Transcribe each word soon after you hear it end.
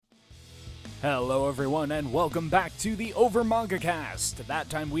Hello everyone and welcome back to the Over Manga Cast. That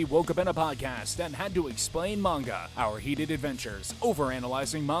time we woke up in a podcast and had to explain manga, our heated adventures,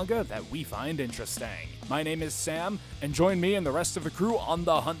 overanalyzing manga that we find interesting. My name is Sam, and join me and the rest of the crew on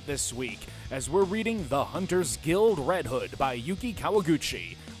the hunt this week, as we're reading The Hunter's Guild Red Hood by Yuki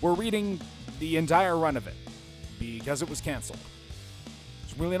Kawaguchi. We're reading the entire run of it, because it was cancelled.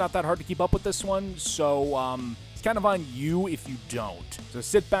 It's really not that hard to keep up with this one, so it's kind of on you if you don't. So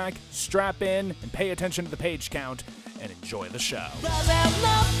sit back, strap in, and pay attention to the page count, and enjoy the show.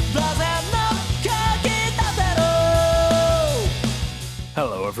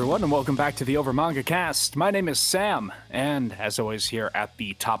 Hello everyone, and welcome back to the Over Manga Cast. My name is Sam, and as always here at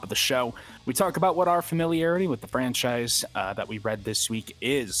the top of the show, we talk about what our familiarity with the franchise that we read this week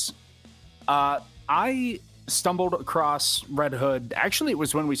is. I stumbled across Red Hood. Actually, it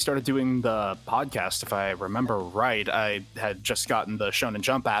was when we started doing the podcast, if I remember right. I had just gotten the Shonen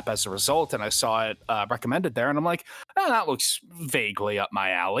Jump app as a result, and I saw it recommended there, and I'm like, oh, that looks vaguely up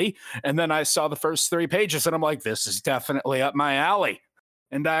my alley. And then I saw the first 3 pages, and I'm like, this is definitely up my alley.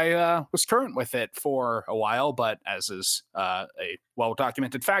 And I was current with it for a while, but as is a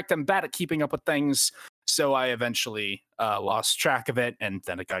well-documented fact, I'm bad at keeping up with things, so I eventually lost track of it, and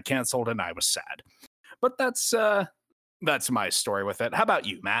then it got canceled, and I was sad. But that's my story with it. How about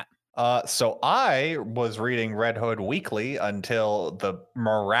you, Matt? So I was reading Red Hood weekly until the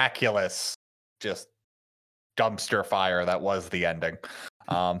miraculous just dumpster fire that was the ending.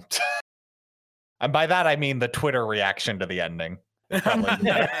 And by that, I mean the Twitter reaction to the ending.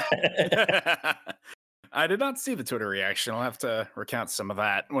 I did not see the Twitter reaction. I'll have to recount some of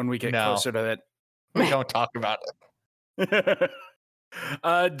that when we get closer to it. We don't talk about it.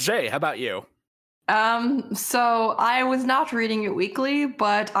 Jay, how about you? So I was not reading it weekly,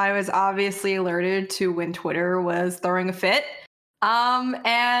 but I was obviously alerted to when Twitter was throwing a fit.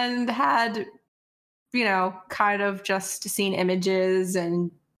 And had, kind of just seen images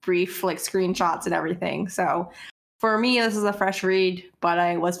and brief screenshots and everything. So for me, this is a fresh read, but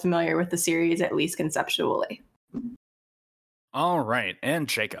I was familiar with the series, at least conceptually. All right. And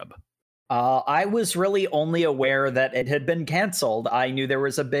Jacob? I was really only aware that it had been canceled. I knew there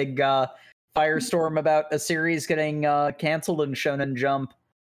was a big firestorm about a series getting canceled in Shonen Jump.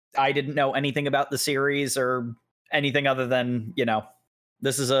 I didn't know anything about the series or anything other than,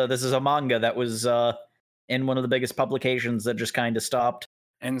 this is a manga that was in one of the biggest publications that just kind of stopped.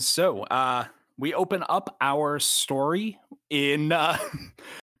 And so, we open up our story in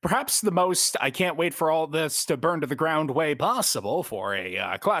perhaps the most I can't wait for all this to burn to the ground way possible for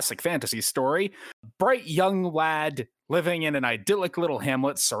a classic fantasy story. Bright young lad living in an idyllic little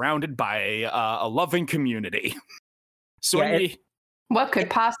hamlet surrounded by a loving community. So what could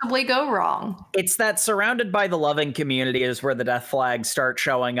possibly go wrong? It's that surrounded by the loving community is where the death flags start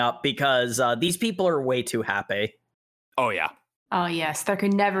showing up, because these people are way too happy. Oh, yeah. Oh, yes. There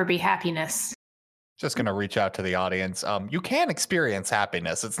could never be happiness. Just going to reach out to the audience. You can experience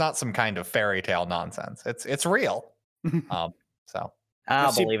happiness. It's not some kind of fairy tale nonsense. It's real. So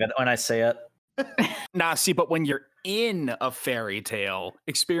I'll believe it when I say it. But when you're in a fairy tale,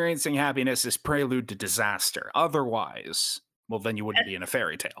 experiencing happiness is prelude to disaster. Otherwise, well, then you wouldn't be in a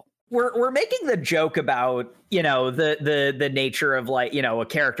fairy tale. We're making the joke about, the nature of a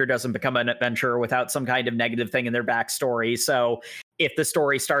character doesn't become an adventurer without some kind of negative thing in their backstory. So if the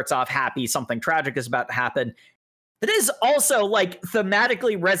story starts off happy, something tragic is about to happen. That is also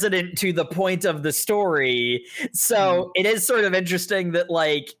thematically resonant to the point of the story. So it is sort of interesting that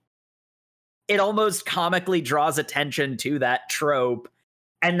it almost comically draws attention to that trope,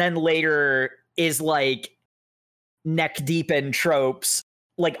 and then later is neck deep in tropes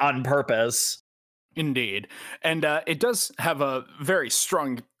on purpose. Indeed. And it does have a very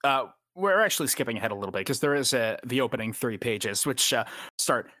strong we're actually skipping ahead a little bit because there is the opening 3 pages which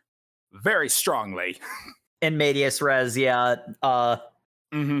start very strongly in medias res.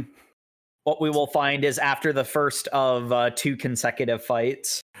 What we will find is after the first of 2 consecutive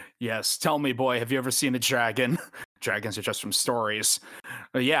fights. Yes, tell me, boy, have you ever seen a dragon? Dragons are just from stories.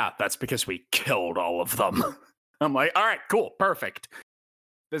 Yeah, that's because we killed all of them. I'm like, all right, cool, perfect.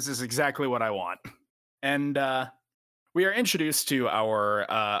 This is exactly what I want. And we are introduced to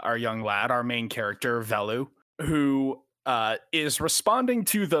our young lad, our main character, Velu, who is responding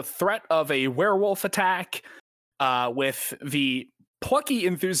to the threat of a werewolf attack with the plucky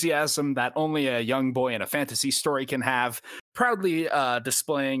enthusiasm that only a young boy in a fantasy story can have, proudly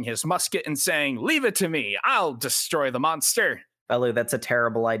displaying his musket and saying, "Leave it to me, I'll destroy the monster." Velu, that's a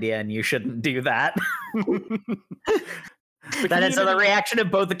terrible idea, and you shouldn't do that. That is the reaction of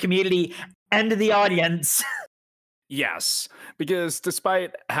both the community and the audience. Yes, because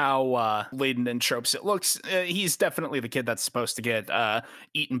despite how laden in tropes it looks, he's definitely the kid that's supposed to get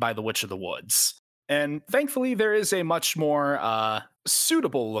eaten by the Witch of the Woods. And thankfully, there is a much more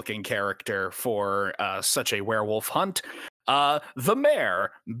suitable looking character for such a werewolf hunt. The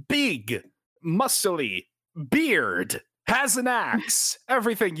mayor, big, muscly, beard, has an axe,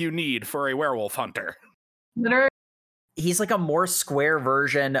 everything you need for a werewolf hunter. Literally. He's like a more square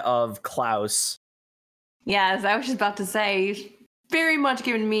version of Klaus. Yes, I was just about to say, he's very much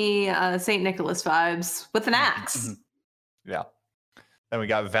giving me St. Nicholas vibes with an axe. Yeah. Then we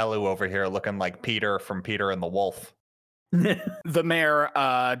got Velu over here looking like Peter from Peter and the Wolf. The mayor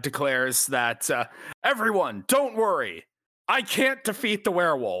declares that everyone, don't worry. I can't defeat the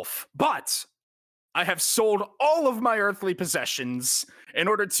werewolf, but I have sold all of my earthly possessions in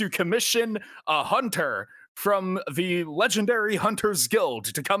order to commission a hunter from the legendary Hunters Guild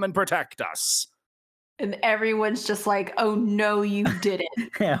to come and protect us. And everyone's just like, oh no, you didn't.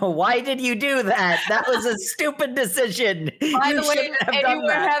 Why did you do that? That was a stupid decision. By the way,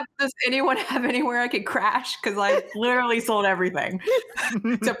 does anyone have anywhere I could crash? Because I literally sold everything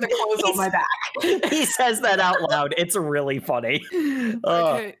except the clothes on my back. He says that out loud. It's really funny.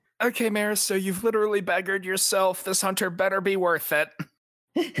 Okay, Mayor, so you've literally beggared yourself. This hunter better be worth it.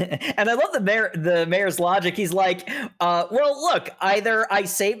 And I love the mayor's logic. He's like, well, look, either I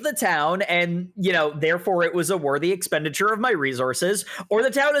saved the town and, therefore it was a worthy expenditure of my resources, or the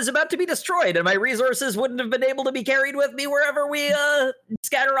town is about to be destroyed and my resources wouldn't have been able to be carried with me wherever we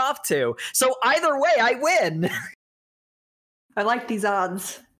scatter off to. So either way, I win. I like these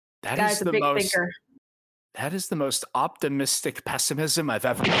odds. That Guy's is a the big most thinker. That is the most optimistic pessimism I've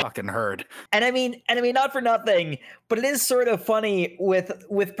ever fucking heard. And I mean, not for nothing, but it is sort of funny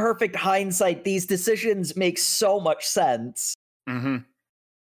with perfect hindsight. These decisions make so much sense. Mm-hmm.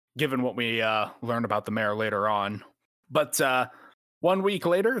 Given what we learn about the mayor later on. But 1 week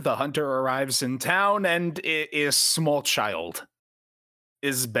later, the hunter arrives in town, and it is small child.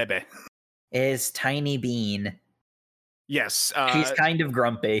 Is Bebe. Is Tiny Bean. Yes. She's kind of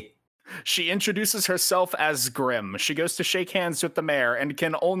grumpy. She introduces herself as Grim. She goes to shake hands with the mayor and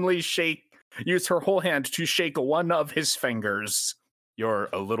can only use her whole hand to shake one of his fingers. You're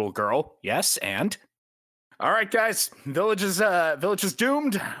a little girl, yes, and? All right, guys, village is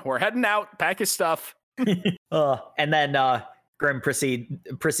doomed. We're heading out. Pack your stuff. And then Grim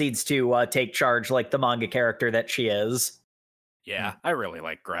proceeds to take charge like the manga character that she is. Yeah, I really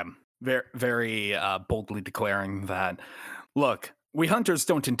like Grim. Very, very boldly declaring that, look, we hunters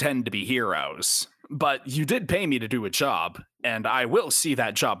don't intend to be heroes, but you did pay me to do a job, and I will see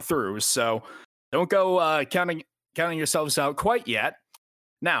that job through, so don't go counting yourselves out quite yet.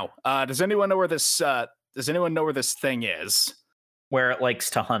 Now, does anyone know where this thing is? Where it likes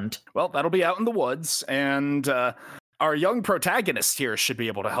to hunt. Well, that'll be out in the woods, and our young protagonist here should be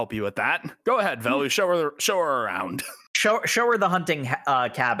able to help you with that. Go ahead, Velu, show her around. Show her the hunting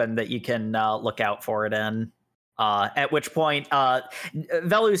cabin that you can look out for it in. At which point,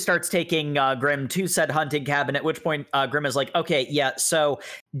 Velu starts taking Grim to said hunting cabin, at which point Grim is like, okay, yeah, so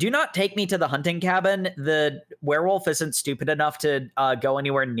do not take me to the hunting cabin. The werewolf isn't stupid enough to go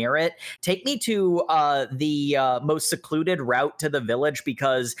anywhere near it. Take me to the most secluded route to the village,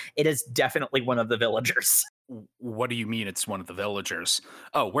 because it is definitely one of the villagers. What do you mean it's one of the villagers?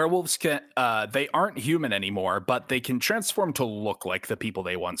 Oh, werewolves they aren't human anymore, but they can transform to look like the people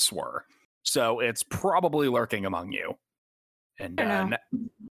they once were. So it's probably lurking among you. And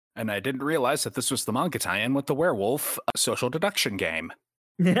I didn't realize that this was the manga tie-in with the werewolf social deduction game.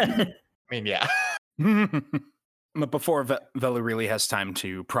 I mean, yeah. But before Velu really has time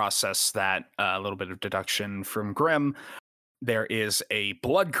to process that little bit of deduction from Grim, there is a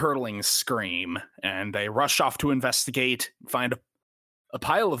blood-curdling scream, and they rush off to investigate, find a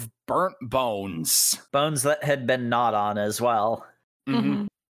pile of burnt bones. Bones that had been gnawed on as well. Mm-hmm.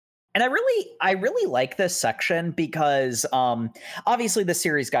 And I really like this section because obviously the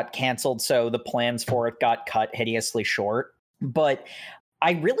series got canceled, so the plans for it got cut hideously short. But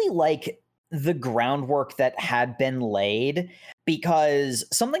I really like the groundwork that had been laid, because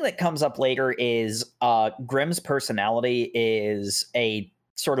something that comes up later is Grimm's personality is a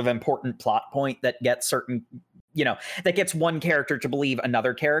sort of important plot point that gets that gets one character to believe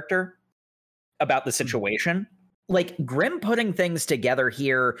another character about the situation. Like, Grim putting things together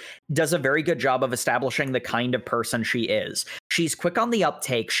here does a very good job of establishing the kind of person she is. She's quick on the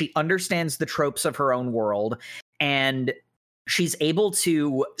uptake. She understands the tropes of her own world, and she's able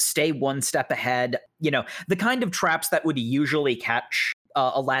to stay one step ahead. The kind of traps that would usually catch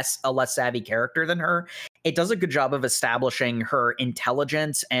a less savvy character than her. it does a good job of establishing her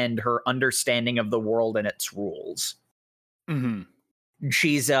intelligence and her understanding of the world and its rules. Mm-hmm.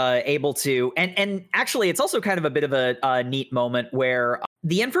 She's able to, and actually it's also kind of a bit of a neat moment where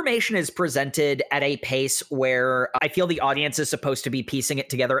the information is presented at a pace where I feel the audience is supposed to be piecing it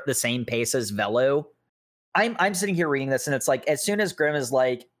together at the same pace as Velu. I'm sitting here reading this, and it's like, as soon as Grimm is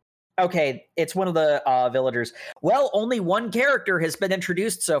like, okay, it's one of the villagers. Well, only one character has been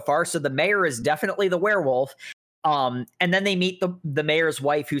introduced so far, so the mayor is definitely the werewolf. And then they meet the mayor's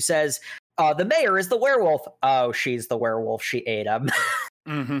wife, who says, the mayor is the werewolf. Oh, she's the werewolf. She ate him.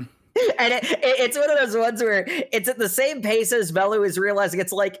 Mm-hmm. And it's one of those ones where it's at the same pace as Velu is realizing.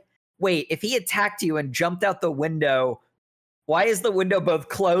 It's like, wait, if he attacked you and jumped out the window, why is the window both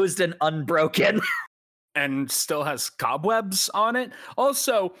closed and unbroken? And still has cobwebs on it.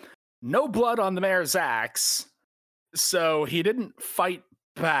 Also, no blood on the mayor's axe, so he didn't fight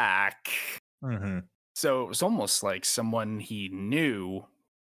back. Mm-hmm. So it was almost like someone he knew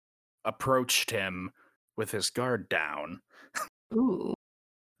approached him with his guard down. Ooh.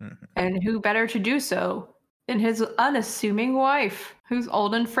 Mm-hmm. And who better to do so than his unassuming wife, who's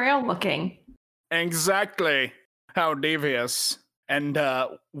old and frail looking? Exactly. How devious. And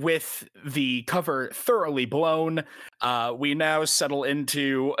with the cover thoroughly blown, we now settle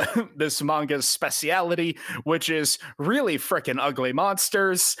into this manga's speciality, which is really frickin' ugly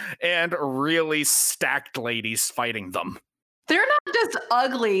monsters and really stacked ladies fighting them. They're not just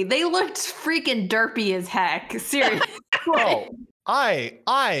ugly; they looked freaking derpy as heck. Seriously. Oh,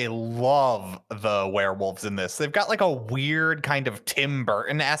 I love the werewolves in this. They've got like a weird kind of Tim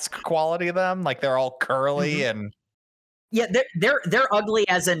Burton-esque quality to them. Like they're all curly and Yeah, they're ugly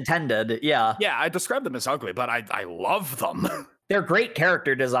as intended. Yeah. Yeah, I describe them as ugly, but I love them. They're great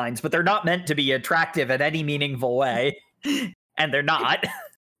character designs, but they're not meant to be attractive in any meaningful way. And they're not.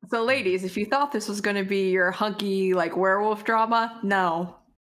 So, ladies, if you thought this was going to be your hunky like werewolf drama, no,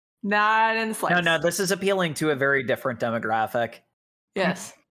 not in the slightest. No, this is appealing to a very different demographic.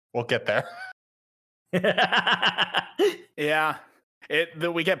 Yes. we'll get there. Yeah.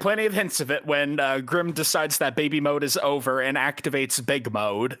 We get plenty of hints of it when Grimm decides that baby mode is over and activates big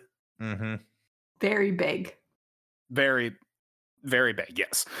mode. Mm-hmm. Very big. Very, very big,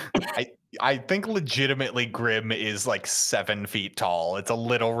 yes. I think legitimately Grimm is like 7 feet tall. It's a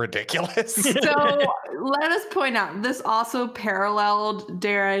little ridiculous. So let us point out, this also paralleled,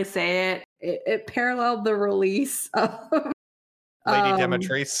 dare I say it, it paralleled the release of Lady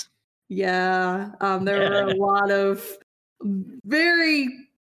Demetrice. Yeah. There were a lot of very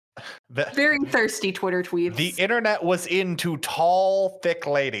thirsty Twitter tweets. The internet was into tall, thick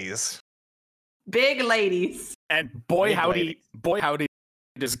ladies. Big ladies. And boy howdy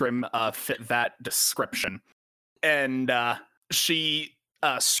does Grimm fit that description. And she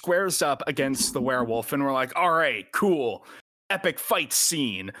squares up against the werewolf, and we're like, all right, cool. Epic fight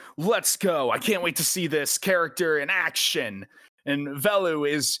scene. Let's go. I can't wait to see this character in action. And Velu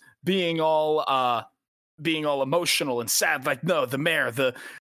is being all emotional and sad, like, no, the mayor,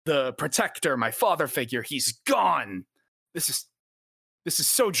 the protector, my father figure, he's gone. This is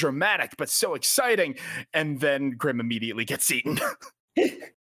so dramatic, but so exciting. And then Grimm immediately gets eaten.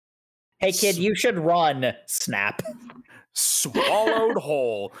 Hey kid, you should run. Snap. Swallowed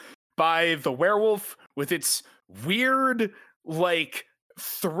whole by the werewolf with its weird, like,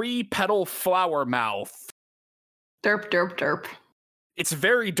 3-petal flower mouth. Derp, derp, derp. It's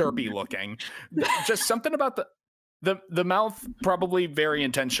very derpy looking. Just something about the mouth probably very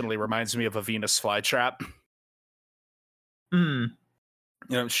intentionally reminds me of a Venus flytrap. Hmm.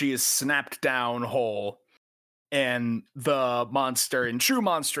 You know, she is snapped down whole, and the monster, in true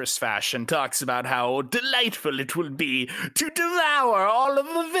monstrous fashion, talks about how delightful it will be to devour all of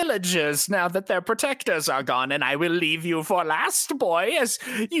the villagers now that their protectors are gone, and I will leave you for last, boy, as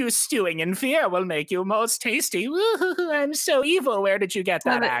you stewing in fear will make you most tasty. Woo-hoo-hoo, I'm so evil. Where did you get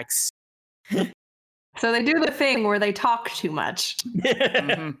that axe? So they do the thing where they talk too much.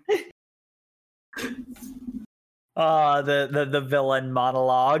 Mm-hmm. The villain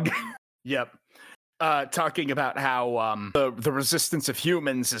monologue. Yep. Talking about how the resistance of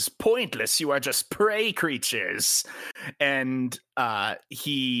humans is pointless. You are just prey creatures. And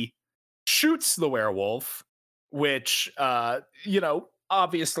he shoots the werewolf, which,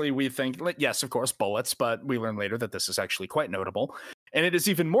 obviously we think, yes, of course, bullets, but we learn later that this is actually quite notable. And it is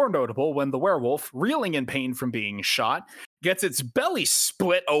even more notable when the werewolf, reeling in pain from being shot, gets its belly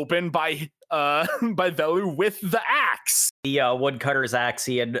split open by Velu with the axe. The woodcutter's axe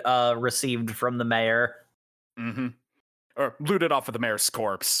he had received from the mayor. Mm-hmm. Or looted off of the mayor's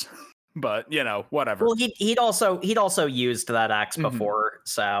corpse. But, whatever. Well, he'd also used that axe Mhm. before,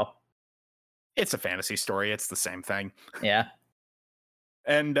 so. It's a fantasy story. It's the same thing. Yeah.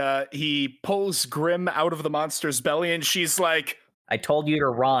 And he pulls Grim out of the monster's belly, and she's like, I told you to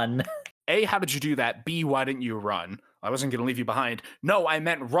run. A, how did you do that? B, why didn't you run? I wasn't going to leave you behind. No, I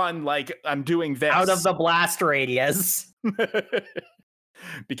meant run like I'm doing this. Out of the blast radius.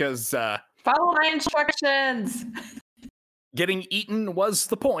 Because Follow my instructions. getting eaten was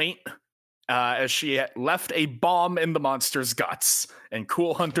the point, as she left a bomb in the monster's guts. And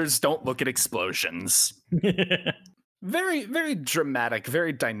cool hunters don't look at explosions. Very, very dramatic,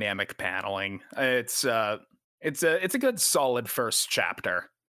 very dynamic paneling. It's a good, solid first chapter.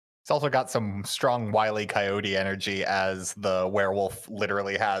 It's also got some strong Wile E. Coyote energy as the werewolf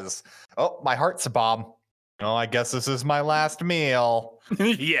literally has, oh, my heart's a bomb. Oh, I guess this is my last meal.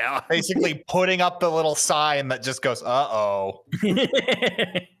 Yeah. Basically putting up the little sign that just goes, uh-oh.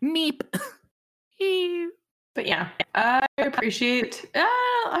 Meep. But yeah, I appreciate.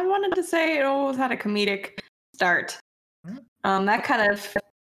 I wanted to say it always had a comedic start. That kind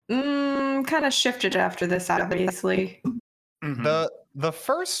of shifted after this, obviously. Mm-hmm. The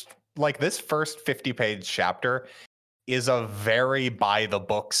first, like this first 50-page chapter is a very by the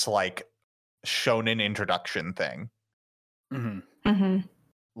books, like shonen introduction thing. Mm-hmm. Mm-hmm.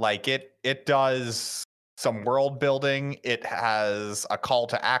 Like it does some world building. It has a call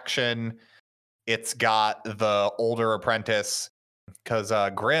to action. It's got the older apprentice, because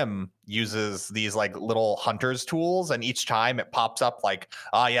Grim uses these like little hunter's tools, and each time it pops up like,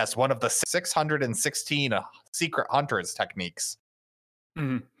 yes, one of the 616 secret hunters techniques.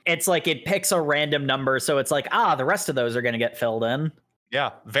 Mm-hmm. It's like it picks a random number, so it's like, the rest of those are going to get filled in.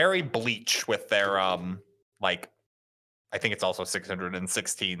 Yeah, very Bleach with their like, I think it's also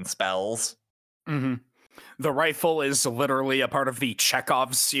 616 spells. Mm-hmm. The rifle is literally a part of the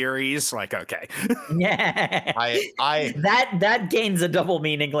Chekhov series. Like, okay. Yeah. I that gains a double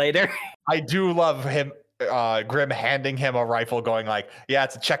meaning later. I do love him, Grim handing him a rifle, going like, yeah,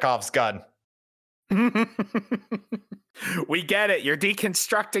 it's a Chekhov's gun. We get it. You're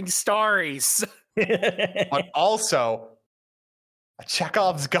deconstructing stories. But also, a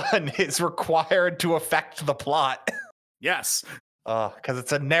Chekhov's gun is required to affect the plot. Yes. Because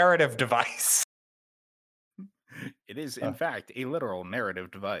it's a narrative device. It is, in fact, a literal narrative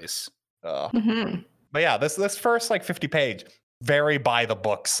device. Mm-hmm. But yeah, this first like 50-page, very by the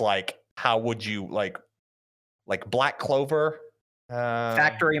books. Like, how would you like Black Clover?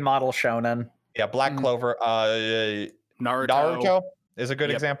 Factory model shonen. Yeah, Black Clover. Naruto is a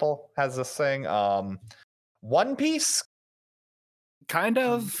good example. Has this thing. One Piece. Kind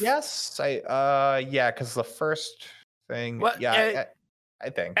of. Yes. Because the first thing. Well, I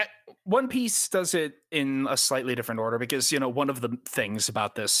think. One Piece does it in a slightly different order because, one of the things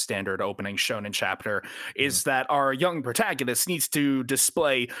about this standard opening shonen chapter is that our young protagonist needs to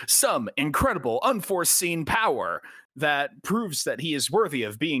display some incredible, unforeseen power that proves that he is worthy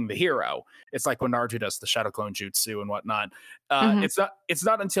of being the hero. It's like when Naruto does the Shadow Clone Jutsu and whatnot. It's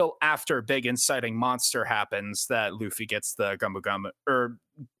not until after big inciting monster happens that Luffy gets the Gumu Gumu, or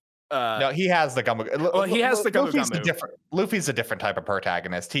no, he has the Gumu. Well, he has the Gumu Gumu. Luffy's a different type of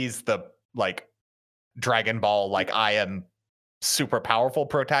protagonist. He's the like Dragon Ball, like I am super powerful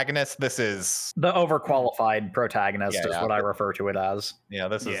protagonist. This is the overqualified protagonist is what I refer to it as. Yeah,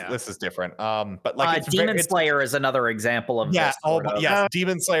 this is different. But like Demon Slayer is another example of this. Yes,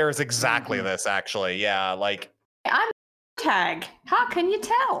 Demon Slayer is exactly this actually. Yeah, like I'm tag. How can you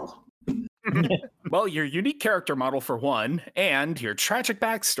tell? Well, your unique character model for one, and your tragic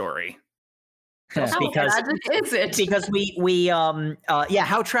backstory. How tragic is it? Because we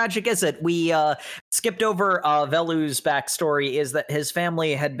how tragic is it? We skipped over Velu's backstory is that his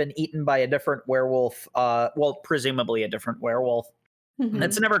family had been eaten by a different werewolf, presumably a different werewolf. Mm-hmm.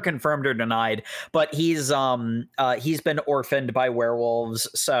 It's never confirmed or denied, but he's been orphaned by werewolves,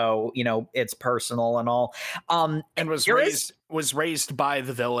 so it's personal and all. And was raised by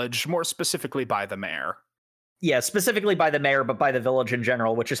the village, more specifically by the mayor. Yeah, specifically by the mayor, but by the village in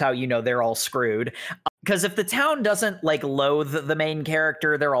general, which is how they're all screwed. Because if the town doesn't loathe the main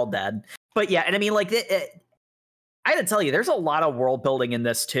character, they're all dead. But yeah, and I mean, I gotta tell you, there's a lot of world building in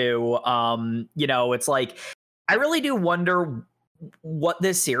this too. It's like I really do wonder what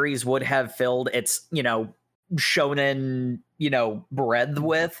this series would have filled its shonen breadth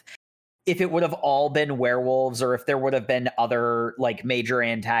with if it would have all been werewolves, or if there would have been other major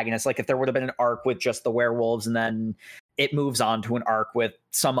antagonists, if there would have been an arc with just the werewolves and then it moves on to an arc with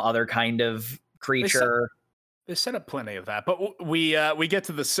some other kind of creature. They set up plenty of that, but we get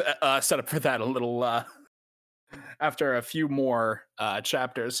to the setup for that a little after a few more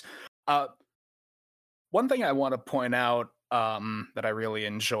chapters. One thing I want to point out that I really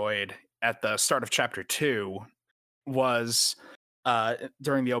enjoyed at the start of chapter 2 was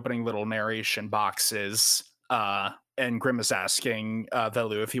during the opening little narration boxes, and Grimm is asking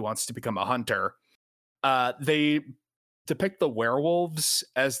Velu if he wants to become a hunter. They depict the werewolves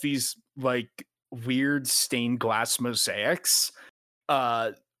as these like weird stained glass mosaics,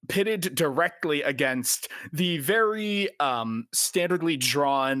 pitted directly against the very standardly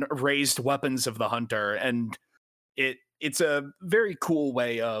drawn raised weapons of the hunter, and it's a very cool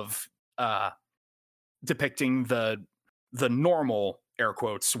way of depicting the normal air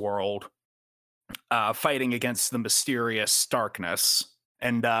quotes world fighting against the mysterious darkness.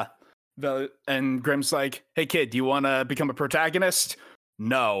 And Grimm's like, "Hey kid, do you want to become a protagonist?"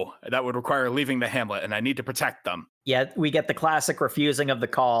 "No, that would require leaving the hamlet, and I need to protect them." Yeah, we get the classic refusing of the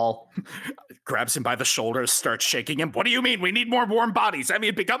call. Grabs him by the shoulders, starts shaking him. "What do you mean? We need more warm bodies. I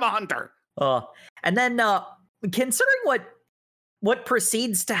mean, become a hunter." And then considering what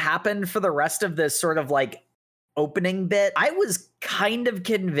proceeds to happen for the rest of this sort of like opening bit, I was kind of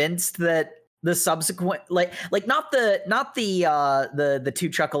convinced that the subsequent like not the two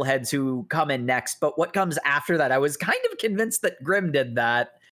chuckleheads who come in next, but what comes after that, I was kind of convinced that Grimm did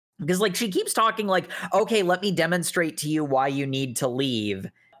that. Because like she keeps talking like, "Okay, let me demonstrate to you why you need to leave."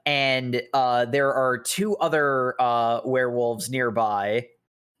 And there are 2 other werewolves nearby.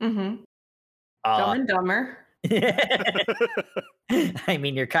 Mm-hmm. Dumb and Dumber. I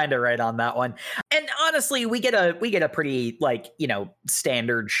mean, you're kind of right on that one. And honestly, we get a pretty like,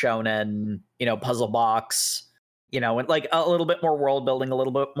 standard shonen, puzzle box, and like a little bit more world building, a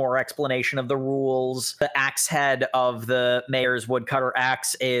little bit more explanation of the rules. The axe head of the mayor's woodcutter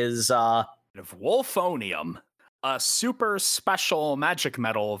axe is of wolfonium, a super special magic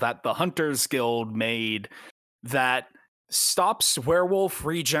metal that the Hunters Guild made that stops werewolf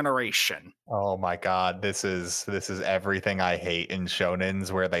regeneration. Oh my god, this is everything I hate in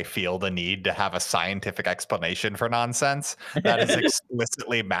shonens, where they feel the need to have a scientific explanation for nonsense that is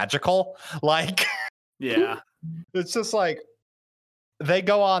explicitly magical. Like, yeah, it's just like they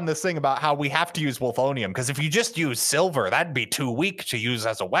go on this thing about how we have to use wolfonium because if you just use silver, that'd be too weak to use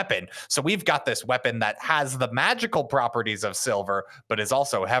as a weapon. So we've got this weapon that has the magical properties of silver, but is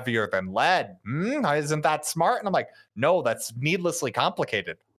also heavier than lead. Isn't that smart? And I'm like, no, that's needlessly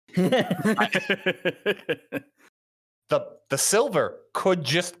complicated. The silver could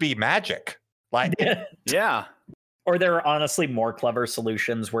just be magic. Like, yeah. Or there are honestly more clever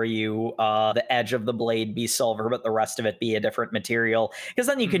solutions where you the edge of the blade be silver, but the rest of it be a different material. Because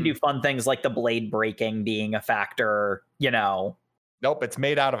then you can do fun things like the blade breaking being a factor, Nope, it's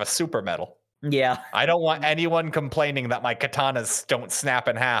made out of a super metal. Yeah. I don't want anyone complaining that my katanas don't snap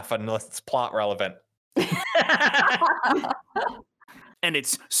in half unless it's plot relevant. And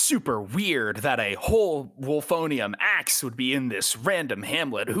it's super weird that a whole wolfonium axe would be in this random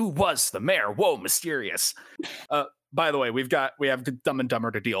hamlet. Who was the mayor? Whoa, mysterious. By the way, we have Dumb and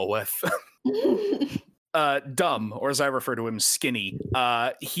Dumber to deal with. Dumb, or as I refer to him, Skinny.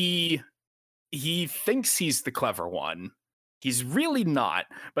 He thinks he's the clever one. He's really not,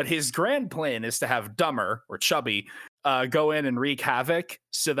 but his grand plan is to have Dumber, or Chubby, go in and wreak havoc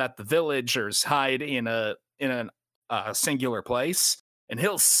so that the villagers hide in a singular place. And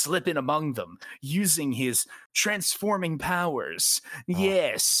he'll slip in among them using his transforming powers.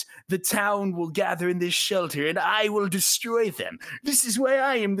 Yes, the town will gather in this shelter and I will destroy them. This is why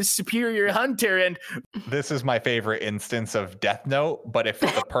I am the superior hunter. And this is my favorite instance of Death Note. But if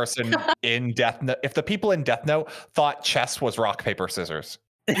the person in Death Note, if the people in Death Note thought chess was rock, paper, scissors.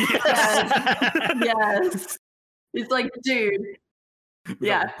 Yes. It's like, dude.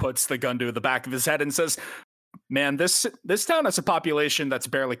 Yeah. Puts the gun to the back of his head and says, "Man, this town has a population that's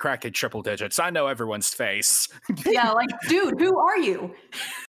barely cracking triple digits. I know everyone's face." Yeah, like, dude, who are you?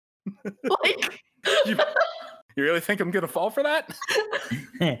 Like, you really think I'm gonna fall for that?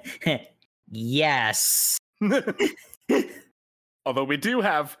 Yes. Although we do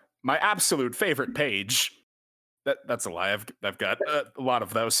have my absolute favorite page. That's a lie. I've got a lot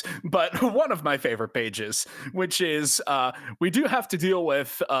of those, but one of my favorite pages, which is we do have to deal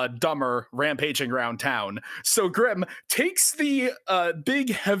with Dumber rampaging around town. So Grimm takes the big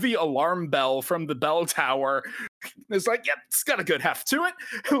heavy alarm bell from the bell tower. It's like, yep, it's got a good heft to it.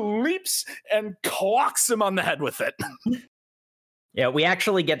 Leaps and clocks him on the head with it. Yeah, we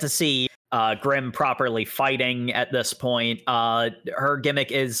actually get to see Grimm properly fighting at this point. Her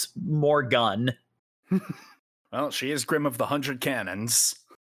gimmick is more gun. Well, she is Grimm of the 100 Cannons.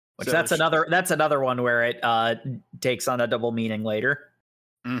 Which so that's another one where it takes on a double meaning later.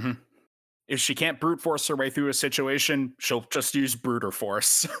 Mm-hmm. if she can't brute force her way through a situation, she'll just use brute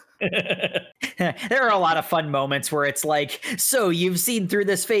force. There are a lot of fun moments where it's like, so you've seen through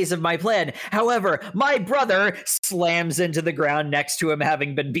this phase of my plan. However, my brother slams into the ground next to him,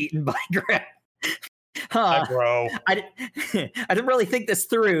 having been beaten by Grim. Hi, bro. I didn't really think this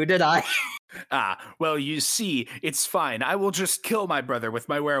through, did I? Well, you see, it's fine. I will just kill my brother with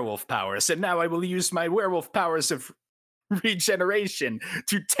my werewolf powers, and now I will use my werewolf powers of regeneration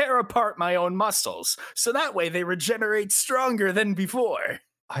to tear apart my own muscles, so that way they regenerate stronger than before.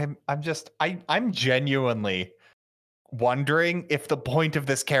 I'm genuinely wondering if the point of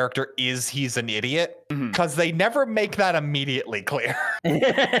this character is he's an idiot, because they never make that immediately clear.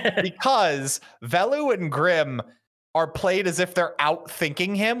 Because Velu and Grim are played as if they're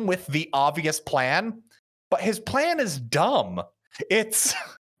outthinking him with the obvious plan, but his plan is dumb. It's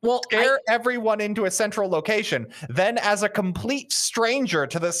scare everyone into a central location, then as a complete stranger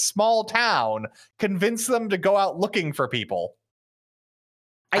to this small town, convince them to go out looking for people.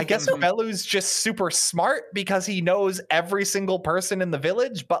 I guess Velu's just super smart because he knows every single person in the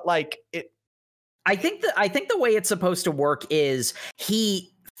village, but like it. I think the way it's supposed to work is he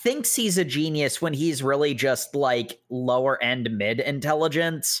thinks he's a genius when he's really just like lower end mid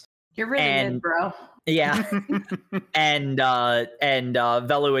intelligence. You're really mid, bro. Yeah. and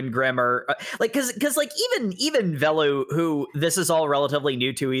Velu and Grim are like, because like even Velu, who this is all relatively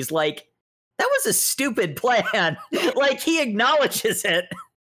new to, he's like, that was a stupid plan. Like, he acknowledges it.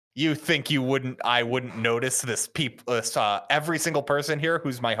 You think I wouldn't notice this every single person here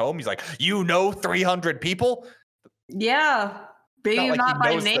who's my home? He's like, 300 people? Yeah. Maybe like not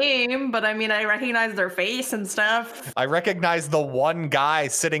by name, but I mean, I recognize their face and stuff. I recognize the one guy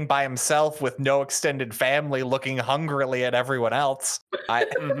sitting by himself with no extended family looking hungrily at everyone else. I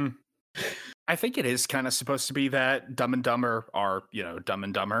think it is kind of supposed to be that Dumb and Dumber are, Dumb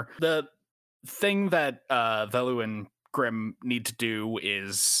and Dumber. The thing that Velu and Grim need to do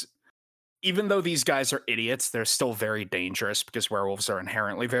is, even though these guys are idiots, they're still very dangerous because werewolves are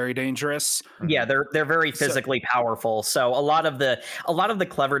inherently very dangerous. Yeah, they're very physically powerful. So a lot of the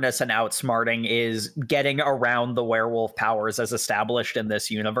cleverness and outsmarting is getting around the werewolf powers as established in this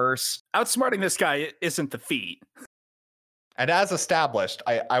universe. Outsmarting this guy isn't the feat. And as established,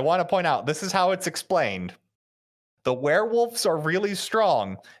 I want to point out, this is how it's explained. The werewolves are really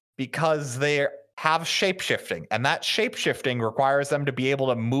strong because they have shape-shifting, and that shape-shifting requires them to be able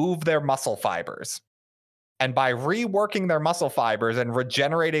to move their muscle fibers. And by reworking their muscle fibers and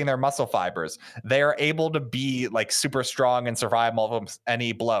regenerating their muscle fibers, they are able to be like super strong and survive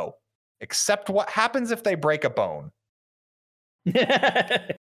any blow. Except what happens if they break a bone?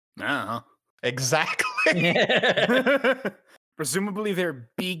 Exactly. Presumably their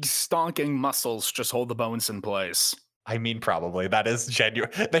big stonking muscles just hold the bones in place. I mean, probably. That is genuine.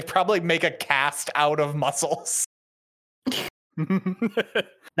 They probably make a cast out of muscles.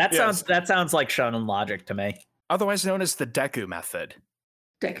 That sounds like shonen logic to me. Otherwise known as the Deku method.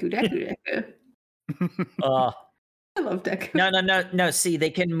 Deku. I love Deku. No. See,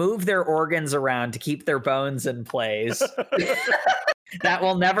 they can move their organs around to keep their bones in place. That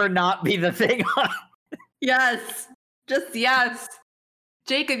will never not be the thing. Yes. Just yes.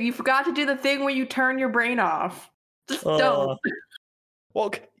 Jacob, you forgot to do the thing where you turn your brain off. Just don't.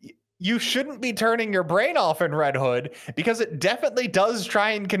 Well, you shouldn't be turning your brain off in Red Hood because it definitely does try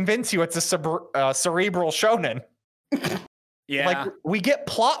and convince you it's a cerebral shonen. Yeah. Like, we get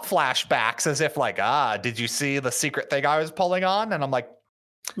plot flashbacks as if like, did you see the secret thing I was pulling on? And I'm like,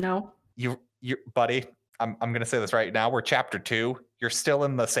 no. You buddy, I'm going to say this right now. We're chapter 2. You're still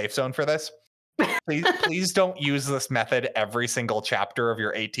in the safe zone for this. Please don't use this method every single chapter of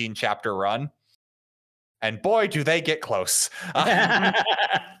your 18 chapter run. And boy, do they get close. Kind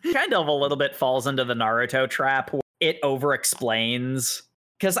of a little bit falls into the Naruto trap. It over-explains.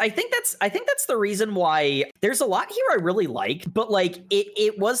 Because I think that's the reason why there's a lot here I really like, but like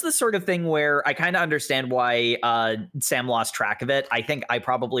it was the sort of thing where I kind of understand why Sam lost track of it. I think I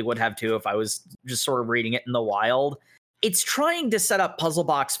probably would have too if I was just sort of reading it in the wild. It's trying to set up puzzle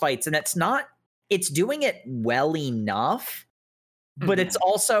box fights, and it's doing it well enough, but it's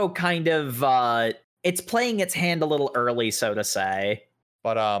also kind of it's playing its hand a little early, so to say.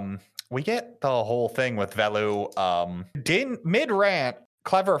 But we get the whole thing with Velu. Mid-rant,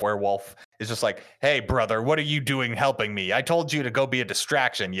 clever werewolf is just like, hey, brother, what are you doing helping me? I told you to go be a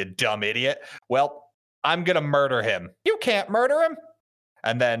distraction, you dumb idiot. Well, I'm going to murder him. You can't murder him.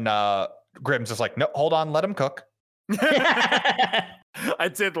 And then Grim's just like, no, hold on, let him cook. I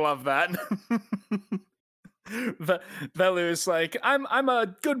did love that. Velu's like, I'm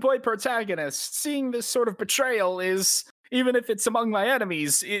a good boy protagonist. Seeing this sort of betrayal is even if it's among my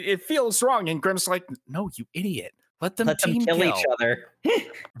enemies, it feels wrong. And Grimm's like, no, you idiot. Let them team kill each other.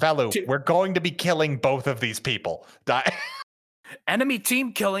 Velu, we're going to be killing both of these people. Enemy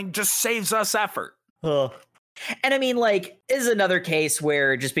team killing just saves us effort. Ugh. And I mean, like, is another case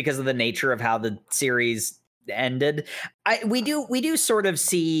where just because of the nature of how the series ended, we do sort of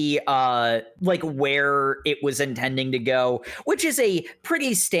see like where it was intending to go, which is a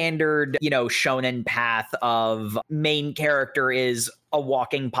pretty standard, shonen path of main character is a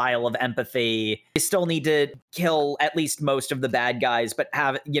walking pile of empathy. You still need to kill at least most of the bad guys, but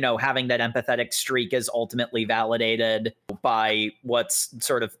having that empathetic streak is ultimately validated by what's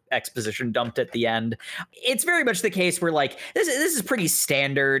sort of exposition dumped at the end. It's very much the case where like this is pretty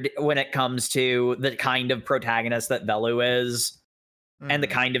standard when it comes to the kind of protagonist that Velu is and the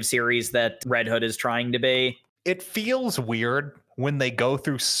kind of series that Red Hood is trying to be. It feels weird when they go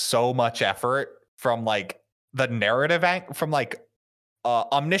through so much effort from like the narrative from like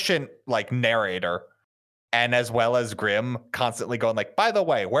omniscient like narrator and as well as Grimm constantly going like, by the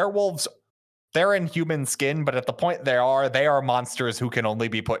way, werewolves, they're in human skin, but at the point they are monsters who can only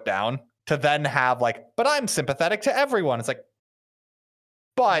be put down, to then have like, but I'm sympathetic to everyone. It's like,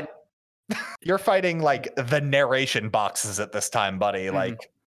 but you're fighting like the narration boxes at this time, buddy.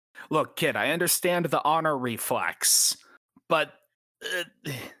 Like, look, kid, I understand the honor reflex, but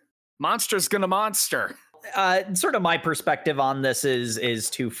monster's gonna monster. Sort of my perspective on this is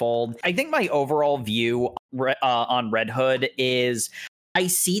twofold. I think my overall view on Red Hood is I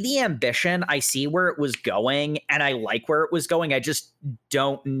see the ambition, I see where it was going, and I like where it was going. I just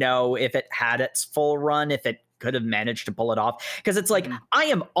don't know if it had its full run, if it could have managed to pull it off. Because it's like, I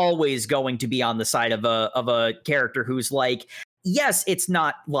am always going to be on the side of a character who's like, yes, it's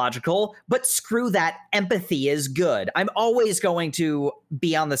not logical, but screw that, empathy is good. I'm always going to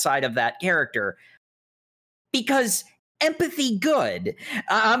be on the side of that character. Because empathy good.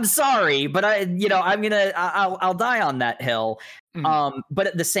 I'm sorry, but I'll die on that hill. But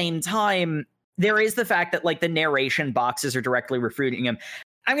at the same time, there is the fact that like the narration boxes are directly refuting him.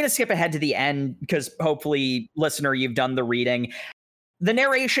 I'm going to skip ahead to the end because hopefully, listener, you've done the reading. The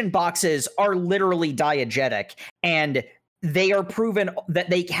narration boxes are literally diegetic, and they are proven that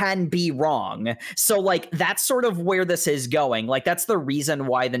they can be wrong. So like that's sort of where this is going. Like that's the reason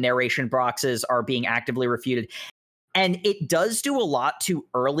why the narration boxes are being actively refuted. And it does do a lot to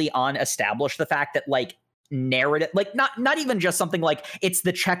early on establish the fact that like narrative, like not even just something like it's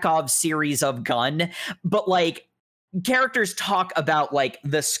the Chekhov series of gun, but like characters talk about like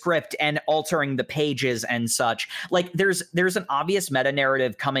the script and altering the pages and such. Like there's an obvious meta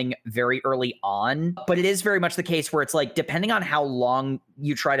narrative coming very early on, but it is very much the case where it's like, depending on how long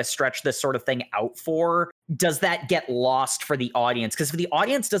you try to stretch this sort of thing out for, does that get lost for the audience? Because if the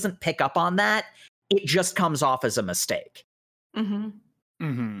audience doesn't pick up on that, it just comes off as a mistake.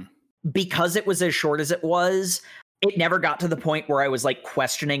 Because it was as short as it was, it never got to the point where I was like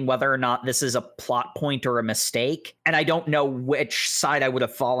questioning whether or not this is a plot point or a mistake. And I don't know which side I would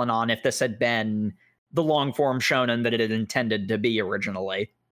have fallen on if this had been the long form shonen that it had intended to be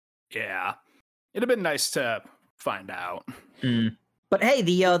originally. Yeah. It'd have been nice to find out. But hey,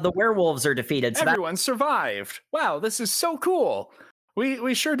 the werewolves are defeated. So everyone survived. Wow, this is so cool.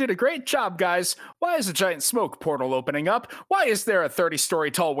 We sure did a great job, guys. Why is a giant smoke portal opening up? Why is there a 30-story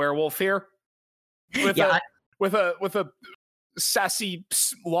tall werewolf here? With a sassy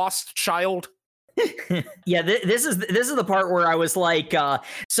lost child. Yeah, this is the part where I was like,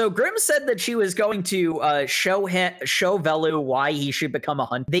 so Grimm said that she was going to show Velu why he should become a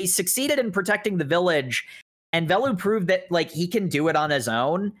hunter. They succeeded in protecting the village, and Velu proved that like he can do it on his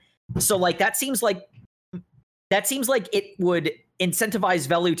own. So like that seems like it would incentivize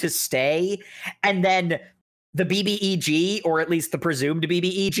Velu to stay, and then the BBEG, or at least the presumed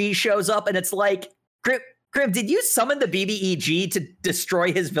BBEG, shows up, and it's like, Grimm, did you summon the BBEG to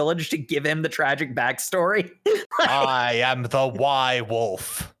destroy his village to give him the tragic backstory? I am the Y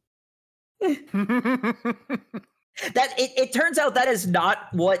Wolf. That it turns out that is not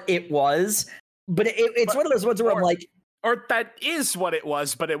what it was, but it's one of those ones where I'm like, or that is what it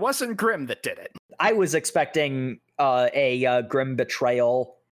was, but it wasn't Grimm that did it. I was expecting a Grimm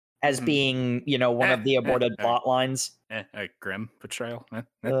betrayal as being, one of the aborted plot lines. A Grimm betrayal.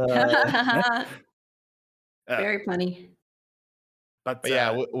 Very funny. But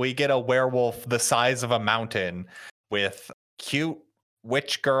yeah, we get a werewolf the size of a mountain with cute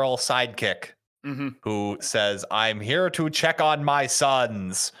witch girl sidekick who says, I'm here to check on my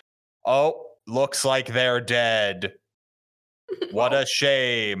sons. Oh, looks like they're dead. What a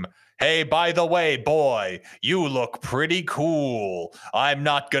shame. Hey, by the way, boy, you look pretty cool. I'm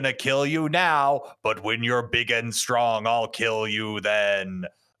not gonna kill you now, but when you're big and strong, I'll kill you then.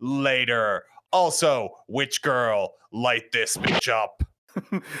 Later. Also, witch girl, light this bitch up.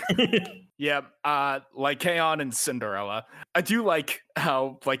 Yeah, Lycaon and Cinderella. I do like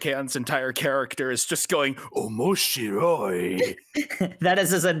how Lycaon's entire character is just going, Omoshiroi. That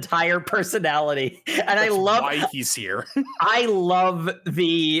is his entire personality. And That's I love why he's here. I love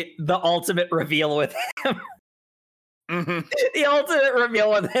the ultimate reveal with him. Mhm. The ultimate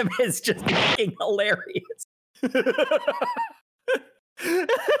reveal with him is just fucking hilarious.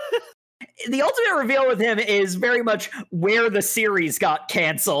 The ultimate reveal with him is very much where the series got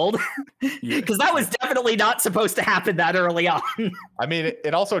canceled. Because that was definitely not supposed to happen that early on. I mean,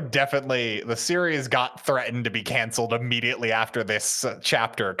 it also definitely, the series got threatened to be canceled immediately after this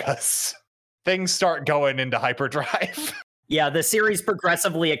chapter because things start going into hyperdrive. Yeah, the series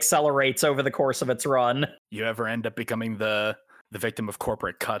progressively accelerates over the course of its run. You ever end up becoming the victim of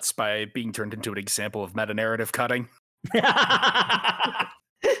corporate cuts by being turned into an example of meta-narrative cutting?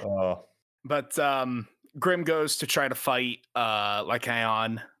 Oh. But Grim goes to try to fight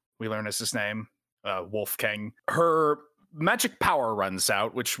Lycaon. We learn is his name, Wolf King. Her magic power runs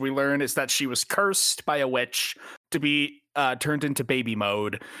out, which we learn is that she was cursed by a witch to be turned into baby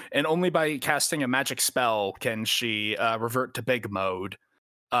mode, and only by casting a magic spell can she revert to big mode.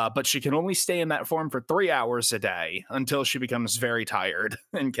 But she can only stay in that form for 3 hours a day until she becomes very tired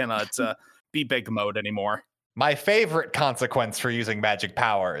and cannot be big mode anymore. My favorite consequence for using magic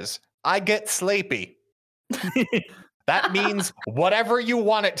powers, I get sleepy. That means whatever you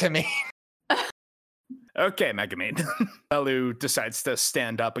want it to mean. Okay, Megumin. Belu decides to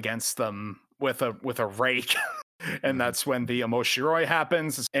stand up against them with a rake. And that's when the Omoshiroi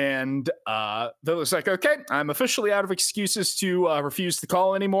happens. And Belu's like, okay, I'm officially out of excuses to refuse the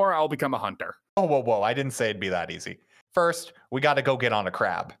call anymore. I'll become a hunter. Oh, whoa. I didn't say it'd be that easy. First, we got to go get on a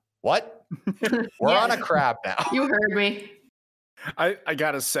crab. What? We're on a crab now. You heard me. I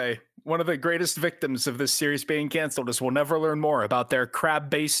gotta say, one of the greatest victims of this series being canceled is we'll never learn more about their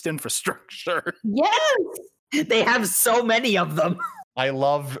crab-based infrastructure. Yes. They have so many of them. I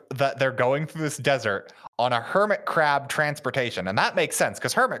love that they're going through this desert on a hermit crab transportation. And that makes sense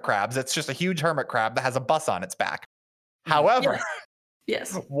because hermit crabs, it's just a huge hermit crab that has a bus on its back. However,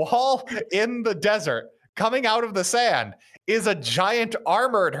 Yes. while in the desert, coming out of the sand is a giant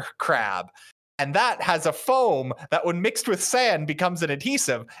armored crab. And that has a foam that when mixed with sand becomes an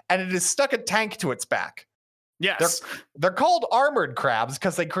adhesive, and it is stuck a tank to its back. Yes. They're called armored crabs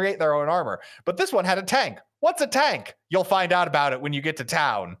because they create their own armor. But this one had a tank. What's a tank? You'll find out about it when you get to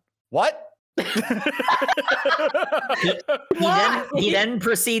town. What? He then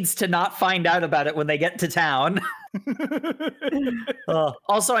proceeds to not find out about it when they get to town.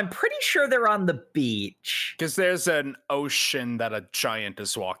 Also, I'm pretty sure they're on the beach. Because there's an ocean that a giant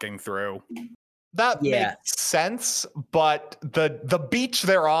is walking through. That makes sense, but the beach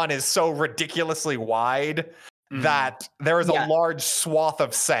they're on is so ridiculously wide that there is a large swath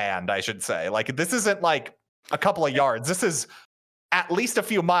of sand, I should say. Like, this isn't like a couple of yards. This is at least a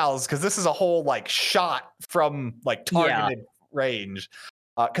few miles because this is a whole like shot from like targeted range.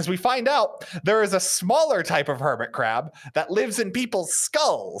 Because we find out there is a smaller type of hermit crab that lives in people's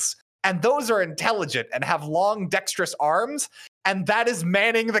skulls, and those are intelligent and have long dexterous arms, and that is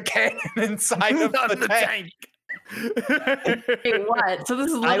manning the cannon inside of the tank. Wait, what? So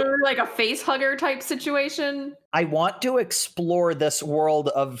this is literally like a face hugger type situation? I want to explore this world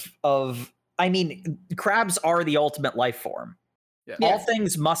of I mean, crabs are the ultimate life form. Yeah. All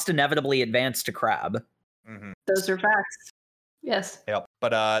things must inevitably advance to crab. Mm-hmm. Those are facts. Yes. Yep.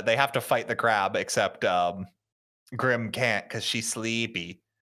 But they have to fight the crab, except Grim can't because she's sleepy.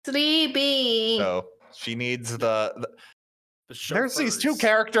 Sleepy. So she needs the there's these two chauffeurs.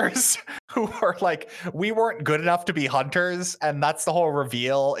 characters who are like, we weren't good enough to be hunters, and that's the whole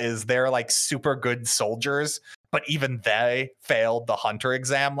reveal is they're like super good soldiers, but even they failed the hunter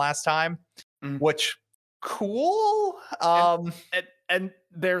exam last time, which cool. And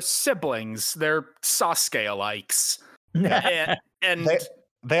they're siblings. They're Sasuke alikes. and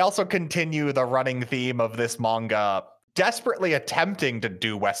they also continue the running theme of this manga, desperately attempting to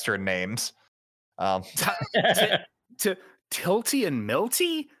do Western names. to Tilty and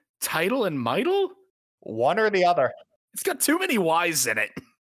Milty? Title and Midle? One or the other. It's got too many Y's in it.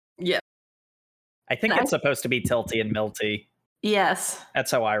 Yeah. I think it's supposed to be Tilty and Milty. Yes.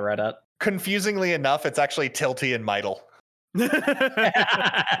 That's how I read it. Confusingly enough, it's actually Tilty and Midle.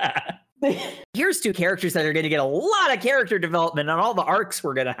 Here's two characters that are going to get a lot of character development on all the arcs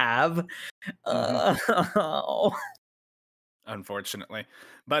we're going to have. unfortunately.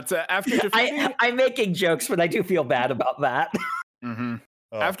 But after defeating, I'm making jokes, but I do feel bad about that. Mhm.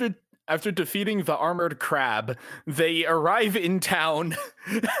 Oh. After defeating the armored crab, they arrive in town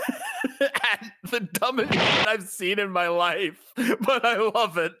at the dumbest shit I've seen in my life, but I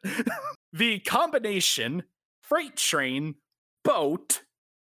love it. The combination freight train, boat,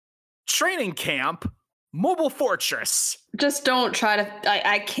 training camp, mobile fortress, Just don't try to.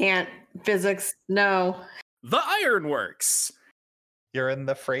 I can't. Physics, no. the ironworks. You're in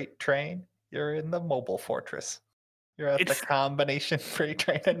the freight train. You're in the mobile fortress. You're at the It's- combination freight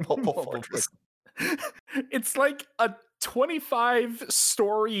train and mobile fortress. It's like a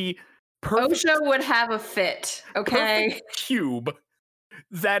 25-story perfect, OSHA would have a fit, okay? perfect cube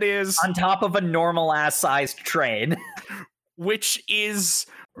that is On top of a normal ass sized train. which is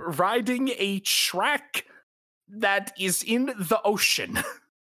riding a track that is in the ocean.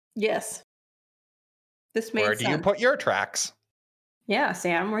 Yes. This made Where do you sense. put your tracks? Yeah,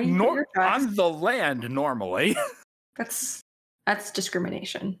 Sam, where do you put your tracks? On the land normally. That's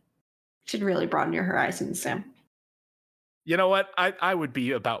discrimination. You should really broaden your horizons, Sam. You know what? I would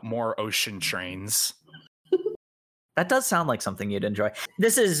be about more ocean trains. That does sound like something you'd enjoy.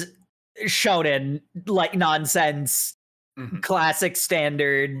 This is shonen, like nonsense, Mhm. classic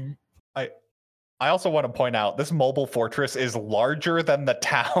standard. I also want to point out this mobile fortress is larger than the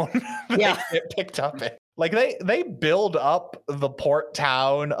town Yeah. they get picked up in. Like they build up the port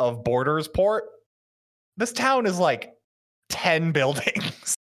town of Borders Port. This town is like 10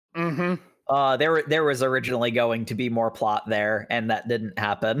 buildings. Mm-hmm. There was originally going to be more plot there, and that didn't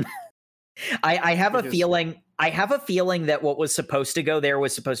happen. I have a feeling. I have a feeling that what was supposed to go there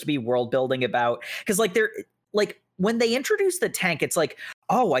was supposed to be world building about, because like when they introduced the tank, it's like,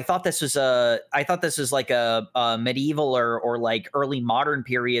 oh, I thought this was like a medieval or like early modern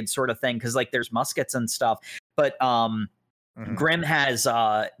period sort of thing, because like there's muskets and stuff, but Mhm. Grimm has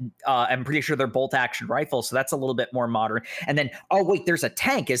I'm pretty sure they're bolt action rifles, so that's a little bit more modern. And then, oh wait, there's a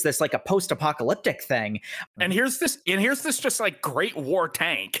tank. Is this like a post-apocalyptic thing? And here's this just like Great War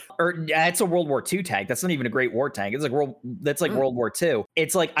tank. Or it's a World War II tank. That's not even a Great War tank. It's like World War II.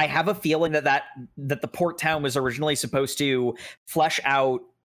 It's like I have a feeling that the port town was originally supposed to flesh out,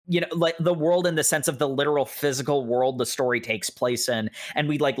 you know, like the world in the sense of the literal physical world the story takes place in, and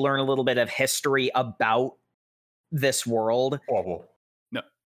we like learn a little bit of history about this world. Whoa.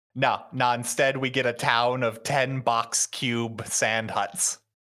 No. Instead, we get a town of 10 box cube sand huts.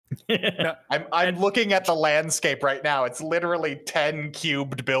 I'm looking at the landscape right now. It's literally 10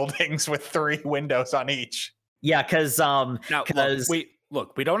 cubed buildings with 3 windows on each. Yeah, because Now,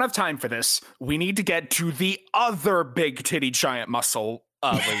 look, we don't have time for this. We need to get to the other big titty giant muscle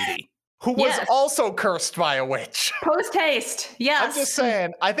lady. Who was Yes. also cursed by a witch. Post haste. Yes. I'm just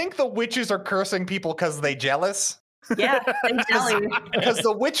saying, I think the witches are cursing people because they jealous. Yeah, and jelly. Because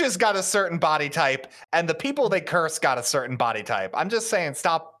the witches got a certain body type, and the people they curse got a certain body type. I'm just saying,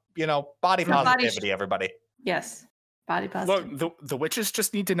 stop, body Stop body positivity, everybody. Yes. Body positive. Look, the witches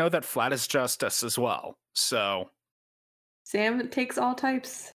just need to know that flat is justice as well. So Sam takes all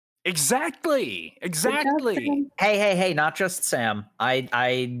types. exactly. Good job, Sam. hey, not just Sam. I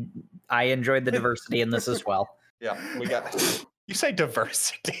enjoyed the diversity in this as well. Yeah, we got. You say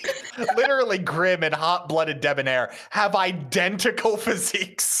diversity. Literally, Grimm and hot-blooded debonair have identical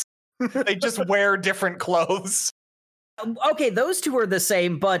physiques. They just wear different clothes. Okay, those two are the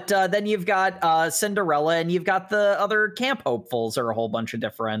same, but then you've got Cinderella and you've got the other camp hopefuls are a whole bunch of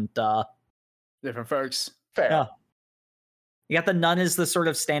different. Different folks. Fair. Yeah. You got the nun is the sort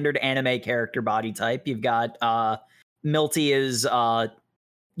of standard anime character body type. You've got Milty is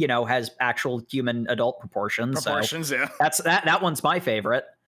has actual human adult proportions. Proportions, so yeah. that one's my favorite.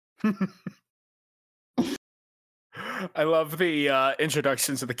 I love the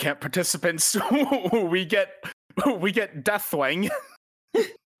introductions of the camp participants. we get Deathwing,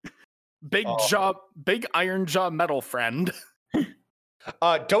 big iron jaw metal friend.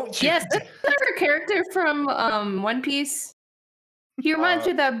 Don't you? Yes, that's another character from One Piece. He reminds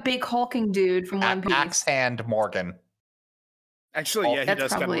me of that big hulking dude from One Piece. Axe Hand Morgan. Actually, yeah, he That's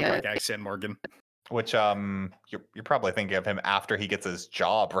does kind of probably look like it. Accent Morgan. Which you're probably thinking of him after he gets his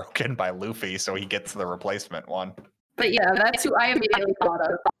jaw broken by Luffy, so he gets the replacement one. But yeah, that's who I immediately thought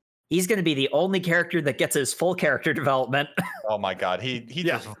of. He's going to be the only character that gets his full character development. Oh my god, he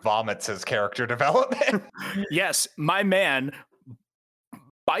just vomits his character development. Yes, my man,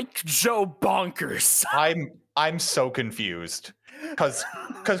 Bike Joe Bonkers. I'm so confused because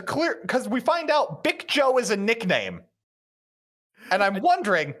we find out Big Joe is a nickname, and I'm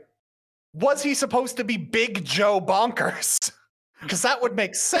wondering, was he supposed to be Big Joe Bonkers? Because that would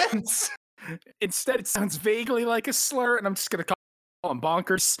make sense. Instead, it sounds vaguely like a slur, and I'm just gonna call him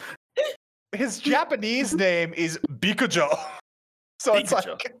Bonkers. His Japanese name is Bikujo. So it's Bikujo.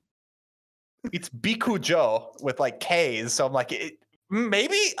 like, it's Bikujo with like K's. So I'm like,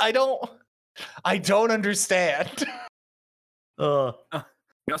 maybe I don't understand.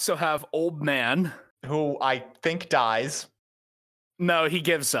 We also have Old Man. Who I think dies. No, he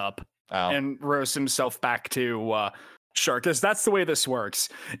gives up Oh. and rows himself back to shore, because that's the way this works.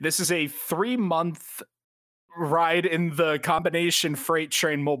 This is a 3-month ride in the combination freight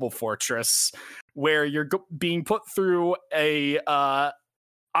train mobile fortress, where you're being put through a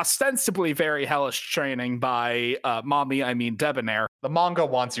ostensibly very hellish training by mommy, I mean Debonair. The manga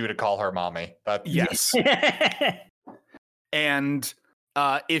wants you to call her mommy. Yes. And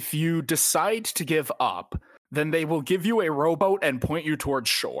if you decide to give up, then they will give you a rowboat and point you towards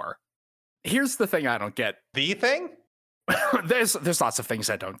shore. Here's the thing I don't get. The thing? There's lots of things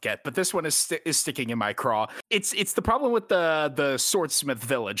I don't get, but this one is sticking in my craw. It's the problem with the Swordsmith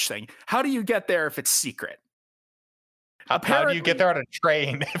Village thing. How do you get there if it's secret? How do you get there on a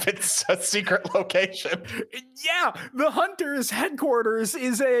train if it's a secret location? Yeah, the Hunter's headquarters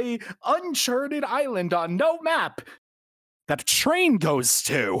is a uncharted island on no map that a train goes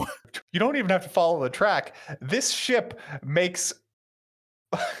to. You don't even have to follow the track. This ship makes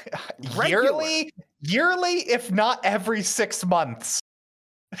yearly, if not every 6 months,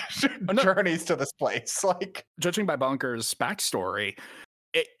 journeys to this place. Like, judging by Bonker's backstory,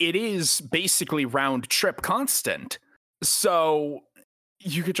 it is basically round trip constant. So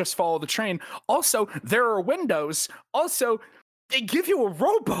you could just follow the train. Also, there are windows. Also, they give you a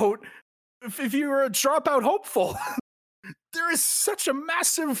rowboat if you're a dropout hopeful. There is such a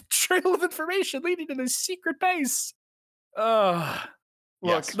massive trail of information leading to this secret base. Look,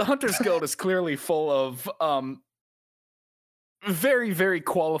 Yes. The Hunters Guild is clearly full of very, very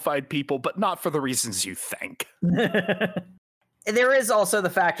qualified people, but not for the reasons you think. There is also the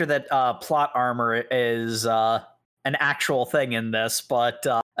factor that plot armor is an actual thing in this, but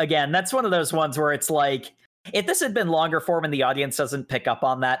again, that's one of those ones where it's like, if this had been longer form and the audience doesn't pick up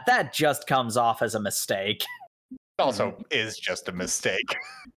on that, that just comes off as a mistake. also is just a mistake.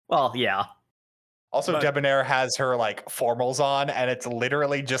 Well, yeah. Also, Debonair has her like formals on, and it's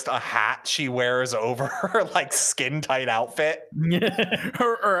literally just a hat she wears over her like skin tight outfit.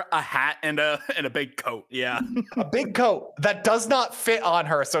 or a hat and a big coat. Yeah, A big coat that does not fit on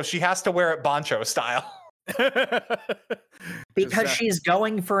her, so she has to wear it Bancho style. Because she's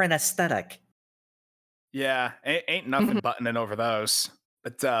going for an aesthetic. Yeah, ain't nothing buttoning over those.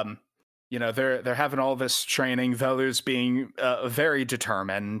 But you know, they're having all this training. Velu's being very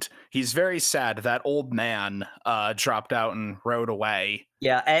determined. He's very sad that Old Man dropped out and rode away.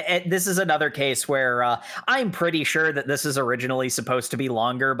 Yeah, and this is another case where I'm pretty sure that this is originally supposed to be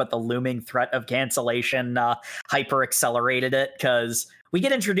longer, but the looming threat of cancellation hyper accelerated it, because we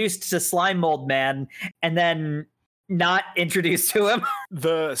get introduced to Slime Mold Man and then not introduced to him.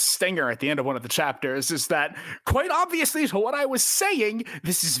 The stinger at the end of one of the chapters is that, quite obviously to what I was saying,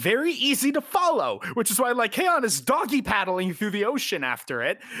 this is very easy to follow, which is why Lycaon is doggy paddling through the ocean after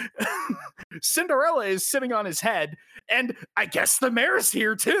it. Cinderella is sitting on his head, and I guess the mayor's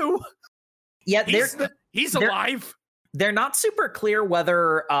here too. Yeah, he's alive. They're not super clear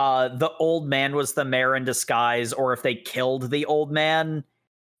whether the old man was the mayor in disguise or if they killed the old man.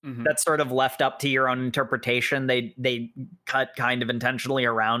 Mm-hmm. That's sort of left up to your own interpretation. They cut kind of intentionally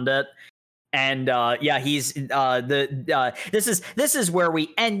around it, and yeah, he's this is where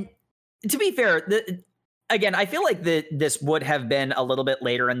we, and to be fair, again, I feel like this would have been a little bit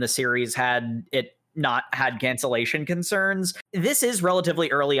later in the series had it not had cancellation concerns. This is relatively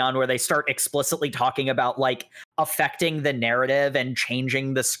early on where they start explicitly talking about like affecting the narrative and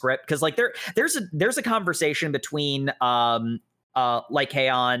changing the script, because like there's a conversation between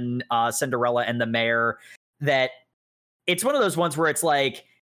Lycaon, Cinderella, and the mayor that it's one of those ones where it's like,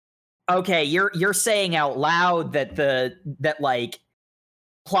 okay, you're saying out loud that like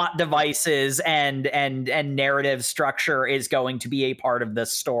plot devices and narrative structure is going to be a part of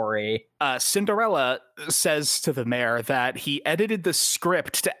this story. Cinderella says to the mayor that he edited the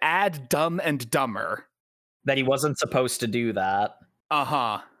script to add Dumb and Dumber. That he wasn't supposed to do that.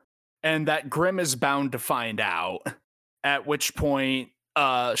 And that Grimm is bound to find out. At which point,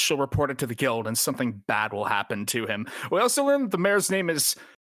 she'll report it to the guild and something bad will happen to him. We also learned that the mayor's name is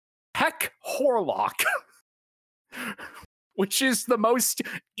Peck Horlock, which is the most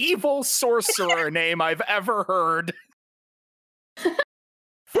evil sorcerer name I've ever heard.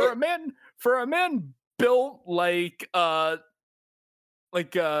 For a man built like Joe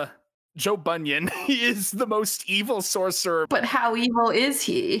Bunyan, he is the most evil sorcerer. But how evil is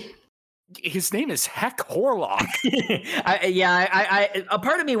he? his name is Heck Horlock. A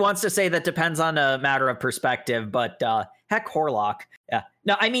part of me wants to say that depends on a matter of perspective, but Heck Horlock. Yeah.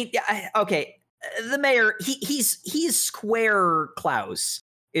 No, I mean, okay. The mayor, he's Square Klaus,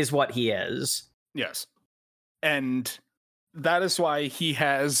 is what he is. Yes. And that is why he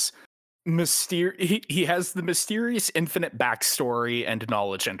has he has the mysterious infinite backstory and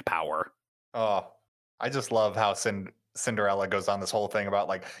knowledge and power. Oh, I just love how Cinderella goes on this whole thing about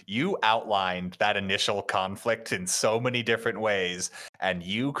like, you outlined that initial conflict in so many different ways, and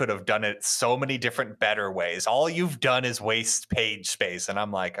you could have done it so many different better ways. All you've done is waste page space. And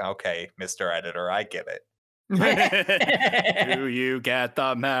I'm like, okay, Mr. Editor, I get it. Do you get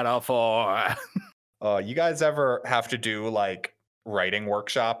the metaphor? You guys ever have to do like writing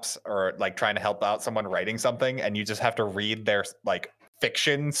workshops or like trying to help out someone writing something, and you just have to read their like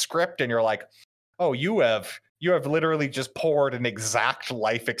fiction script, and you're like, oh, you have literally just poured an exact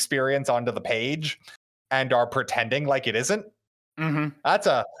life experience onto the page and are pretending like it isn't? Mm-hmm. That's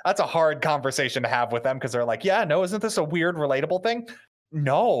a hard conversation to have with them, because they're like, yeah, no, isn't this a weird relatable thing?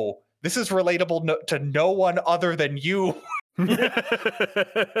 No, this is relatable to no one other than you.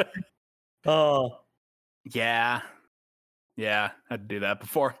 Oh. Yeah, I'd do that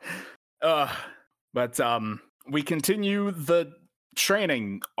before. But we continue the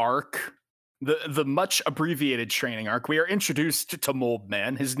training arc, the much abbreviated training arc. We are introduced to Mold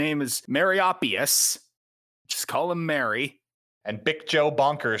Man. His name is Mariopius. Just call him Mary. And Big Joe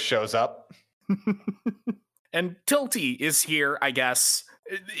Bonkers shows up. And Tilty is here, I guess.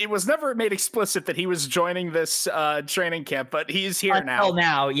 It was never made explicit that he was joining this training camp, but he's here now. Until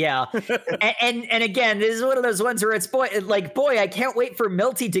now, yeah. and again, this is one of those ones where it's boy, I can't wait for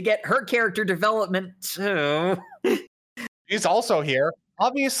Milty to get her character development too. She's also here.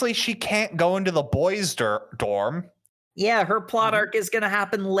 Obviously, she can't go into the boys' dorm. Yeah, her plot arc is going to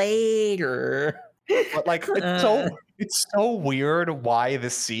happen later. But like, it's so weird why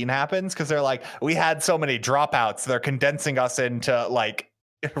this scene happens, because they're like, we had so many dropouts. They're condensing us into like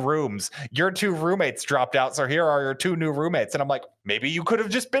rooms. Your 2 roommates dropped out, so here are your 2 new roommates. And I'm like, maybe you could have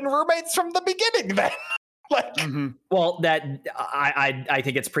just been roommates from the beginning then. Like, well, that I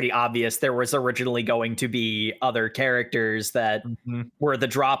think it's pretty obvious there was originally going to be other characters that were the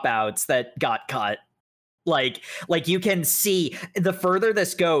dropouts that got cut. Like you can see, the further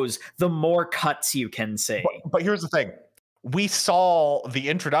this goes, the more cuts you can see. But here's the thing. We saw the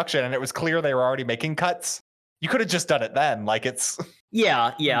introduction and it was clear they were already making cuts. You could have just done it then. Like, it's...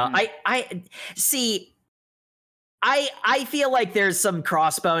 Yeah. I see. I feel like there's some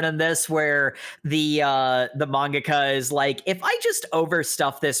crossbone in this where the mangaka is like, if I just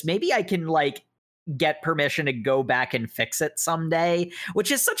overstuff this, maybe I can like get permission to go back and fix it someday,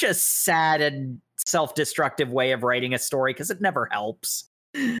 which is such a sad and self-destructive way of writing a story because it never helps.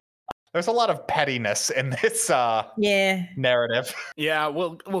 There's a lot of pettiness in this narrative. Yeah,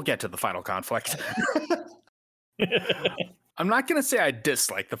 we'll get to the final conflict. I'm not gonna say I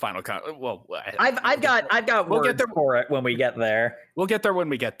dislike the final conflict. Well, I've got we'll words get there for it when we get there. We'll get there when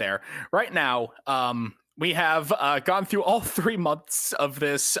we get there. Right now, we have gone through all 3 months of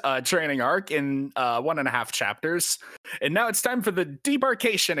this training arc in 1.5 chapters, and now it's time for the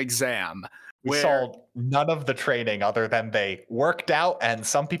debarkation exam. We saw none of the training other than they worked out, and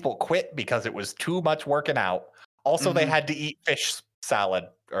some people quit because it was too much working out. Also, they had to eat fish salad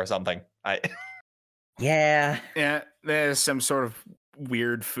or something. Yeah, there's some sort of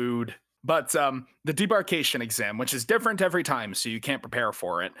weird food. But the debarkation exam, which is different every time, so you can't prepare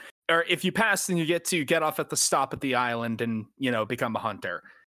for it. Or if you pass, then you get off at the stop at the island and, become a hunter.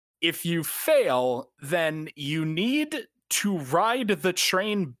 If you fail, then you need to ride the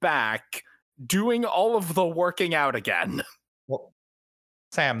train back, doing all of the working out again. Well,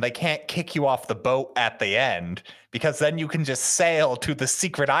 Sam, they can't kick you off the boat at the end, because then you can just sail to the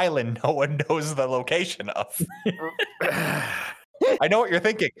secret island no one knows the location of. I know what you're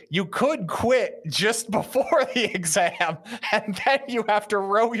thinking. You could quit just before the exam, and then you have to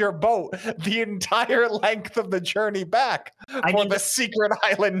row your boat the entire length of the journey back for the secret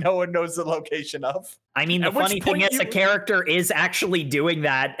island no one knows the location of. I mean, the funny thing is, a character is actually doing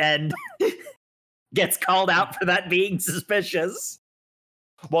that and gets called out for that being suspicious.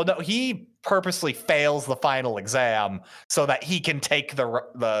 Well, no, he purposely fails the final exam so that he can take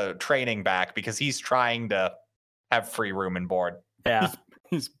the training back, because he's trying to have free room and board. Yeah,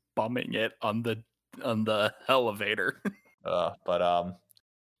 he's bumming it on the elevator. But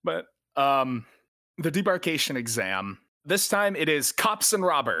the debarkation exam. This time it is cops and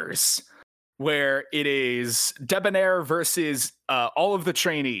robbers, where it is Debonair versus all of the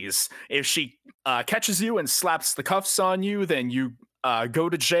trainees. If she catches you and slaps the cuffs on you, then you go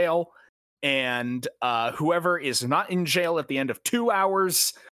to jail. and whoever is not in jail at the end of 2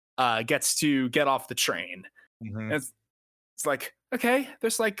 hours gets to get off the train. Mhm. It's like, okay,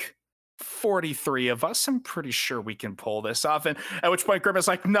 there's like 43 of us. I'm pretty sure we can pull this off. And at which point Grim is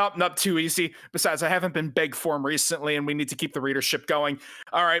like, nope, not too easy. Besides, I haven't been big form recently, and we need to keep the readership going.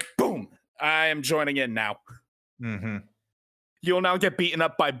 All right, boom. I am joining in now. Mm-hmm. You'll now get beaten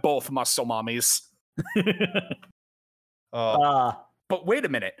up by both muscle mommies. But wait a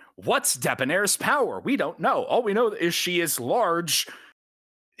minute. What's Debonair's power? We don't know. All we know is she is large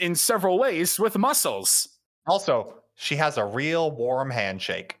in several ways with muscles. Also, she has a real warm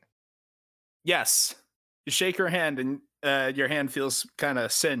handshake. Yes. You shake her hand and your hand feels kind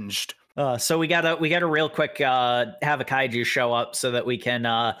of singed. So we gotta real quick have a kaiju show up so that we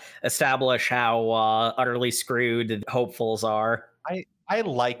can establish how utterly screwed hopefuls are. I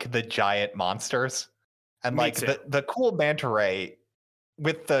like the giant monsters, and Me like too. the cool manta ray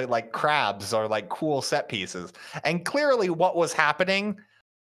with the like crabs are like cool set pieces. And clearly, what was happening?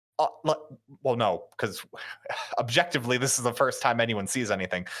 Well, no, because objectively, this is the first time anyone sees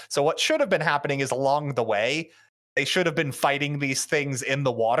anything. So what should have been happening is along the way, they should have been fighting these things in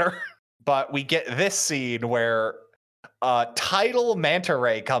the water. But we get this scene where a tidal manta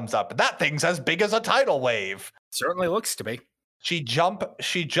ray comes up. That thing's as big as a tidal wave. Certainly looks to be. She jump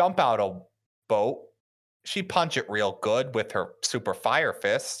out a boat. She punch it real good with her super fire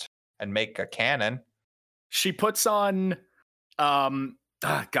fist and make a cannon. She puts on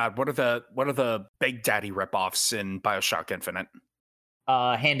God, what are the Big Daddy ripoffs in BioShock Infinite?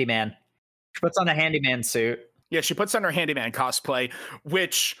 Handyman. She puts on a handyman suit. Yeah, she puts on her handyman cosplay,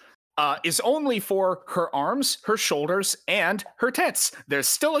 which is only for her arms, her shoulders, and her tits. There's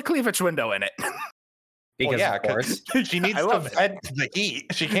still a cleavage window in it. Because yeah, of course. she needs to vent the heat.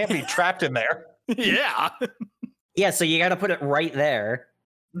 She can't be trapped in there. Yeah. Yeah, so you got to put it right there.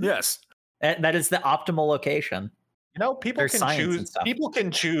 Yes. That is the optimal location. You know, people There's can science and choose. stuff. People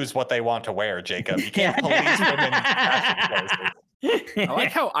can choose what they want to wear, Jacob. You can't police women in fashion choices. I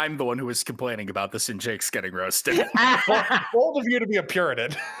like how I'm the one who was complaining about this and Jake's getting roasted. Bold of you to be a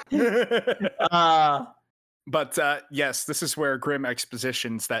Puritan. But yes, this is where Grimm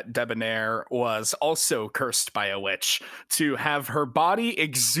expositions that Debonair was also cursed by a witch to have her body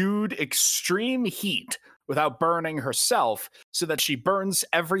exude extreme heat without burning herself so that she burns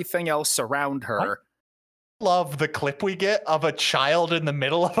everything else around her. Love the clip we get of a child in the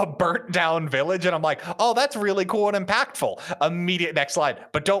middle of a burnt down village, and I'm like, oh, that's really cool and impactful. Immediate next slide.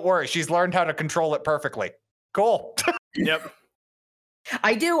 But don't worry, she's learned how to control it perfectly. Cool. Yep.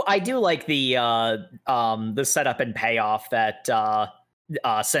 I do like the setup and payoff that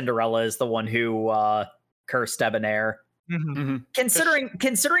Cinderella is the one who cursed Debonair. Mm-hmm.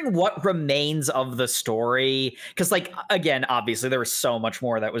 Considering what remains of the story, because like again, obviously there was so much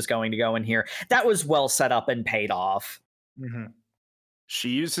more that was going to go in here. That was well set up and paid off. Mm-hmm.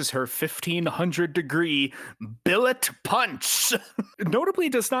 She uses her 1500-degree billet punch. Notably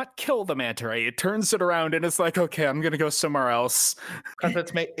does not kill the manta ray. It turns it around and it's like, okay, I'm going to go somewhere else.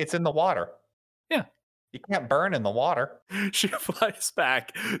 Because it's in the water. Yeah. You can't burn in the water. She flies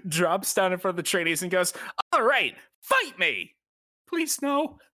back, drops down in front of the trainees and goes, all right, fight me. Please,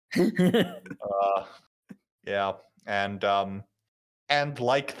 no. Yeah. And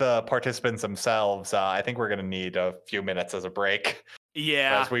like the participants themselves, I think we're going to need a few minutes as a break.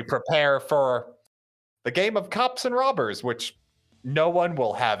 Yeah. As we prepare for the game of cops and robbers, which no one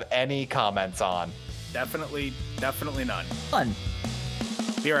will have any comments on. Definitely none. Fun.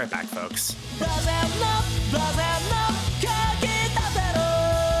 Be right back, folks.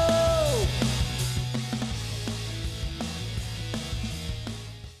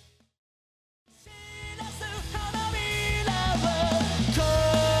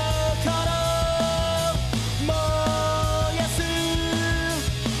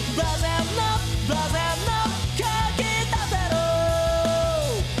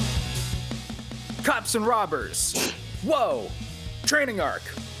 Cops and robbers. Whoa. Training arc.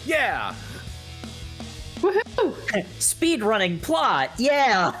 Yeah. Woohoo! Speed running plot.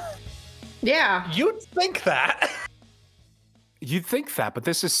 Yeah. Yeah. You'd think that. You'd think that, but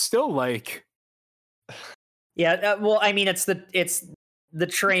this is still like. Yeah. Well, I mean, it's the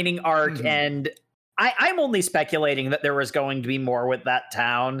training arc, and I'm only speculating that there was going to be more with that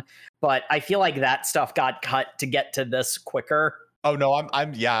town, but I feel like that stuff got cut to get to this quicker. Oh no,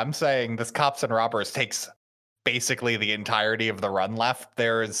 I'm saying this cops and robbers takes basically the entirety of the run left.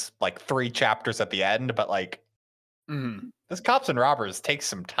 There's like 3 chapters at the end, but like this cops and robbers takes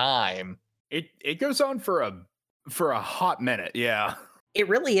some time. It goes on for a hot minute, yeah. It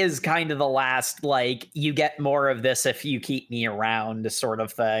really is kind of the last, like, you get more of this if you keep me around sort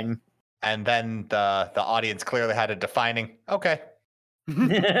of thing. And then the audience clearly had a defining, okay.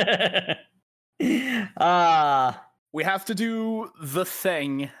 We have to do the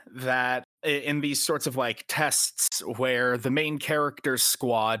thing that in these sorts of like tests where the main character's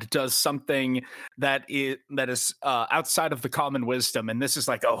squad does something that is outside of the common wisdom, and this is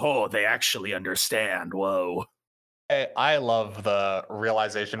like, oh, they actually understand. Whoa. I love the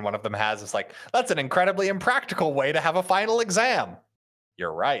realization one of them has. It's like, that's an incredibly impractical way to have a final exam.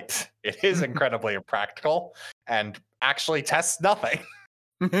 You're right. It is incredibly impractical and actually tests nothing.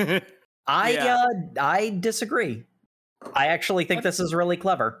 I disagree. I actually think this is really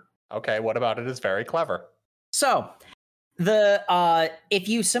clever. Okay, what about it is very clever? So, if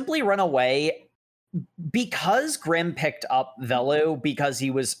you simply run away, because Grimm picked up Velu because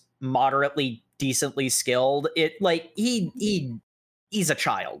he was moderately decently skilled, he's a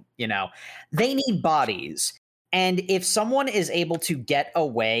child, you know. They need bodies. And if someone is able to get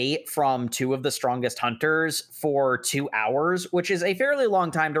away from two of the strongest hunters for 2 hours, which is a fairly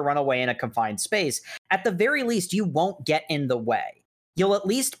long time to run away in a confined space, at the very least, you won't get in the way. You'll at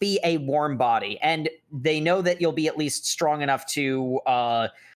least be a warm body. And they know that you'll be at least strong enough to,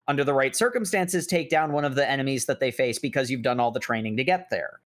 under the right circumstances, take down one of the enemies that they face because you've done all the training to get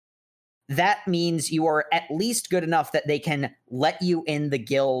there. That means you are at least good enough that they can let you in the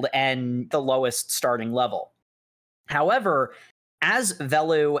guild and the lowest starting level. However, as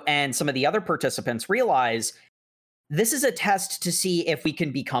Velu and some of the other participants realize, this is a test to see if we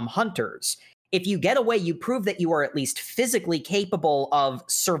can become hunters. If you get away, you prove that you are at least physically capable of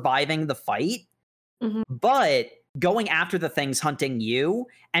surviving the fight, but going after the things hunting you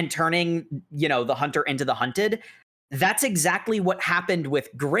and turning, the hunter into the hunted, that's exactly what happened with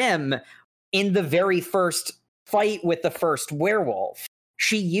Grimm in the very first fight with the first werewolf.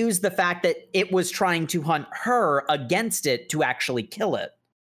 She used the fact that it was trying to hunt her against it to actually kill it.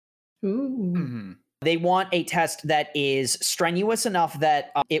 Ooh. Mm-hmm. They want a test that is strenuous enough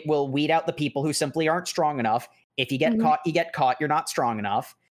that it will weed out the people who simply aren't strong enough. If you get caught, you get caught. You're not strong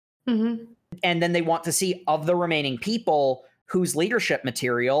enough. And then they want to see of the remaining people who's leadership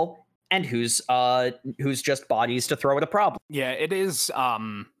material and who's just bodies to throw at a problem. Yeah, it is.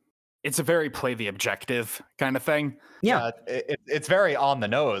 It's a very play the objective kind of thing. Yeah, it's very on the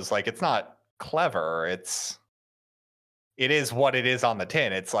nose. Like, it's not clever. It is what it is on the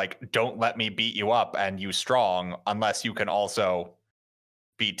tin. It's like, don't let me beat you up and you strong unless you can also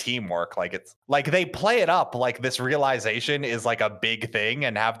be teamwork. Like, it's like they play it up like this realization is like a big thing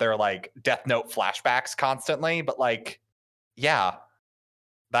and have their like Death Note flashbacks constantly. But like, yeah,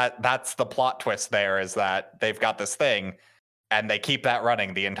 that's the plot twist there, is that they've got this thing and they keep that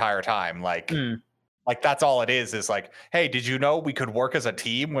running the entire time. Like, like that's all it is like, hey, did you know we could work as a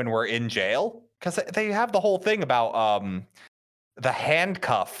team when we're in jail? Because they have the whole thing about the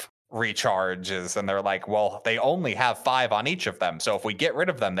handcuff recharges, and they're like, well, they only have 5 on each of them, so if we get rid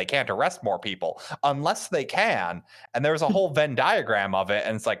of them, they can't arrest more people unless they can. And there's a whole Venn diagram of it,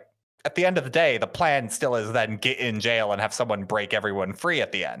 and it's like, at the end of the day, the plan still is then get in jail and have someone break everyone free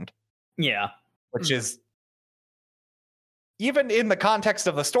at the end. Yeah, which is, even in the context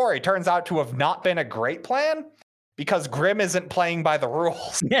of the story, turns out to have not been a great plan, because Grimm isn't playing by the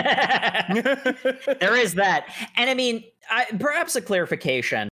rules. There is that. And I mean, perhaps a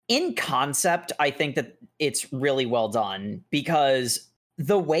clarification. In concept, I think that it's really well done, because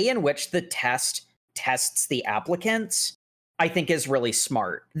the way in which the test tests the applicants, I think, is really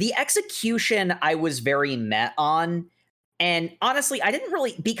smart. The execution, I was very met on. And honestly, I didn't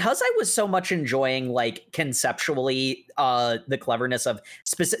really, because I was so much enjoying, like, conceptually, the cleverness of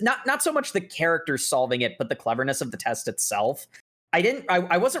not so much the characters solving it, but the cleverness of the test itself.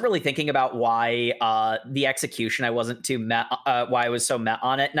 I wasn't really thinking about why the execution, I wasn't too met, why I was so met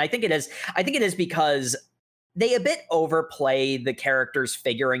on it. And I think it is because they a bit overplay the characters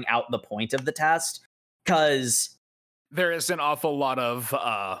figuring out the point of the test, because there is an awful lot of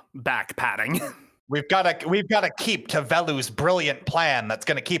back padding. We've got to keep to Velu's brilliant plan that's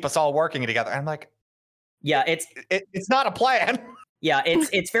going to keep us all working together. I'm like, yeah, it's not a plan. Yeah,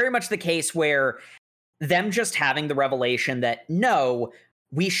 it's very much the case where them just having the revelation that, no,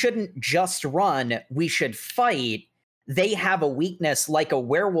 we shouldn't just run, we should fight. They have a weakness, like a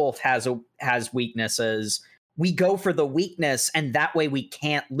werewolf has weaknesses. We go for the weakness, and that way we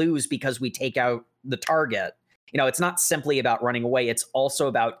can't lose because we take out the target. It's not simply about running away. It's also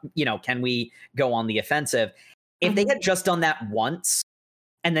about, can we go on the offensive? If they had just done that once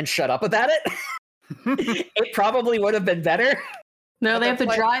and then shut up about it, it probably would have been better. No, they have to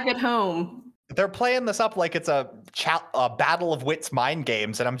drive it home. They're playing this up like it's a battle of wits mind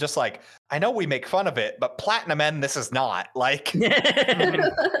games. And I'm just like, I know we make fun of it, but Platinum End, this is not. Like,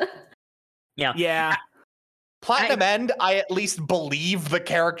 Yeah. Platinum End, I at least believe the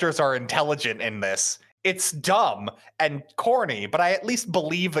characters are intelligent in this. It's dumb and corny, but I at least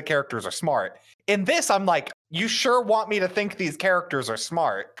believe the characters are smart. In this, I'm like, you sure want me to think these characters are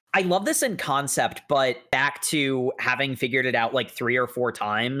smart? I love this in concept, but back to having figured it out like 3 or 4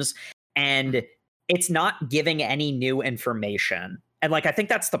 times, and it's not giving any new information. And like, I think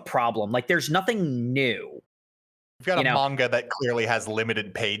that's the problem. Like, there's nothing new. You've got a manga that clearly has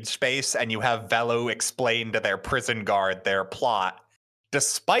limited page space, and you have Velo explain to their prison guard their plot,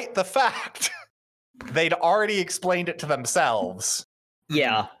 despite the fact they'd already explained it to themselves.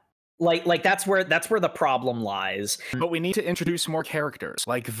 Yeah. Like that's where the problem lies. But we need to introduce more characters,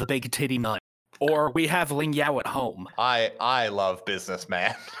 like the Big Titty Nut. Or we have Ling Yao at home. I love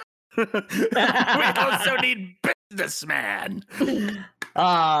Businessman. We also need Businessman.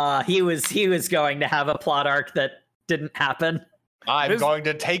 He was going to have a plot arc that didn't happen. I'm going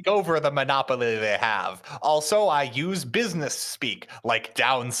to take over the monopoly they have. Also, I use business speak, like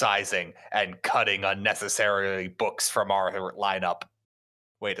downsizing and cutting unnecessarily books from our lineup.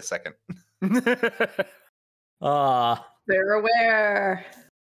 Wait a second. They're aware.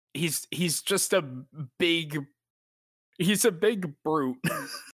 He's just a big brute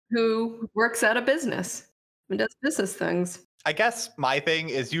who works at a business and does business things. I guess my thing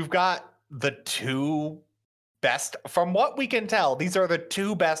is you've got the 2 best, from what we can tell, these are the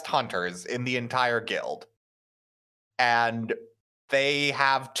 2 best hunters in the entire guild. And they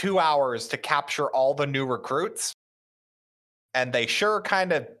have 2 hours to capture all the new recruits. And they sure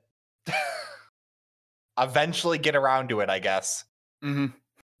kind of eventually get around to it, I guess. Mm-hmm.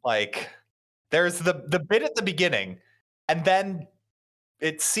 Like, there's the bit at the beginning, and then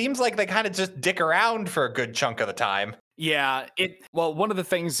it seems like they kind of just dick around for a good chunk of the time. Yeah, one of the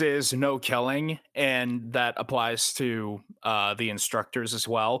things is no killing, and that applies to the instructors as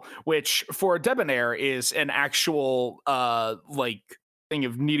well, which for Debonair is an actual thing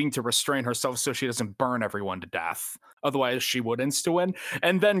of needing to restrain herself so she doesn't burn everyone to death. Otherwise, she would insta-win.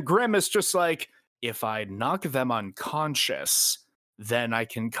 And then Grim is just like, if I knock them unconscious, then I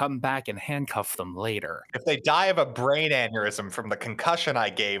can come back and handcuff them later. If they die of a brain aneurysm from the concussion I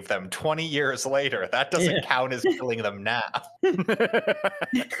gave them 20 years later, that doesn't count as killing them now.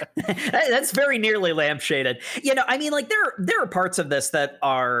 That's very nearly lampshaded. I mean, like, there are parts of this that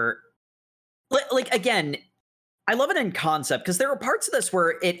are like, again, I love it in concept because there are parts of this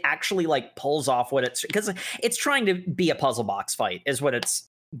where it actually like pulls off what because it's trying to be a puzzle box fight is what it's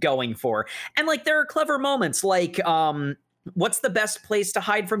going for. And like, there are clever moments like, what's the best place to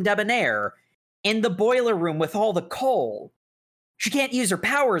hide from Debonair? In the boiler room with all the coal. She can't use her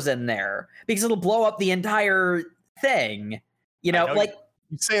powers in there because it'll blow up the entire thing. Like,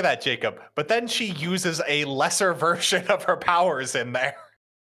 you say that, Jacob, but then she uses a lesser version of her powers in there.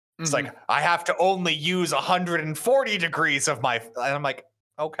 It's like, I have to only use 140 degrees of my... And I'm like,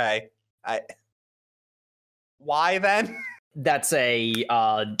 okay. Why then? That's a,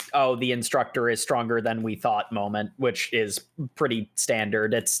 the instructor is stronger than we thought moment, which is pretty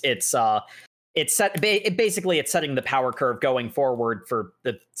standard. It's setting the power curve going forward for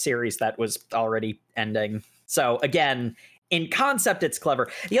the series that was already ending. So again, in concept, it's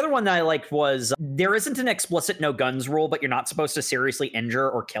clever. The other one that I liked was there isn't an explicit no guns rule, but you're not supposed to seriously injure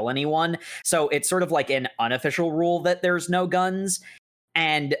or kill anyone. So it's sort of like an unofficial rule that there's no guns.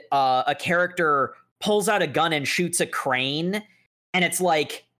 And a character pulls out a gun and shoots a crane. And it's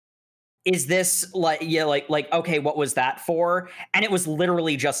like, is this like, okay, what was that for? And it was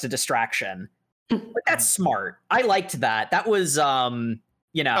literally just a distraction. But that's smart. I liked that. That was,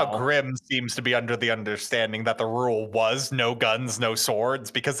 Grim seems to be under the understanding that the rule was no guns, no swords,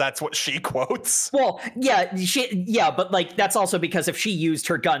 because that's what she quotes. Well, but like, that's also because if she used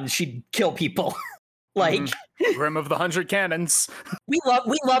her guns, she'd kill people. Like, Grim of the 100 Cannons. We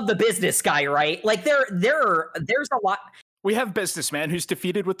love the business guy, right? Like, there's a lot. We have Businessman who's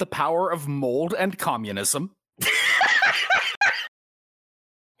defeated with the power of mold and communism.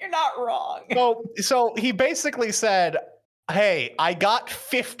 You're not wrong. So he basically said, hey, I got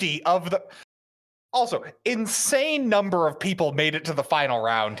 50 of the... Also, insane number of people made it to the final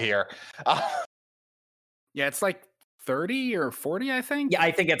round here. Yeah, it's like 30 or 40, I think. Yeah,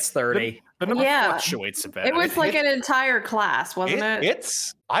 I think it's 30. The number fluctuates a bit. It was like an entire class, wasn't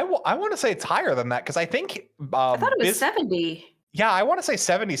it? I want to say it's higher than that because I think... I thought it was 70. Yeah, I want to say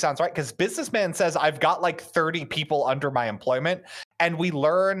 70 sounds right because Businessman says I've got like 30 people under my employment, and we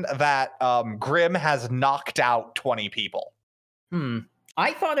learn that Grim has knocked out 20 people.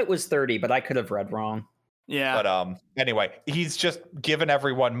 I thought it was 30, but I could have read wrong. Yeah. But anyway, he's just given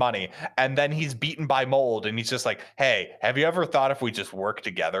everyone money, and then he's beaten by mold, and he's just like, hey, have you ever thought if we just work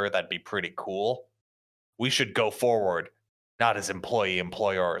together, that'd be pretty cool? We should go forward, not as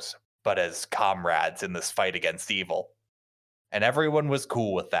employers, but as comrades in this fight against evil. And everyone was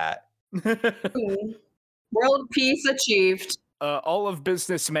cool with that. World peace achieved. All of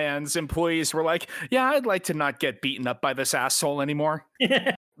Businessman's employees were like, yeah, I'd like to not get beaten up by this asshole anymore.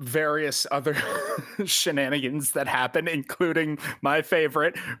 Various other shenanigans that happen, including my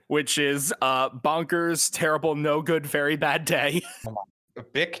favorite, which is Bonkers, terrible, no good, very bad day.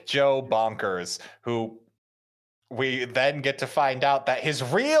 Big Joe Bonkers, who we then get to find out that his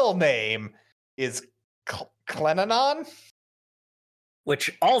real name is Clenanon?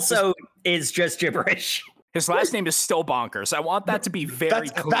 Which also is just gibberish. His last name is still Bonkers. I want that to be very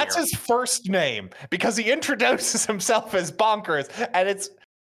clear. That's his first name, because he introduces himself as Bonkers, and it's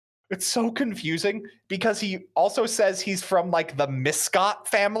so confusing because he also says he's from like the Miscott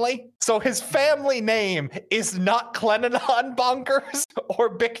family. So his family name is not Clenanon Bonkers or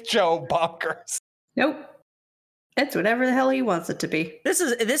Big Joe Bonkers. Nope. It's whatever the hell he wants it to be. This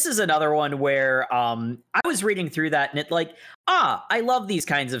is another one where I was reading through that and it like, I love these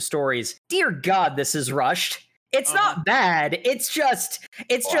kinds of stories. Dear God, this is rushed. It's not bad. It's just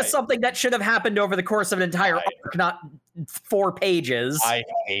something that should have happened over the course of an entire arc, not 4 pages. I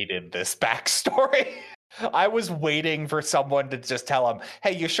hated this backstory. I was waiting for someone to just tell him,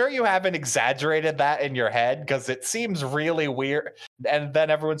 hey, you sure you haven't exaggerated that in your head? Because it seems really weird. And then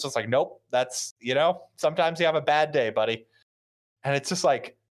everyone's just like, nope, that's, sometimes you have a bad day, buddy. And it's just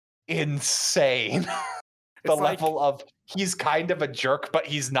like insane. The level of he's kind of a jerk, but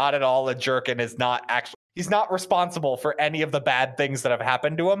he's not at all a jerk and he's not responsible for any of the bad things that have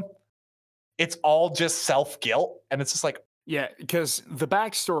happened to him. It's all just self-guilt. And it's just like, yeah, because the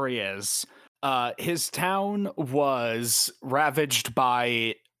backstory is his town was ravaged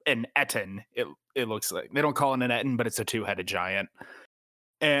by an Etten. It looks like they don't call it an Etten, but it's a 2-headed giant.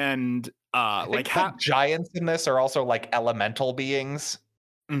 And like giants in this are also like elemental beings.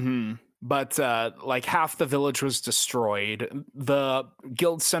 Mm-hmm. But like half the village was destroyed. The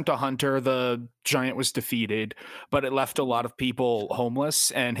guild sent a hunter. The giant was defeated, but it left a lot of people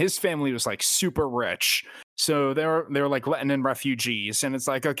homeless. And his family was like super rich, so they're like letting in refugees. And it's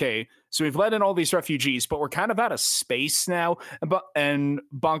like, okay, so we've let in all these refugees, but we're kind of out of space now. And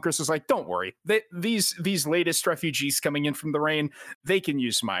Bonkers was like, don't worry, these latest refugees coming in from the rain, they can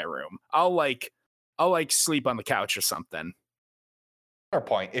use my room. I'll sleep on the couch or something.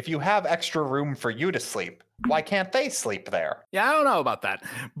 Point. If you have extra room for you to sleep, why can't they sleep there? Yeah, I don't know about that,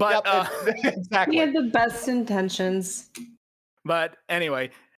 but exactly. He had the best intentions. But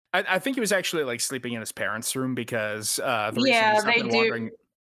anyway, I think he was actually like sleeping in his parents' room because they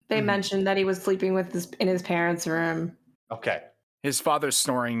mentioned that he was sleeping in his parents' room. Okay. His father's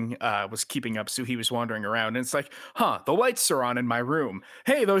snoring was keeping up, so he was wandering around. And it's like, the lights are on in my room.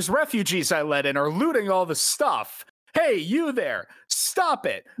 Hey, those refugees I let in are looting all the stuff. Hey, you there! Stop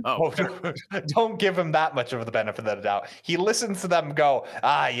it! Oh, don't give him that much of the benefit of the doubt. He listens to them go,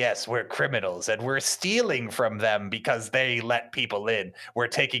 yes, we're criminals and we're stealing from them because they let people in. We're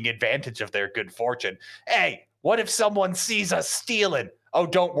taking advantage of their good fortune. Hey, what if someone sees us stealing? Oh,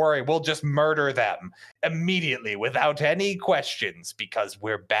 don't worry, we'll just murder them immediately without any questions because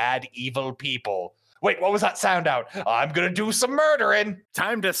we're bad, evil people. Wait, what was that sound out? I'm gonna do some murdering.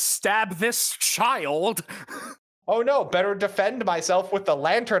 Time to stab this child. Oh no, better defend myself with the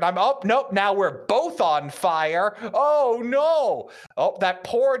lantern. Nope, now we're both on fire. Oh no. Oh, that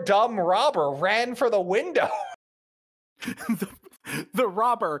poor dumb robber ran for the window. the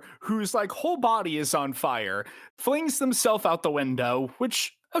robber, whose like whole body is on fire, flings himself out the window,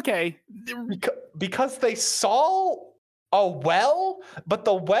 which, okay. Because they saw a well, but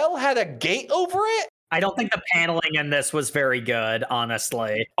the well had a gate over it? I don't think the paneling in this was very good,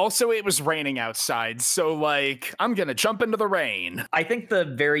 honestly. Also, it was raining outside, so like, I'm gonna jump into the rain. I think the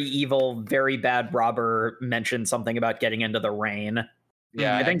very evil, very bad robber mentioned something about getting into the rain.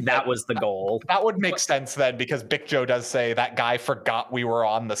 Yeah, I think that was the goal. That would make sense then, because Big Joe does say that guy forgot we were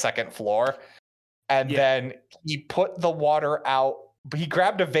on the 2nd floor. And then he put the water out. He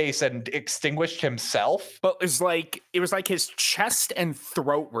grabbed a vase and extinguished himself. But it was like his chest and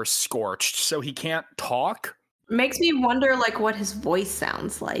throat were scorched, so he can't talk. Makes me wonder like what his voice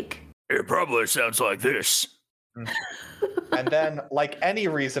sounds like. It probably sounds like this. And then, like any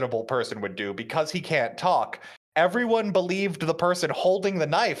reasonable person would do, because he can't talk, everyone believed the person holding the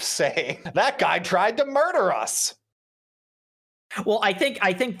knife saying, that guy tried to murder us. Well, I think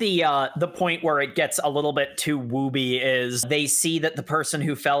the point where it gets a little bit too wooby is they see that the person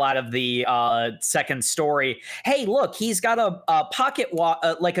who fell out of the second story, hey, look, he's got a pocket watch,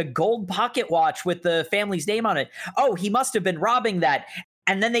 like a gold pocket watch with the family's name on it. Oh, he must have been robbing that.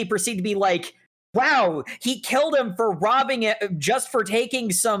 And then they proceed to be like, wow, he killed him for robbing it just for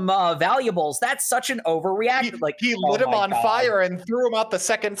taking some valuables. That's such an overreaction. He lit him on fire and threw him out the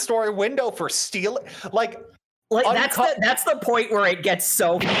second story window for stealing. That's the point where it gets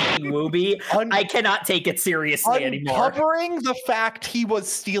so wooby. I cannot take it seriously anymore. Uncovering the fact he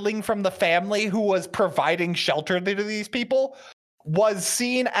was stealing from the family who was providing shelter to these people was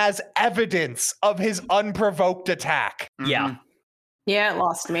seen as evidence of his unprovoked attack. Yeah. Yeah, it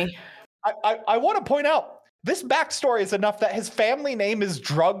lost me. I want to point out, this backstory is enough that his family name is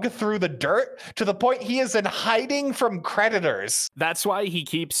drugged through the dirt to the point he is in hiding from creditors. That's why he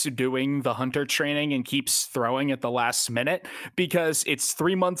keeps doing the hunter training and keeps throwing at the last minute, because it's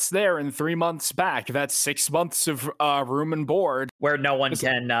 3 months there and 3 months back. That's 6 months of room and board. Where no one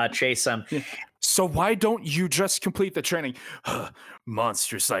can chase him. So why don't you just complete the training?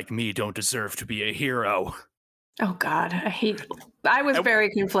 Monsters like me don't deserve to be a hero. Oh God, I was very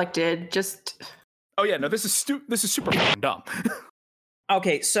conflicted. Oh yeah, no, this is super fucking dumb.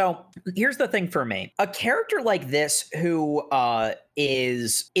 Okay, so here's the thing for me. A character like this who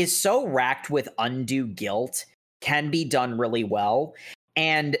is so racked with undue guilt can be done really well.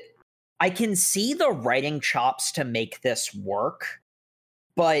 And I can see the writing chops to make this work.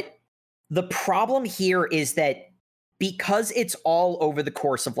 But the problem here is that because it's all over the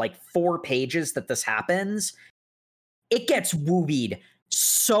course of like 4 pages that this happens, it gets woobied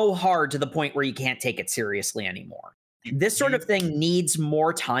so hard to the point where you can't take it seriously anymore. This sort of thing needs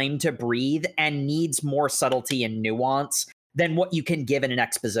more time to breathe and needs more subtlety and nuance than what you can give in an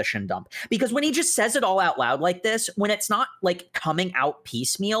exposition dump. Because when he just says it all out loud like this, when it's not like coming out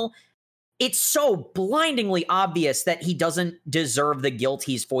piecemeal, it's so blindingly obvious that he doesn't deserve the guilt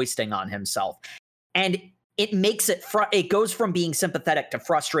he's foisting on himself. And it makes it, it goes from being sympathetic to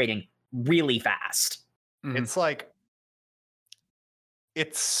frustrating really fast. It's like,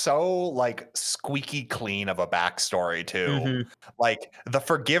 it's so like squeaky clean of a backstory too. Like the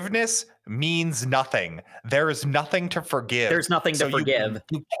forgiveness means nothing. There is nothing to forgive. There's nothing to forgive.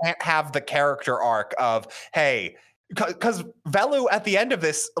 You can't have the character arc of, hey, because Velu at the end of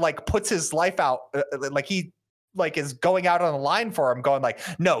this like puts his life out, like he like is going out on the line for him, going like,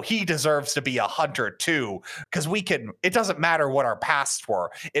 no, he deserves to be a hunter too, because it doesn't matter what our pasts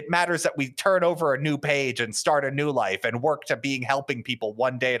were. It matters that we turn over a new page and start a new life and work to helping people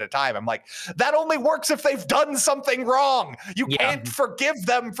one day at a time. I'm like, that only works if they've done something wrong. You can't forgive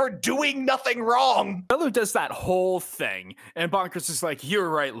them for doing nothing wrong. Velu does that whole thing, and Bonkers is like, you're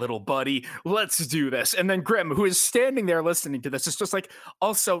right, little buddy, let's do this. And then Grim, who is standing there listening to this, is just like,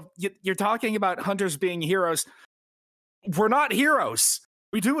 also, you're talking about hunters being heroes. We're not heroes.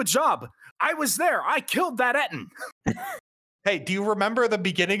 We do a job. I was there. I killed that Etten. Hey, do you remember the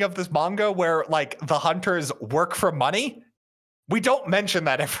beginning of this manga where like the hunters work for money? We don't mention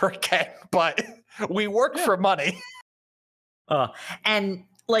that ever again, but we work for money. And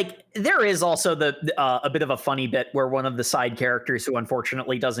like there is also a bit of a funny bit where one of the side characters who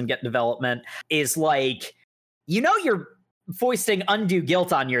unfortunately doesn't get development is like, you're foisting undue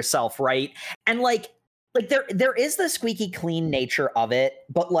guilt on yourself, right? And like there is the squeaky clean nature of it,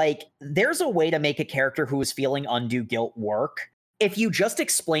 but like there's a way to make a character who is feeling undue guilt work. If you just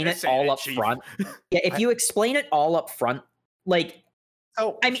explain it all up front. Yeah, if you explain it all up front, like,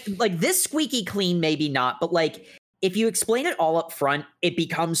 I mean, like this squeaky clean, maybe not, but like if you explain it all up front, it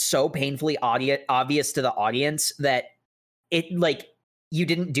becomes so painfully obvious to the audience that it like you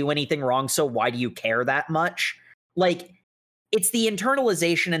didn't do anything wrong, so why do you care that much? Like, it's the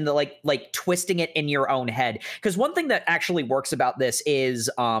internalization and the like twisting it in your own head. Because one thing that actually works about this is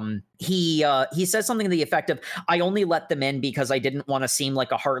he says something to the effect of, I only let them in because I didn't want to seem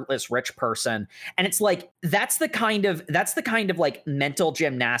like a heartless rich person. And it's like that's the kind of like mental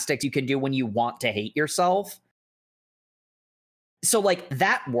gymnastics you can do when you want to hate yourself. So like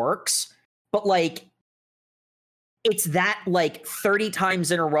that works, but like it's that like 30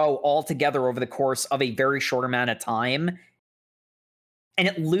 times in a row all together over the course of a very short amount of time. And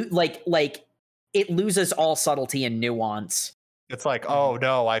it loses all subtlety and nuance. It's like, oh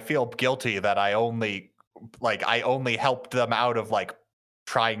no, I feel guilty that I only helped them out of like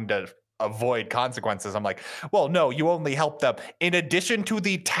trying to avoid consequences. I'm like, well, no, you only helped them in addition to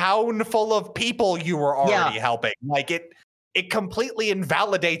the town full of people you were already helping. Like it completely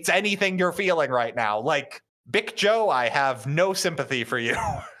invalidates anything you're feeling right now. Like, Bic Joe, I have no sympathy for you.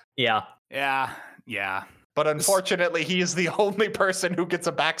 Yeah. Yeah. Yeah. But unfortunately, he is the only person who gets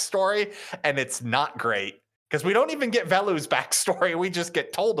a backstory, and it's not great. Because we don't even get Velu's backstory, we just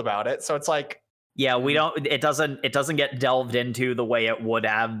get told about it. So it's like, yeah, we don't. It doesn't get delved into the way it would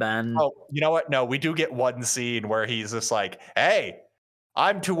have been. oh, you know what? No, we do get one scene where he's just like, "Hey,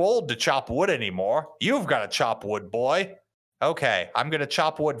 I'm too old to chop wood anymore. You've got to chop wood, boy. Okay, I'm gonna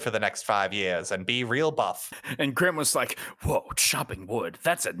chop wood for the next 5 years and be real buff." And Grim was like, whoa, chopping wood.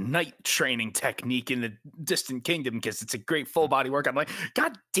 That's a knight training technique in the distant kingdom because it's a great full body work. I'm like,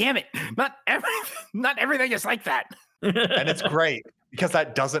 God damn it. Not everything is like that. And it's great because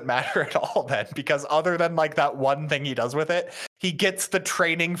that doesn't matter at all then. Because other than like that one thing he does with it, he gets the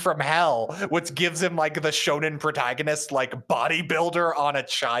training from hell, which gives him like the shonen protagonist, like bodybuilder on a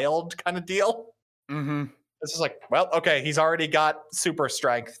child kind of deal. Mm-hmm. It's just like, well, okay, he's already got super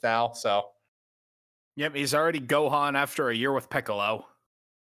strength now, so. Yep, he's already Gohan after a year with Piccolo.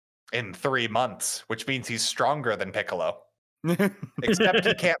 In 3 months, which means he's stronger than Piccolo. Except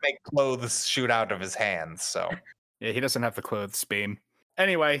he can't make clothes shoot out of his hands, so. Yeah, he doesn't have the clothes beam.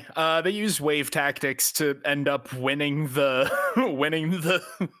 Anyway, they use wave tactics to end up winning the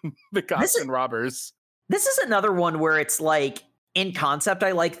the cops and robbers. This is another one where it's like, in concept,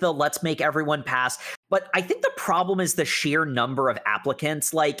 I like the let's make everyone pass, but I think the problem is the sheer number of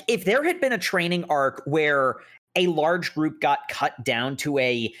applicants. Like, if there had been a training arc where a large group got cut down to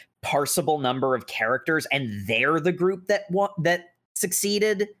a parsable number of characters and they're the group that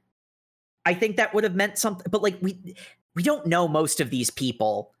succeeded, I think that would have meant something. But like, we don't know most of these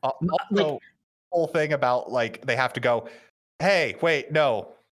people. Also, like, whole thing about like they have to go, hey, wait,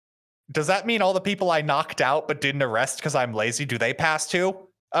 no. Does that mean all the people I knocked out but didn't arrest because I'm lazy, do they pass too?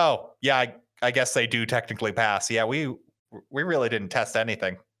 Oh, yeah, I guess they do technically pass. Yeah, we really didn't test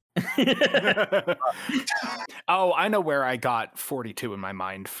anything. Oh, I know where I got 42 in my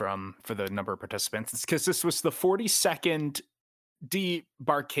mind for the number of participants. It's because this was the 42nd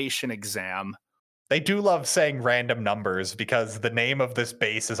debarkation exam. They do love saying random numbers because the name of this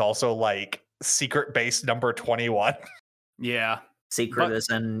base is also like secret base number 21. Yeah. Secret is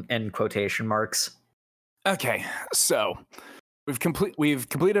in quotation marks. Okay, so we've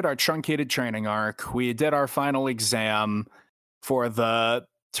completed our truncated training arc. We did our final exam for the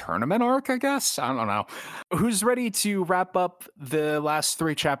tournament arc, I guess. I don't know. Who's ready to wrap up the last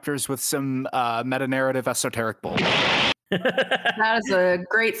 3 chapters with some meta-narrative esoteric bull? That is a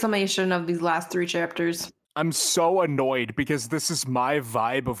great summation of these last 3 chapters. I'm so annoyed because this is my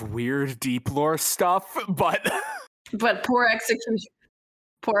vibe of weird deep lore stuff, but poor execution.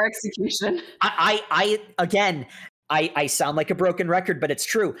 Poor execution. I sound like a broken record, but it's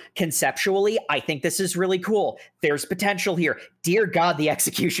true. Conceptually, I think this is really cool. There's potential here. Dear God, the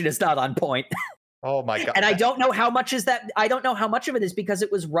execution is not on point. Oh my God. And I don't know how much is that. I don't know how much of it is because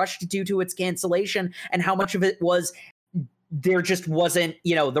it was rushed due to its cancellation, and how much of it was there just wasn't,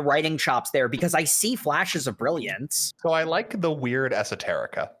 the writing chops there, because I see flashes of brilliance. So I like the weird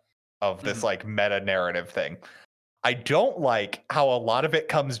esoterica of this like meta narrative thing. I don't like how a lot of it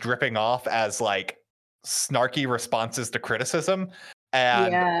comes dripping off as like snarky responses to criticism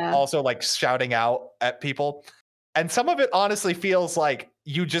and also like shouting out at people. And some of it honestly feels like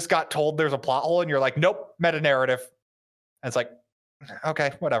you just got told there's a plot hole and you're like, nope, meta narrative. And it's like,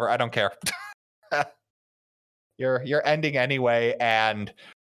 okay, whatever. I don't care. You're ending anyway. And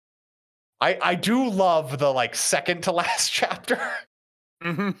I do love the like second to last chapter.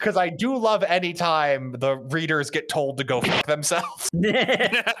 Because I do love any time the readers get told to go fuck themselves. Getting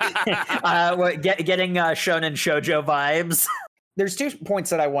shonen shoujo vibes. There's 2 points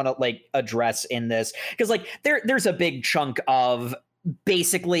that I want to like address in this, because like there's a big chunk of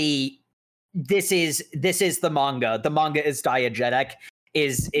basically this is the manga. The manga is diegetic,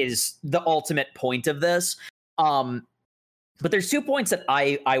 is the ultimate point of this. But there's 2 points that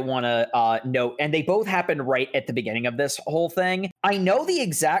I want to note, and they both happened right at the beginning of this whole thing. I know the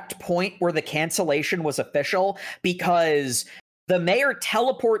exact point where the cancellation was official because the mayor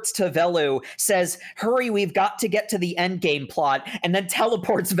teleports to Velu, says, hurry, we've got to get to the endgame plot, and then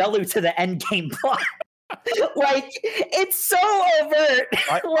teleports Velu to the endgame plot. Like, it's so overt.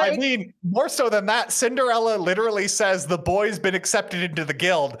 I mean, more so than that, Cinderella literally says the boy's been accepted into the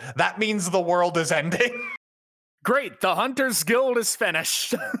guild. That means the world is ending. Great, the Hunters Guild is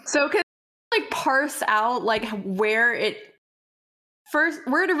finished. So can you like parse out like where it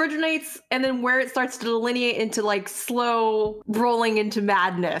originates and then where it starts to delineate into like slow rolling into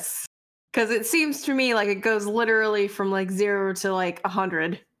madness? Because it seems to me like it goes literally from like 0 to like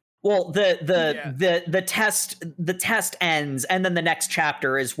 100. Well, the test ends, and then the next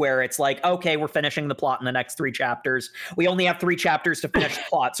chapter is where it's like, okay, we're finishing the plot in the next 3 chapters. We only have 3 chapters to finish the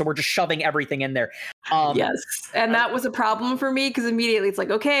plot, so we're just shoving everything in there. Yes, and that was a problem for me because immediately it's like,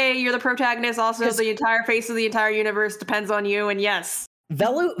 okay, you're the protagonist. Also, the entire face of the entire universe depends on you, and yes,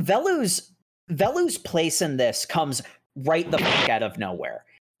 Velu's place in this comes right the fuck out of nowhere.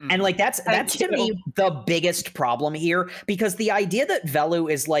 And like that's to me the biggest problem here, because the idea that Velu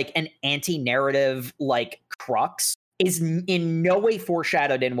is like an anti-narrative like crux is in no way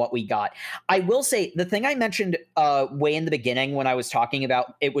foreshadowed in what we got. I will say the thing I mentioned way in the beginning when I was talking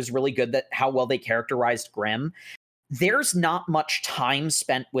about it was really good that how well they characterized Grimm. There's not much time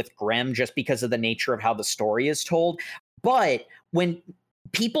spent with Grimm just because of the nature of how the story is told. But when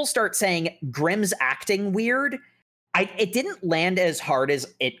people start saying Grimm's acting weird, it didn't land as hard as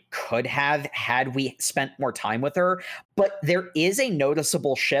it could have had we spent more time with her, but there is a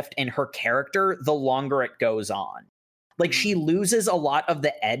noticeable shift in her character the longer it goes on. Like, she loses a lot of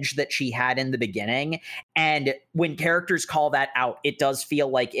the edge that she had in the beginning, and when characters call that out, it does feel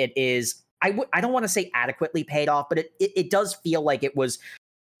like it is, I don't want to say adequately paid off, but it does feel like it was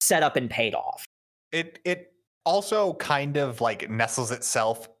set up and paid off. It also kind of like nestles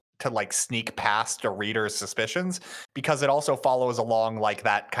itself to like sneak past a reader's suspicions, because it also follows along like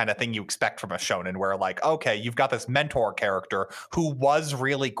that kind of thing you expect from a shonen, where like, okay, you've got this mentor character who was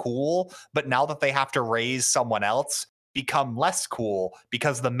really cool, but now that they have to raise someone else, become less cool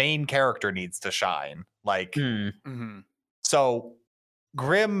because the main character needs to shine. Like, so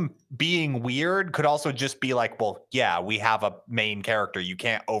Grimm being weird could also just be like, well, yeah, we have a main character. You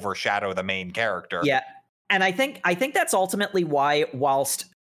can't overshadow the main character. Yeah. And I think that's ultimately why, whilst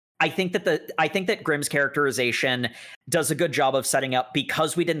I think that Grimm's characterization does a good job of setting up,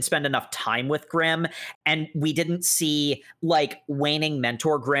 because we didn't spend enough time with Grimm and we didn't see like waning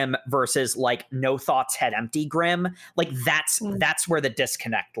mentor Grimm versus like no thoughts head empty Grimm. Like that's where the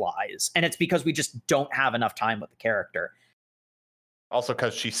disconnect lies. And it's because we just don't have enough time with the character. Also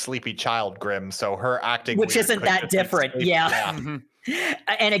because she's sleepy child Grimm, so her acting, which isn't that different. Yeah.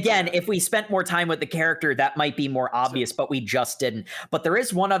 And again, if we spent more time with the character, that might be more obvious, but we just didn't. But there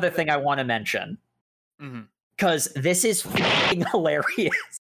is one other thing I want to mention, because this is fucking hilarious.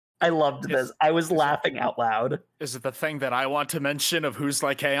 I loved this. I was laughing out loud. Is it the thing that I want to mention of Who's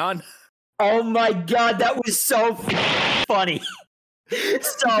Like Heian? Oh my god, that was so funny.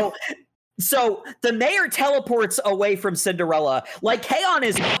 So the mayor teleports away from Cinderella. Like, Heian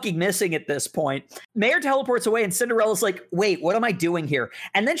is fucking missing at this point. Mayor teleports away and Cinderella's like, wait, what am I doing here?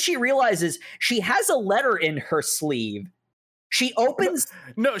 And then she realizes she has a letter in her sleeve. She opens...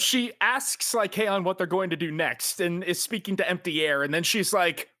 No, she asks like Heian what they're going to do next and is speaking to empty air. And then she's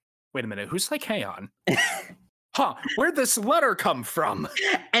like, wait a minute, who's like Heian? Huh, where'd this letter come from?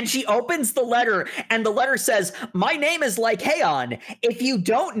 And she opens the letter, and the letter says, my name is like Heian. If you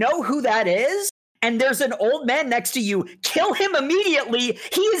don't know who that is, and there's an old man next to you, kill him immediately.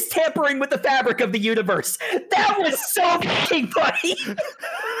 He is tampering with the fabric of the universe. That was so fucking funny.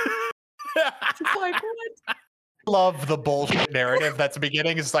 Like, what? Love the bullshit narrative that's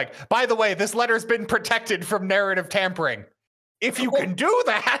beginning. It's like, by the way, this letter's been protected from narrative tampering. If you can do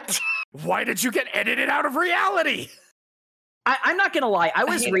that... Why did you get edited out of reality? I'm not gonna lie. I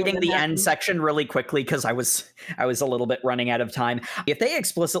was reading the end section really quickly because I was a little bit running out of time. If they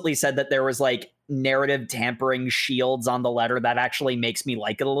explicitly said that there was like narrative tampering shields on the letter, that actually makes me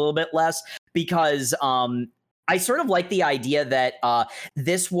like it a little bit less, because I sort of like the idea that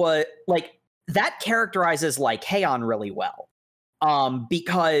this was like that characterizes like Heian really well,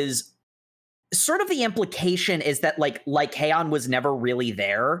 because sort of the implication is that like Heian was never really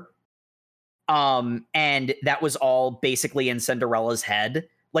there. And that was all basically in Cinderella's head.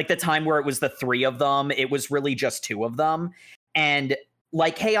 Like the time where it was the 3 of them, it was really just 2 of them. And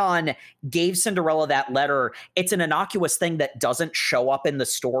like Heian gave Cinderella that letter, it's an innocuous thing that doesn't show up in the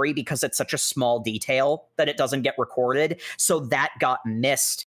story because it's such a small detail that it doesn't get recorded. So that got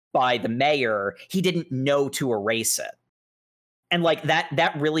missed by the mayor. He didn't know to erase it. And like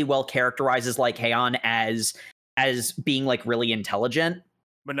that really well characterizes like Heian as being like really intelligent.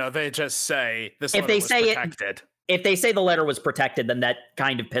 But no, they just say this if letter they was say protected. If they say the letter was protected, then that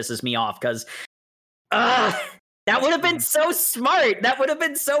kind of pisses me off, because that would have been so smart. That would have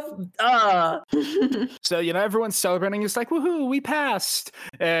been so So, everyone's celebrating. It's like, woohoo, we passed.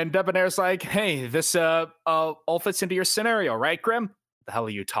 And Debonair's like, hey, this all fits into your scenario, right, Grimm? What the hell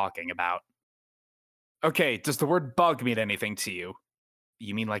are you talking about? Okay, does the word bug mean anything to you?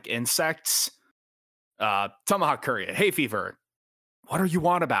 You mean like insects? Tomahawk curry, hay fever. What are you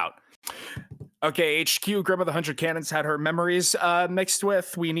on about? Okay, HQ, Grim of the 100 Cannons had her memories mixed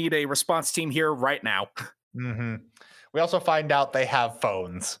with. We need a response team here right now. Mm-hmm. We also find out they have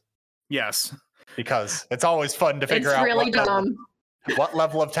phones. Yes. Because it's always fun to figure out really dumb. What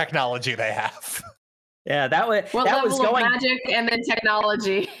level of technology they have. Yeah, that was What that level was of going magic and then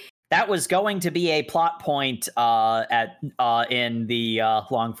technology. that was going to be a plot point in the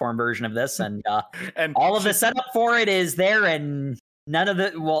long form version of this, and all of the setup for it is there, and none of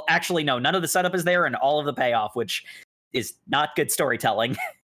the setup is there, and all of the payoff, which is not good storytelling.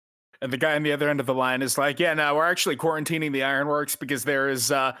 And the guy on the other end of the line is like, "Yeah, no, we're actually quarantining the Ironworks because there's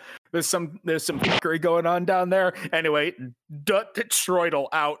some fuckery going on down there." Anyway, Schroidel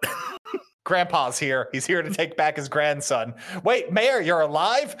out. Grandpa's here. He's here to take back his grandson. Wait, Mayor, you're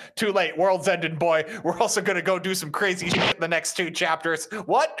alive? Too late. World's ended, boy. We're also going to go do some crazy shit in the next 2 chapters.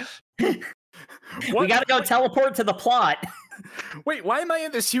 What? We got to go teleport to the plot. Wait, why am I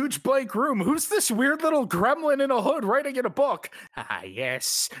in this huge blank room? Who's this weird little gremlin in a hood writing in a book? Ah,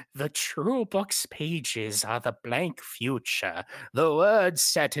 yes, the true book's pages are the blank future. The words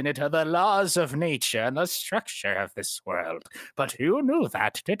set in it are the laws of nature and the structure of this world. But you knew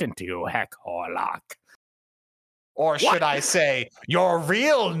that, didn't you, Heck Horlock? Or should I say, your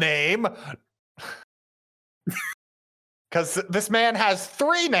real name? Because this man has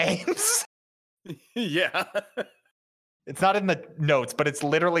 3 names. Yeah. It's not in the notes, but it's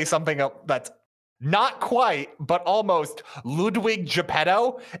literally something that's not quite, but almost Ludwig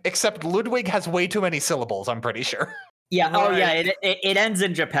Geppetto, except Ludwig has way too many syllables, I'm pretty sure. Yeah, right. Oh yeah, it ends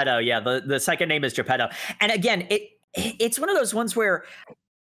in Geppetto. Yeah, the second name is Geppetto. And again, it's one of those ones where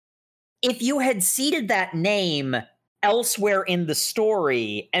if you had seeded that name elsewhere in the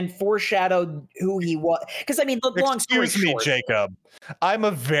story and foreshadowed who he was, because I mean, the long story short. Excuse me, Jacob. I'm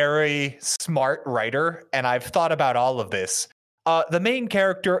a very smart writer, and I've thought about all of this. The main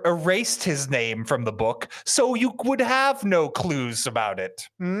character erased his name from the book, so you would have no clues about it.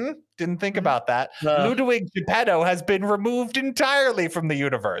 Didn't think about that. Ludwig Geppetto has been removed entirely from the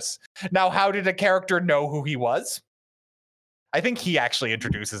universe. Now, how did a character know who he was? I think he actually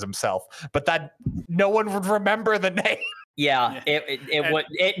introduces himself, but that no one would remember the name. Yeah,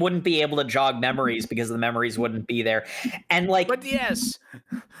 it wouldn't be able to jog memories because the memories wouldn't be there. And But yes,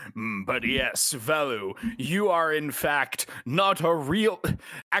 Velu, you are in fact not a real...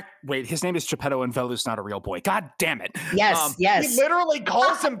 Wait, his name is Geppetto and Velu's not a real boy. God damn it. Yes. He literally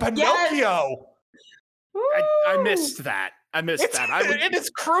calls him Pinocchio. Yes. I missed that. It is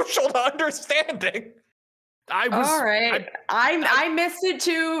crucial to understanding. All right. I missed it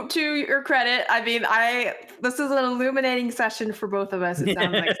to your credit. I mean, this is an illuminating session for both of us, it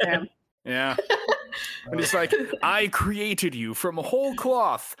sounds like, Sam. Yeah. And he's like, I created you from whole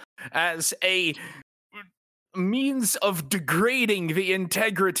cloth as a means of degrading the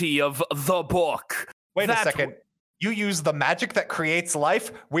integrity of the book. Wait a second. You use the magic that creates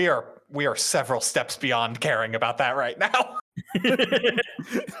life? We are several steps beyond caring about that right now.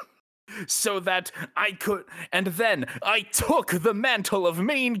 So that I could, and then I took the mantle of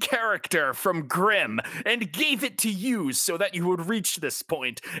main character from Grimm and gave it to you so that you would reach this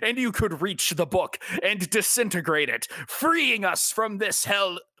point and you could reach the book and disintegrate it, freeing us from this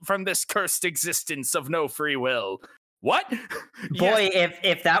cursed existence of no free will. What? Boy, yes.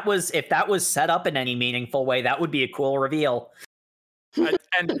 if that was set up in any meaningful way, that would be a cool reveal.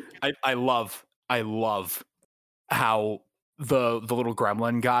 I love how the little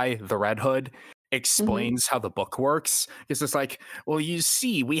gremlin guy, the Red Hood, explains how the book works. It's like, well, you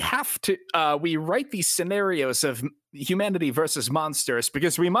see, we have to we write these scenarios of humanity versus monsters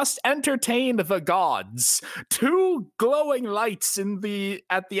because we must entertain the gods, 2 glowing lights at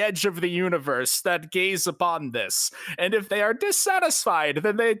the edge of the universe that gaze upon this. And if they are dissatisfied,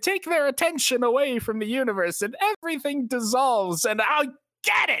 then they take their attention away from the universe and everything dissolves. And I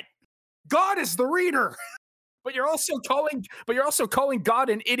get it. God is the reader. But you're also calling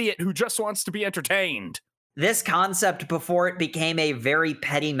God an idiot who just wants to be entertained. This concept, before it became a very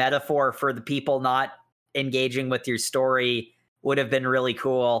petty metaphor for the people not engaging with your story, would have been really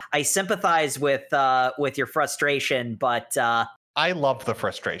cool. I sympathize with your frustration, but I love the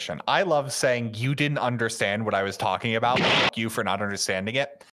frustration. I love saying you didn't understand what I was talking about. Fuck you for not understanding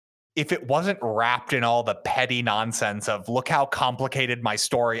it. If it wasn't wrapped in all the petty nonsense of look how complicated my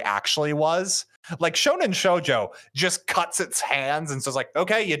story actually was. Like Shonen Shoujo just cuts its hands and says like,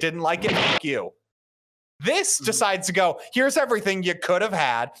 okay, you didn't like it, fuck you. This decides to go, here's everything you could have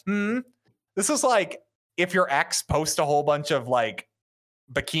had. This is like if your ex posts a whole bunch of like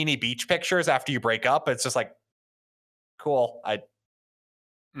bikini beach pictures after you break up. It's just like, cool.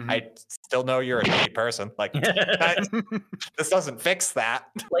 I still know you're a shitty person. Like this doesn't fix that.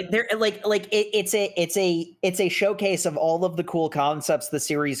 It's a showcase of all of the cool concepts the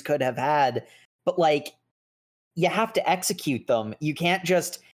series could have had, but like you have to execute them. You can't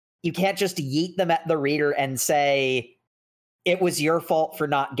just yeet them at the reader and say it was your fault for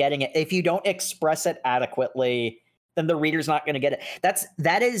not getting it. If you don't express it adequately, then the reader's not going to get it.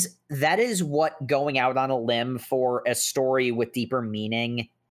 That is what going out on a limb for a story with deeper meaning.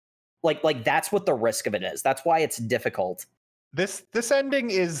 Like that's what the risk of it is. That's why it's difficult. This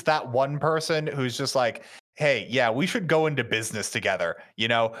ending is that one person who's just like, hey, yeah, we should go into business together. You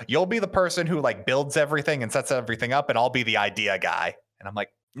know, you'll be the person who like builds everything and sets everything up, and I'll be the idea guy. And I'm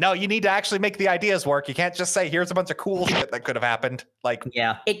like, no, you need to actually make the ideas work. You can't just say, here's a bunch of cool shit that could have happened. Like,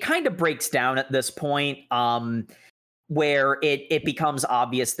 yeah, it kind of breaks down at this point. Where it becomes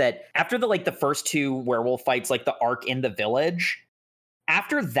obvious that after the first two werewolf fights, like the arc in the village,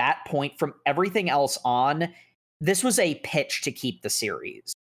 after that point, from everything else on, this was a pitch to keep the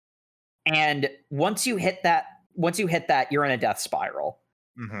series. And once you hit that, you're in a death spiral.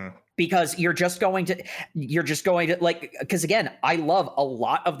 Mm-hmm. Because you're just going to like, because again, I love a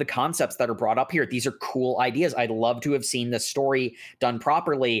lot of the concepts that are brought up here. These are cool ideas. I'd love to have seen this story done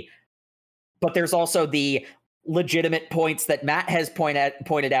properly. But there's also the legitimate points that Matt has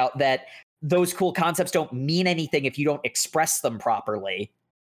pointed out, that those cool concepts don't mean anything if you don't express them properly.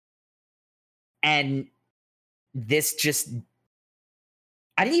 And this just,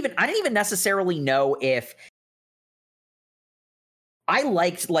 I didn't even necessarily know if I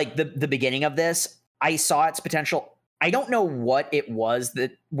liked like the beginning of this. I saw its potential. I don't know what it was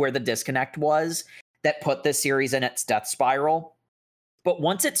where the disconnect was that put this series in its death spiral. But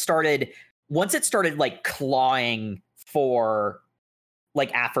once it started like clawing for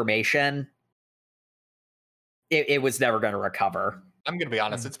like affirmation, it was never going to recover. I'm going to be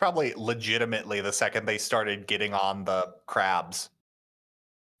honest. It's probably legitimately the second they started getting on the crabs.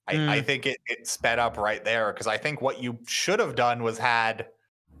 I think it sped up right there, because I think what you should have done was had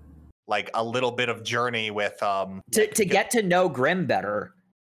like a little bit of journey with to get to know Grimm better.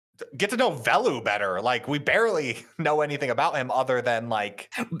 Get to know Velu better. Like, we barely know anything about him other than like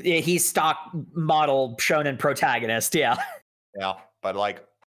he's stock model shonen protagonist. Yeah. Yeah, but like,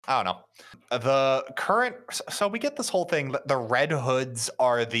 I don't know. So we get this whole thing that the Red Hoods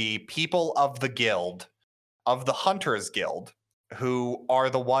are the people of the guild, of the Hunters Guild, who are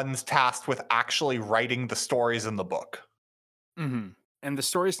the ones tasked with actually writing the stories in the book. Mm-hmm. And the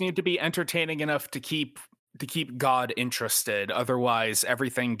stories need to be entertaining enough to keep God interested. Otherwise,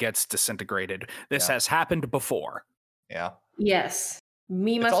 everything gets disintegrated. This has happened before. Yeah. Yes.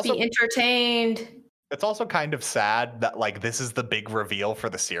 Me must be entertained. It's also kind of sad that like this is the big reveal for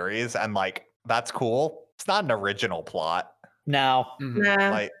the series, and like that's cool. It's not an original plot. No. Mm-hmm.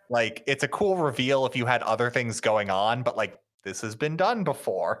 Nah. Like it's a cool reveal if you had other things going on, but like this has been done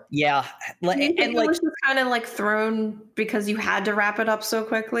before. Yeah. And like, it was just kind of like thrown because you had to wrap it up so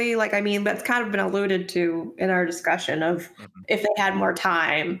quickly. Like, I mean, that's kind of been alluded to in our discussion of if they had more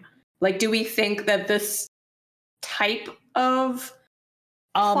time. Like, do we think that this type of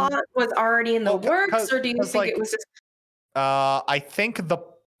plot was already in the works, or do you think like, it was just? I think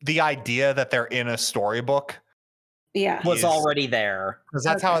the idea that they're in a storybook was already there, because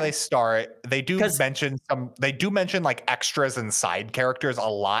that's how they start. They do mention like extras and side characters a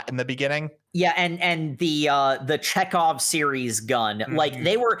lot in the beginning. Yeah, and the Chekhov series gun, like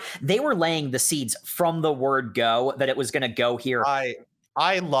they were laying the seeds from the word go that it was going to go here.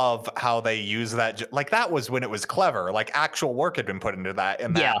 I love how they use that. Like that was when it was clever. Like actual work had been put into that,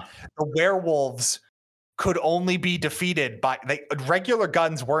 and that the werewolves could only be defeated by regular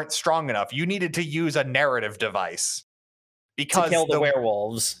guns weren't strong enough. You needed to use a narrative device because to kill the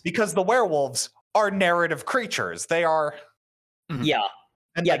werewolves. Because the werewolves are narrative creatures. They are. Yeah.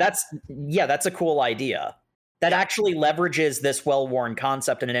 And that's a cool idea. That actually leverages this well-worn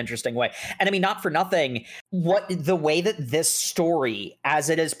concept in an interesting way. And I mean, not for nothing, the way that this story, as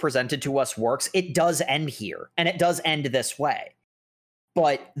it is presented to us, works, it does end here. And it does end this way.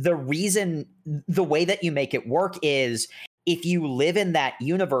 But the way that you make it work is if you live in that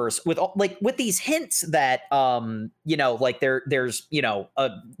universe with these hints that, like there's,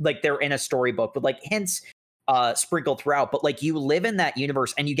 like they're in a storybook, but like hints sprinkled throughout. But like you live in that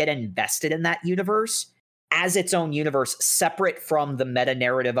universe and you get invested in that universe as its own universe, separate from the meta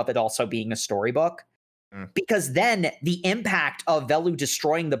narrative of it also being a storybook. Because then the impact of Velu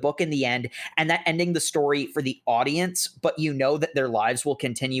destroying the book in the end and that ending the story for the audience, but you know that their lives will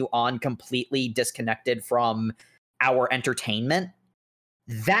continue on completely disconnected from our entertainment.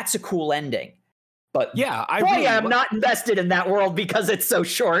 That's a cool ending. But yeah, I'm not invested in that world because it's so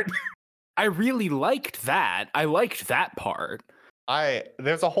short. I really liked that. I liked that part.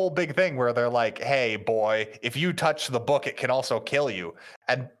 There's a whole big thing where they're like, hey, boy, if you touch the book, it can also kill you.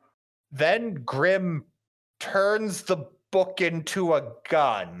 And then Grimm turns the book into a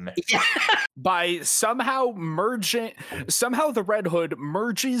gun. Yeah. By somehow the Red Hood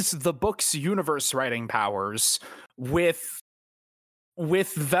merges the book's universe writing powers with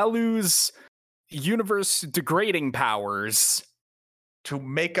Velu's universe degrading powers to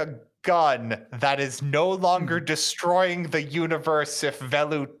make a gun that is no longer destroying the universe if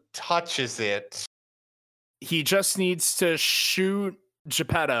Velu touches it. He just needs to shoot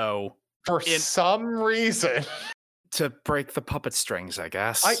Geppetto for some reason. To break the puppet strings, I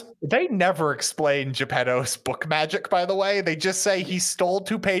guess. They never explain Geppetto's book magic, by the way. They just say he stole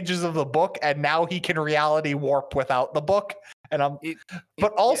 2 pages of the book and now he can reality warp without the book. And he's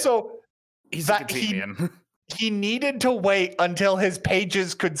that he needed to wait until his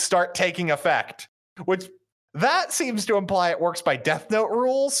pages could start taking effect, which that seems to imply it works by Death Note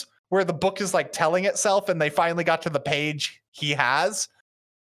rules, where the book is like telling itself and they finally got to the page he has.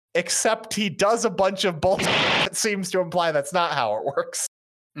 Except he does a bunch of bullshit that seems to imply that's not how it works.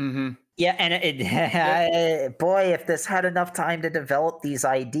 Mm-hmm. Yeah, and boy, if this had enough time to develop these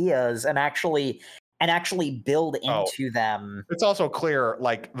ideas and actually build into them. It's also clear,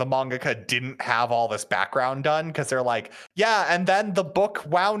 like, the mangaka didn't have all this background done because they're like, yeah, and then the book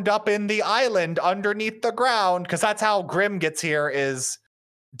wound up in the island underneath the ground, because that's how Grimm gets here, is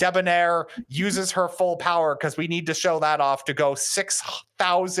Debonair uses her full power because we need to show that off to go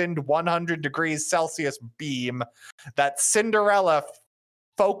 6,100 degrees Celsius beam that Cinderella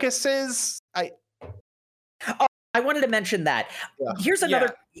focuses. I wanted to mention that. Yeah. Here's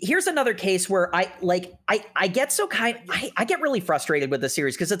another case where I get I get really frustrated with the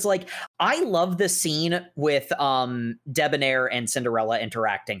series because it's like I love the scene with Debonair and Cinderella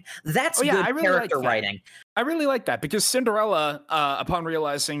interacting. That's good character writing. I really like that because Cinderella, upon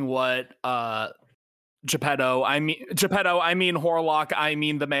realizing what Geppetto, I mean Horlock, I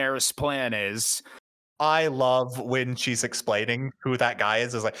mean the mayor's plan is. I love when she's explaining who that guy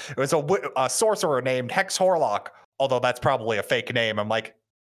is. It's like, it was a sorcerer named Hex Horlock, although that's probably a fake name. I'm like,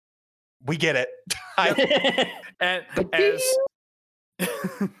 we get it. You're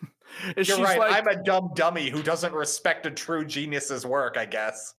right. Like, I'm a dumb dummy who doesn't respect a true genius's work, I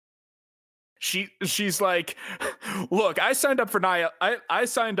guess. She's like, look, I signed up for I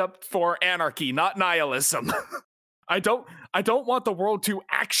signed up for anarchy, not nihilism. I don't want the world to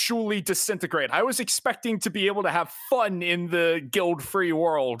actually disintegrate. I was expecting to be able to have fun in the guild-free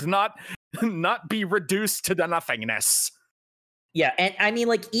world, not be reduced to the nothingness. Yeah, and I mean,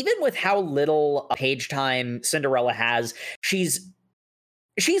 like, even with how little page time Cinderella has, she's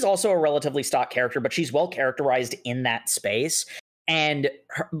also a relatively stock character, but she's well characterized in that space. And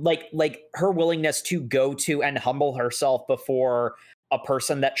her, like her willingness to go to and humble herself before a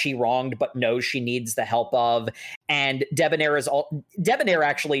person that she wronged but knows she needs the help of. And Debonair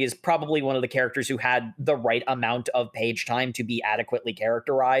actually is probably one of the characters who had the right amount of page time to be adequately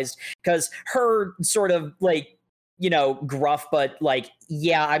characterized, because her sort of like, you know, gruff but like,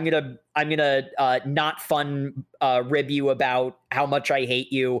 yeah, I'm gonna not fun rib you about how much I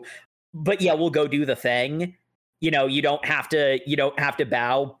hate you, but yeah, we'll go do the thing. You know, you don't have to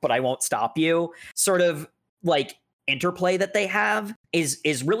bow, but I won't stop you. Sort of like interplay that they have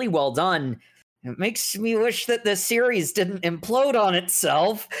is really well done. It makes me wish that the series didn't implode on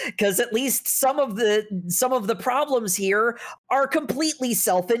itself, because at least some of the problems here are completely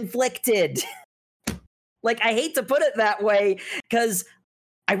self-inflicted. Like, I hate to put it that way, because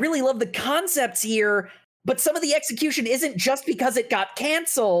I really love the concepts here, but some of the execution isn't just because it got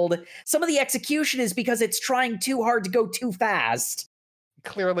canceled. Some of the execution is because it's trying too hard to go too fast.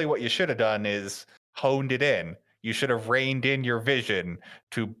 Clearly what you should have done is honed it in. You should have reined in your vision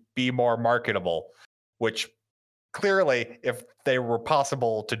to be more marketable, which clearly, if they were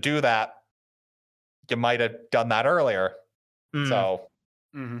possible to do that, you might have done that earlier. So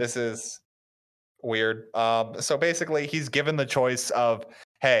this is weird. So basically, he's given the choice of,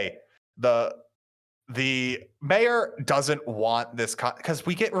 hey, the mayor doesn't want this because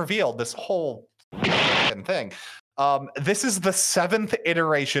we get revealed this whole thing. This is the 7th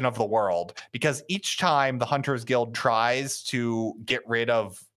iteration of the world, because each time the Hunters Guild tries to get rid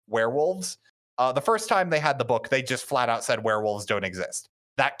of werewolves, the first time they had the book, they just flat out said werewolves don't exist.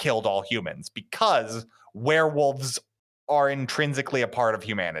 That killed all humans, because werewolves are intrinsically a part of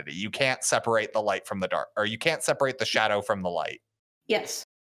humanity. You can't separate the light from the dark, or you can't separate the shadow from the light. Yes.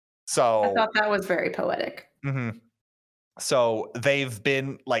 So I thought that was very poetic. So they've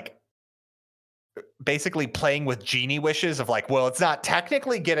been like basically playing with genie wishes of like, well, it's not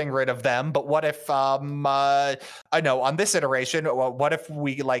technically getting rid of them, but what if I know on this iteration, what if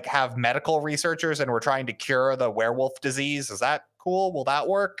we like have medical researchers and we're trying to cure the werewolf disease? Is that cool? Will that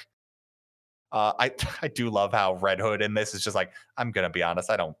work? I do love how Red Hood in this is just like, I'm gonna be honest,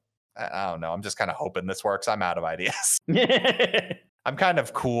 I don't know. I'm just kind of hoping this works. I'm out of ideas. I'm kind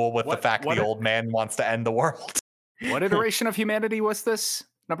of cool with the fact the old man wants to end the world. What iteration of humanity was this?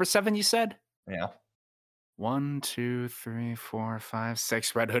 Number 7, you said? Yeah. 1, 2, 3, 4, 5,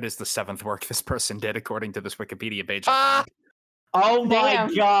 6. Red Hood is the 7th work this person did, according to this Wikipedia page. Oh my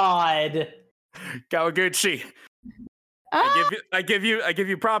god. Kawaguchi. I give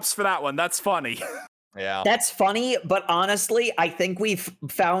you props for that one. That's funny. Yeah. That's funny, but honestly, I think we've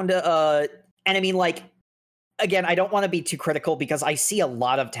found and I mean, like, again, I don't want to be too critical because I see a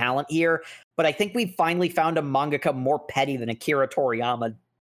lot of talent here, but I think we've finally found a mangaka more petty than Akira Toriyama.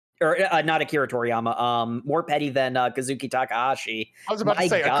 Or not Akira Toriyama, more petty than Kazuki Takahashi. I was about to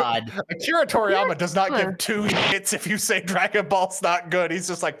say, God. Akira Toriyama does not give 2 hits if you say Dragon Ball's not good. He's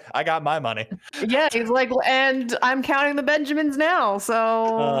just like, I got my money. Yeah, he's like, and I'm counting the Benjamins now,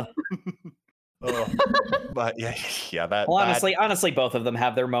 so. But yeah, that. Well, honestly, both of them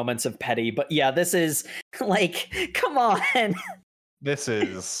have their moments of petty, but yeah, this is like, come on. This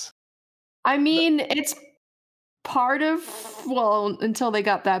is. I mean, it's part of, well, until they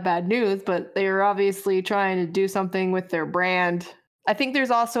got that bad news, but they were obviously trying to do something with their brand. I think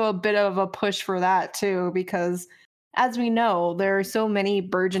there's also a bit of a push for that too, because as we know, there are so many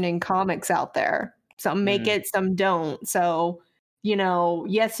burgeoning comics out there. Some make it, some don't. So, you know,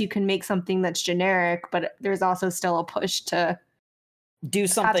 yes, you can make something that's generic, but there's also still a push to do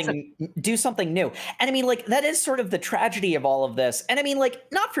something new. And I mean, like, that is sort of the tragedy of all of this. And I mean, like,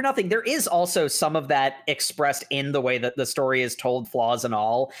 not for nothing, there is also some of that expressed in the way that the story is told, flaws and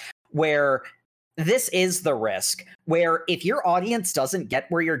all, where this is the risk, where if your audience doesn't get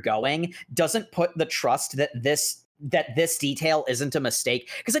where you're going, doesn't put the trust that this detail isn't a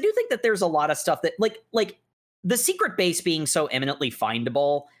mistake. Because I do think that there's a lot of stuff that like the secret base being so eminently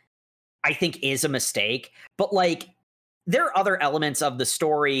findable, I think is a mistake. But like, there are other elements of the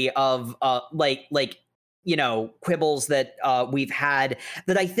story of like you know, quibbles that we've had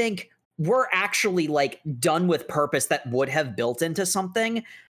that I think were actually like done with purpose that would have built into something.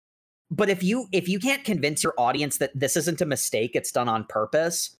 But if you can't convince your audience that this isn't a mistake, it's done on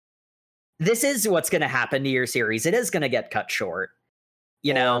purpose, this is what's going to happen to your series. It is going to get cut short.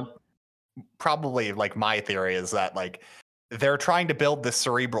 You know, probably like my theory is that like they're trying to build this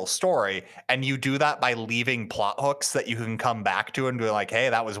cerebral story, and you do that by leaving plot hooks that you can come back to and be like, hey,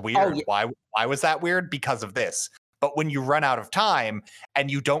 that was weird. Oh, yeah. Why was that weird? Because of this. But when you run out of time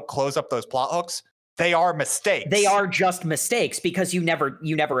and you don't close up those plot hooks, they are mistakes. They are just mistakes because you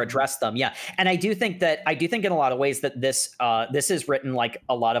never address them. Yeah. And I do think in a lot of ways that this is written like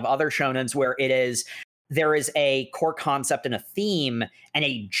a lot of other shonens where there is a core concept and a theme and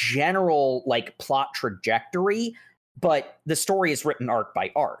a general like plot trajectory, but the story is written arc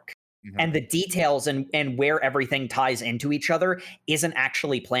by arc. Mm-hmm. And the details and where everything ties into each other isn't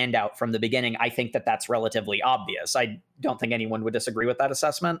actually planned out from the beginning. I think that that's relatively obvious. I don't think anyone would disagree with that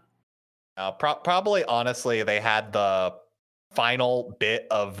assessment. Probably, honestly, they had the final bit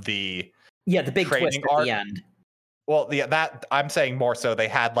of the big twist at the end. Well, that I'm saying more so they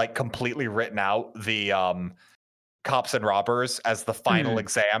had like completely written out the cops and robbers as the final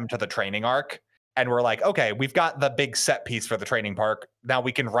exam to the training arc. And we're like, okay, we've got the big set piece for the training park. Now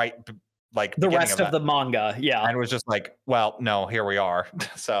we can write like the rest of the manga. Yeah. And it was just like, well, no, here we are.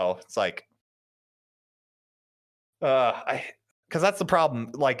 So it's like, because that's the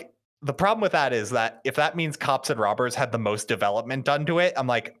problem. Like the problem with that is that if that means cops and robbers had the most development done to it, I'm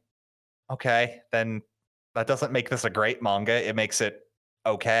like, okay, then that doesn't make this a great manga. It makes it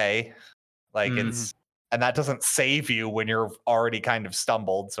okay. Like and that doesn't save you when you're already kind of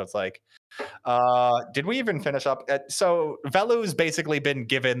stumbled. So it's like, did we even finish up? So Velu's basically been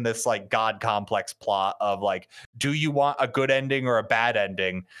given this like god complex plot of like, do you want a good ending or a bad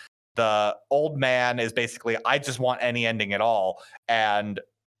ending? The old man is basically, I just want any ending at all. And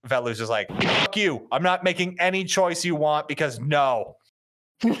Velu's just like, fuck you. I'm not making any choice you want because no.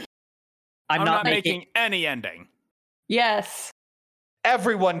 I'm not making any ending. Yes.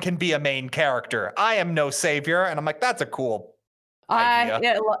 Everyone can be a main character. I am no savior. And I'm like, that's a cool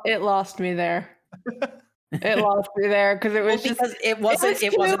idea. It lost me there. It lost me there because it was because it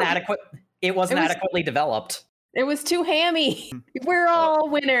wasn't adequate. It wasn't adequately developed. It was too hammy. We're all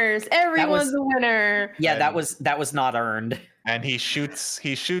winners. Everyone's a winner. Yeah, that was not earned. And he shoots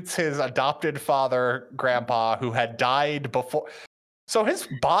his adopted father, grandpa, who had died before. So his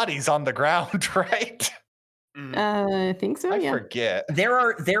body's on the ground, right? I think so. I forget. There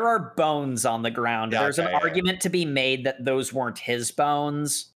are bones on the ground. Yeah, There's an okay, yeah. argument to be made that those weren't his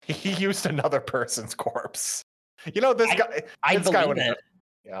bones. He used another person's corpse. You know, this guy. I this guy believe would. it.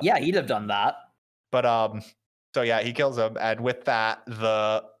 Yeah, he'd have done that. But so yeah, he kills him, and with that,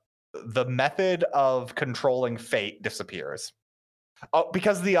 the method of controlling fate disappears. Oh,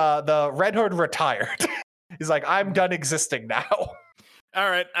 because the Red Hood retired. He's like, I'm done existing now. All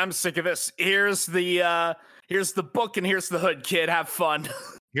right, I'm sick of this. Here's the book and here's the hood, kid. Have fun.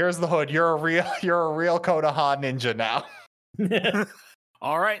 Here's the hood. You're a real Konoha ninja now.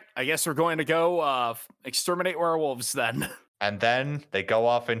 All right, I guess we're going to go exterminate werewolves then. And then they go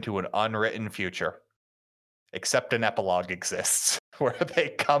off into an unwritten future. Except an epilogue exists where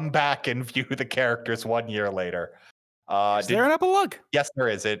they come back and view the characters 1 year later. Is there an epilogue? Yes, there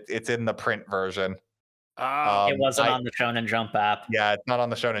is. It's in the print version. It wasn't on the Shonen Jump app. Yeah, it's not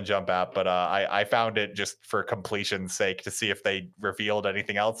on the Shonen Jump app, but I found it just for completion's sake to see if they revealed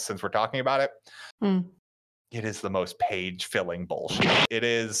anything else since we're talking about it. It is the most page-filling bullshit. It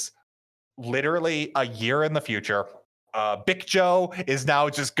is literally a year in the future. Big Joe is now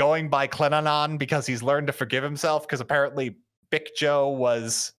just going by Klenanon because he's learned to forgive himself, because apparently Big Joe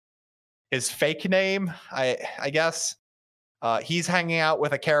was his fake name, I guess. He's hanging out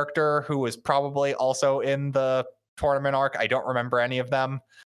with a character who was probably also in the tournament arc. I don't remember any of them.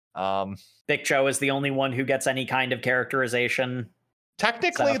 Big Joe is the only one who gets any kind of characterization.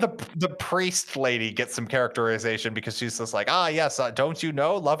 Technically, the priest lady gets some characterization because she's just like, yes, don't you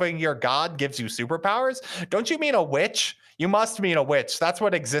know loving your god gives you superpowers? Don't you mean a witch? You must mean a witch. That's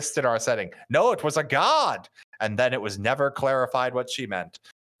what exists in our setting. No, it was a god. And then it was never clarified what she meant.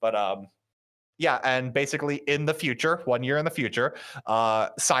 But yeah, and basically in the future, 1 year in the future,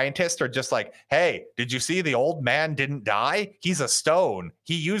 scientists are just like, hey, did you see the old man didn't die? He's a stone.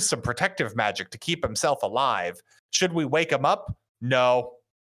 He used some protective magic to keep himself alive. Should we wake him up? No.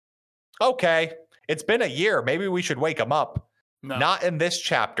 Okay, it's been a year. Maybe we should wake him up. No. Not in this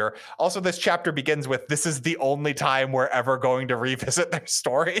chapter. Also, this chapter begins with, this is the only time we're ever going to revisit their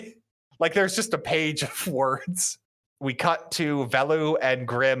story. Like, there's just a page of words. We cut to Velu and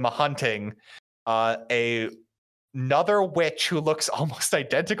Grimm hunting another witch who looks almost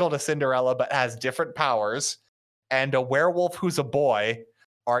identical to Cinderella but has different powers, and a werewolf who's a boy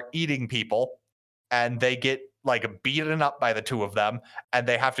are eating people, and they get like beaten up by the two of them, and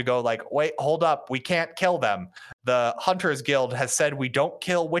they have to go like, wait, hold up, we can't kill them. The Hunters Guild has said we don't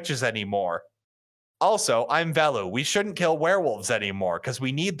kill witches anymore. Also, I'm Velu. We shouldn't kill werewolves anymore because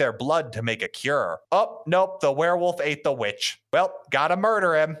we need their blood to make a cure. Oh, nope, the werewolf ate the witch. Well, gotta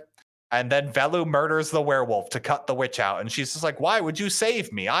murder him. And then Velu murders the werewolf to cut the witch out. And she's just like, why would you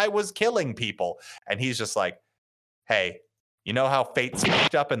save me? I was killing people. And he's just like, hey, you know how fate's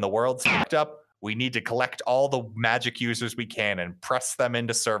fucked up and the world's fucked up? We need to collect all the magic users we can and press them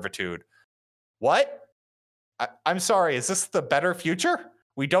into servitude. What? I'm sorry, is this the better future?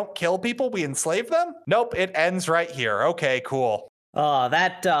 We don't kill people, we enslave them? Nope, it ends right here. Okay, cool.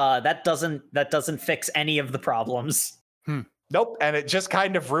 That doesn't fix any of the problems. Nope, and it just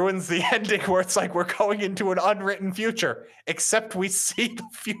kind of ruins the ending where it's like we're going into an unwritten future, except we see the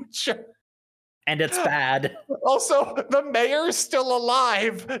future. And it's bad. Also, the mayor's still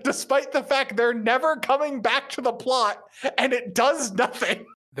alive, despite the fact they're never coming back to the plot, and it does nothing.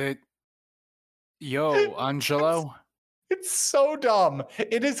 Yo, Angelo. It's so dumb.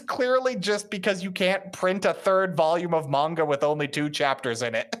 It is clearly just because you can't print a third volume of manga with only 2 chapters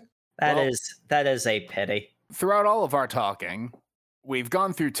in it. That is a pity. Throughout all of our talking, we've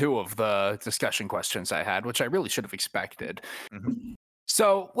gone through 2 of the discussion questions I had, which I really should have expected. Mm-hmm.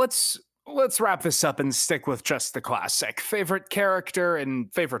 So let's wrap this up and stick with just the classic. Favorite character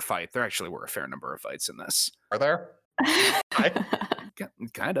and favorite fight. There actually were a fair number of fights in this. Are there?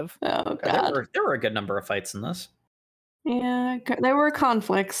 Kind of. Oh, God. There were a good number of fights in this. Yeah, there were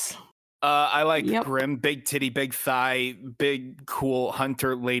conflicts. I like Grimm, big titty, big thigh, big cool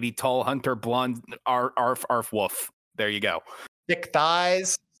hunter lady, tall hunter, blonde, arf, woof. There you go. Thick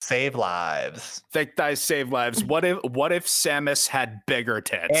thighs save lives. Thick thighs save lives. What if Samus had bigger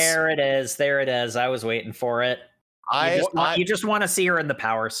tits? There it is. I was waiting for it. You just want to see her in the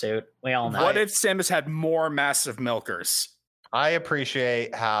power suit. We all know. What if Samus had more massive milkers? I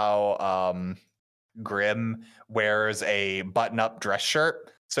appreciate how Grimm wears a button-up dress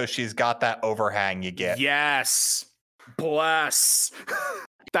shirt, so she's got that overhang you get. Yes, bless.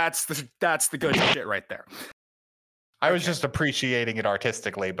 That's the good shit right there. I was just appreciating it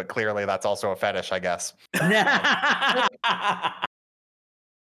artistically, but clearly that's also a fetish, I guess.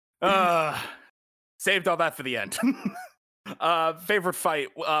 Saved all that for the end. Favorite fight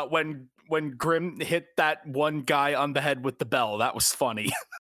when Grim hit that one guy on the head with the bell. That was funny.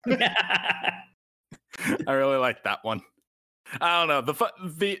 I really like that one. I don't know,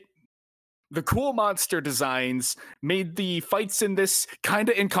 the cool monster designs made the fights in this kind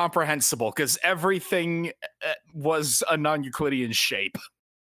of incomprehensible because everything was a non-Euclidean shape.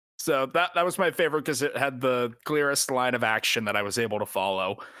 So that was my favorite because it had the clearest line of action that I was able to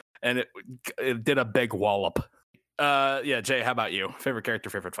follow, and it did a big wallop. Yeah, Jay, how about you? Favorite character,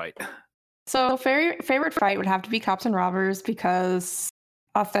 favorite fight? So favorite fight would have to be Cops and Robbers because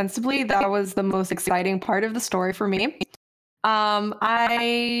ostensibly that was the most exciting part of the story for me.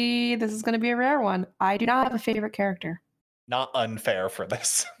 This is going to be a rare one. I do not have a favorite character. Not unfair for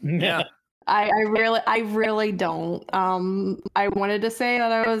this. Yeah. I really don't. I wanted to say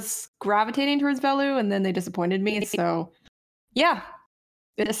that I was gravitating towards Velu, and then they disappointed me. So, yeah,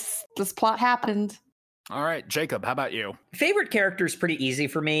 this plot happened. All right, Jacob, how about you? Favorite character is pretty easy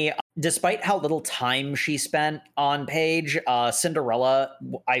for me. Despite how little time she spent on page, Cinderella,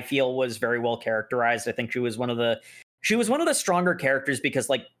 I feel, was very well characterized. I think she was one of the stronger characters because,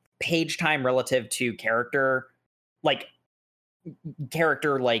 like, page time relative to character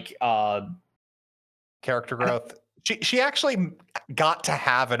growth. She actually got to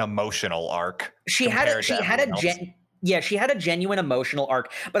have an emotional arc. She had a genuine emotional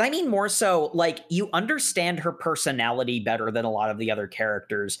arc, but I mean more so like you understand her personality better than a lot of the other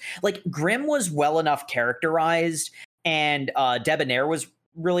characters. Like Grim was well enough characterized, and Debonair was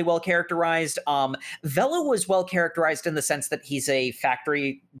really well characterized. Velu was well characterized in the sense that he's a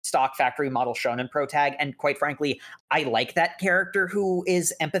stock factory model shonen protag, and quite frankly, I like that character who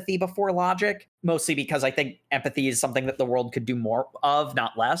is empathy before logic, mostly because I think empathy is something that the world could do more of,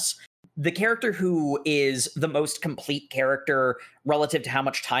 not less. The character who is the most complete character relative to how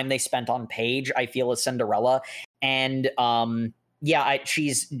much time they spent on page, I feel, is Cinderella. And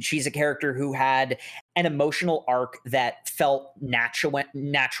she's a character who had an emotional arc that felt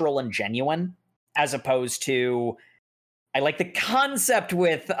natural and genuine, as opposed to, I like the concept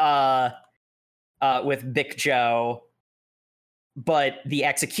with Big Joe, but the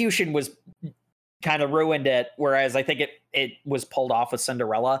execution was kind of ruined it. Whereas I think it was pulled off with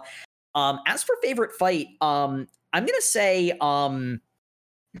Cinderella. As for favorite fight, I'm gonna say Velu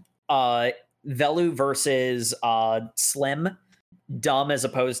versus Slim, dumb as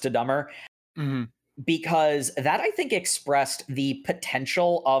opposed to dumber, because that I think expressed the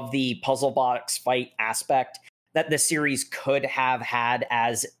potential of the puzzle box fight aspect that the series could have had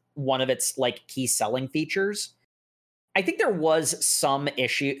as one of its like key selling features. I think there was some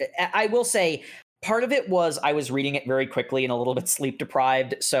issue. I will say part of it was I was reading it very quickly and a little bit sleep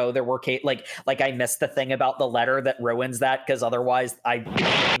deprived, so there were like I missed the thing about the letter that ruins that, because otherwise I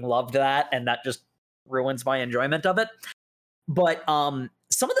loved that, and that just ruins my enjoyment of it. But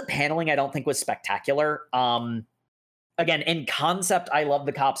some of the paneling I don't think was spectacular. Again, in concept, I love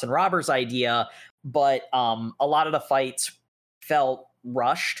the Cops and Robbers idea, but a lot of the fights felt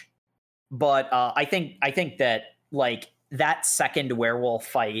rushed. But I think that like that second werewolf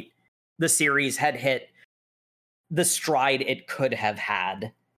fight, the series had hit the stride it could have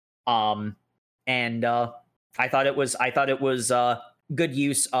had, and I thought it was good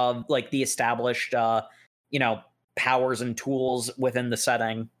use of like the established powers and tools within the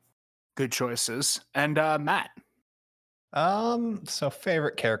setting. Good choices. And Matt. So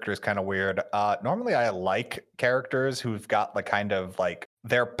favorite character is kind of weird. Normally I like characters who've got the kind of like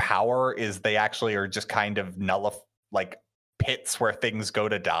their power is they actually are just kind of like pits where things go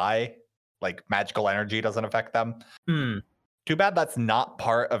to die. Like magical energy doesn't affect them. Too bad that's not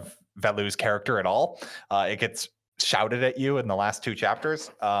part of Velu's character at all. It gets shouted at you in the last 2 chapters.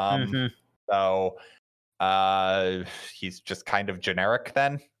 So he's just kind of generic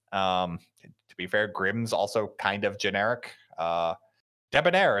then. To be fair, Grimm's also kind of generic.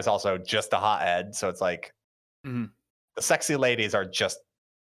 Debonair is also just a hothead. So it's like the sexy ladies are just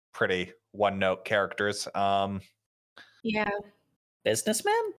pretty one-note characters. Yeah.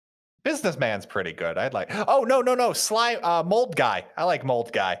 Businessman's pretty good. I'd like. Oh no! Slime, mold guy. I like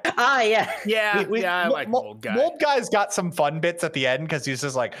mold guy. Yeah. I like mold guy. Mold guy's got some fun bits at the end because he's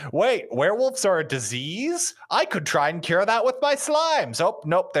just like, wait, werewolves are a disease? I could try and cure that with my slimes. Oh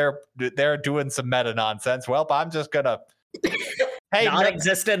nope, they're doing some meta nonsense. Well, I'm just gonna not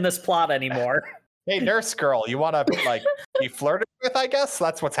exist in this plot anymore. Hey, nurse girl, you want to like be flirted with? I guess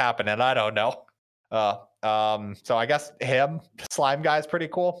that's what's happening. I don't know. So I guess slime guy is pretty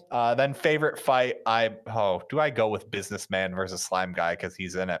cool. Then favorite fight, do I go with businessman versus slime guy because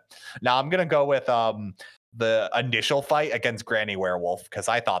he's in it? Now I'm gonna go with the initial fight against Granny Werewolf, because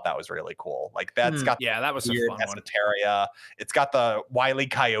I thought that was really cool. Like that's got that was a weird fun one. esoteria. It's got the Wile E.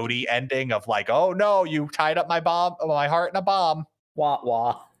 Coyote ending of like, oh no, you tied up my heart in a bomb. Wah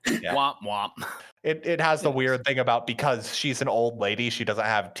wah. Yeah. Womp womp. It has the weird thing about, because she's an old lady, she doesn't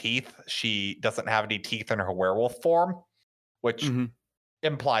have teeth. She doesn't have any teeth in her werewolf form, which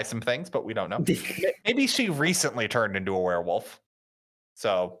implies some things, but we don't know. Maybe she recently turned into a werewolf,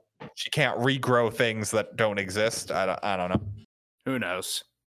 so she can't regrow things that don't exist. I don't know. Who knows?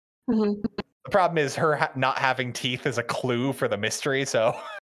 The problem is her not having teeth is a clue for the mystery. So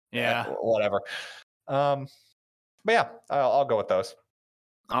Yeah. Whatever. But yeah, I'll go with those.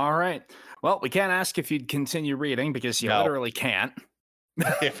 All right. Well, we can't ask if you'd continue reading because you literally can't.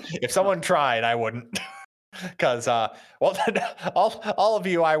 If someone tried, I wouldn't. Because all of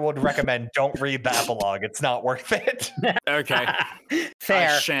you, I would recommend don't read the epilogue. It's not worth it. Okay. Fair.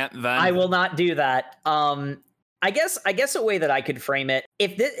 I shan't then. I will not do that. I guess a way that I could frame it,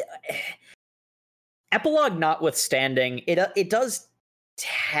 if this epilogue notwithstanding, it does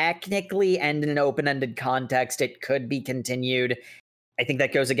technically end in an open-ended context. It could be continued. I think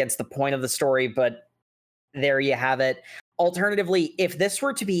that goes against the point of the story, but there you have it. Alternatively, if this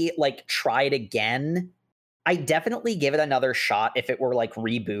were to be like tried again, I definitely give it another shot if it were like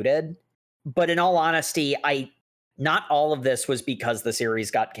rebooted. But in all honesty, not all of this was because the series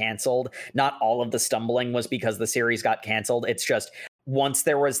got canceled. Not all of the stumbling was because the series got canceled. It's just once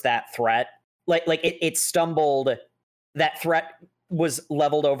there was that threat, like it stumbled, that threat was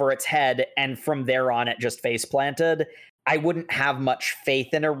leveled over its head, and from there on it just face planted. I wouldn't have much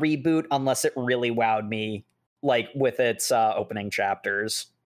faith in a reboot unless it really wowed me, like with its opening chapters.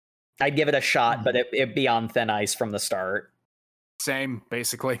 I'd give it a shot, but it'd be on thin ice from the start. Same,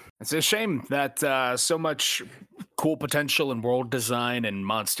 basically. It's a shame that so much cool potential in world design and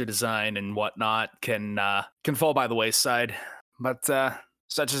monster design and whatnot can fall by the wayside. But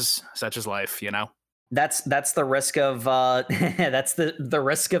such is life, you know. That's the risk of that's the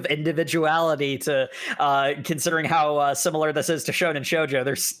risk of individuality to considering how similar this is to Shonen Shoujo.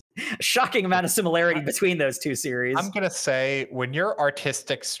 There's a shocking amount of similarity between those two series. I'm gonna say when your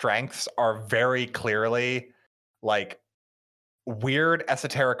artistic strengths are very clearly like weird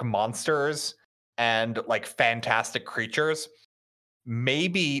esoteric monsters and like fantastic creatures,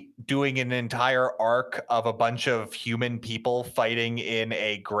 maybe doing an entire arc of a bunch of human people fighting in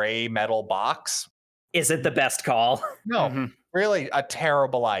a gray metal box isn't the best call. No, really a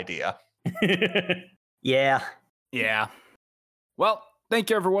terrible idea. Yeah. Well, thank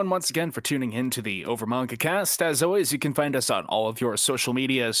you everyone once again for tuning in to the Over Manga Cast. As always, you can find us on all of your social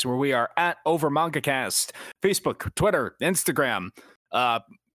medias where we are at Over Manga Cast, Facebook, Twitter, Instagram,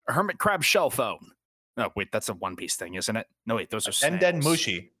 Hermit Crab Shell Phone. Oh, wait, that's a One Piece thing, isn't it? No, wait, those are snails. And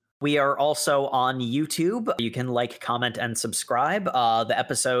Mushi. We are also on YouTube. You can like, comment, and subscribe. The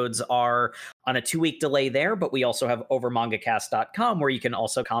episodes are on a 2-week delay there, but we also have overmangacast.com where you can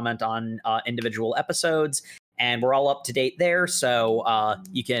also comment on individual episodes. And we're all up to date there, so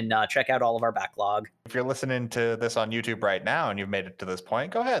you can check out all of our backlog. If you're listening to this on YouTube right now and you've made it to this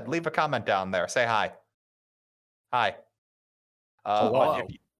point, go ahead, leave a comment down there. Say hi. Hi. Hello.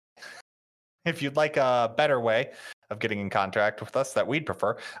 If you'd like a better way of getting in contact with us that we'd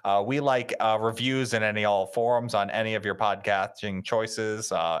prefer, we like reviews in all forums on any of your podcasting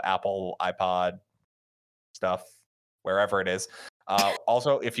choices, Apple, iPod, stuff, wherever it is.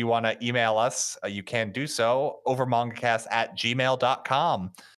 Also, if you want to email us, you can do so over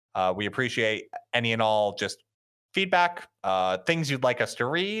mangacast@gmail.com. We appreciate any and all just feedback, things you'd like us to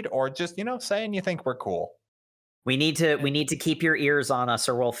read, or just, saying you think we're cool. We need to keep your ears on us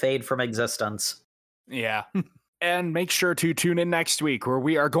or we'll fade from existence. Yeah. And make sure to tune in next week where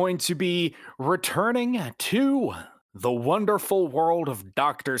we are going to be returning to the wonderful world of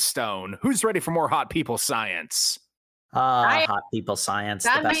Dr. Stone. Who's ready for more hot people science? Hot people science,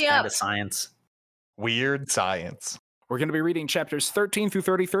 the best kind of science. Weird science. We're going to be reading chapters 13 through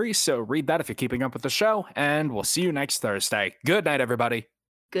 33, so read that if you're keeping up with the show, and we'll see you next Thursday. Good night, everybody.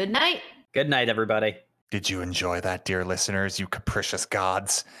 Good night. Good night, everybody. Did you enjoy that, dear listeners, you capricious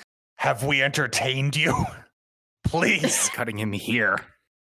gods? Have we entertained you? Please. Cutting him here.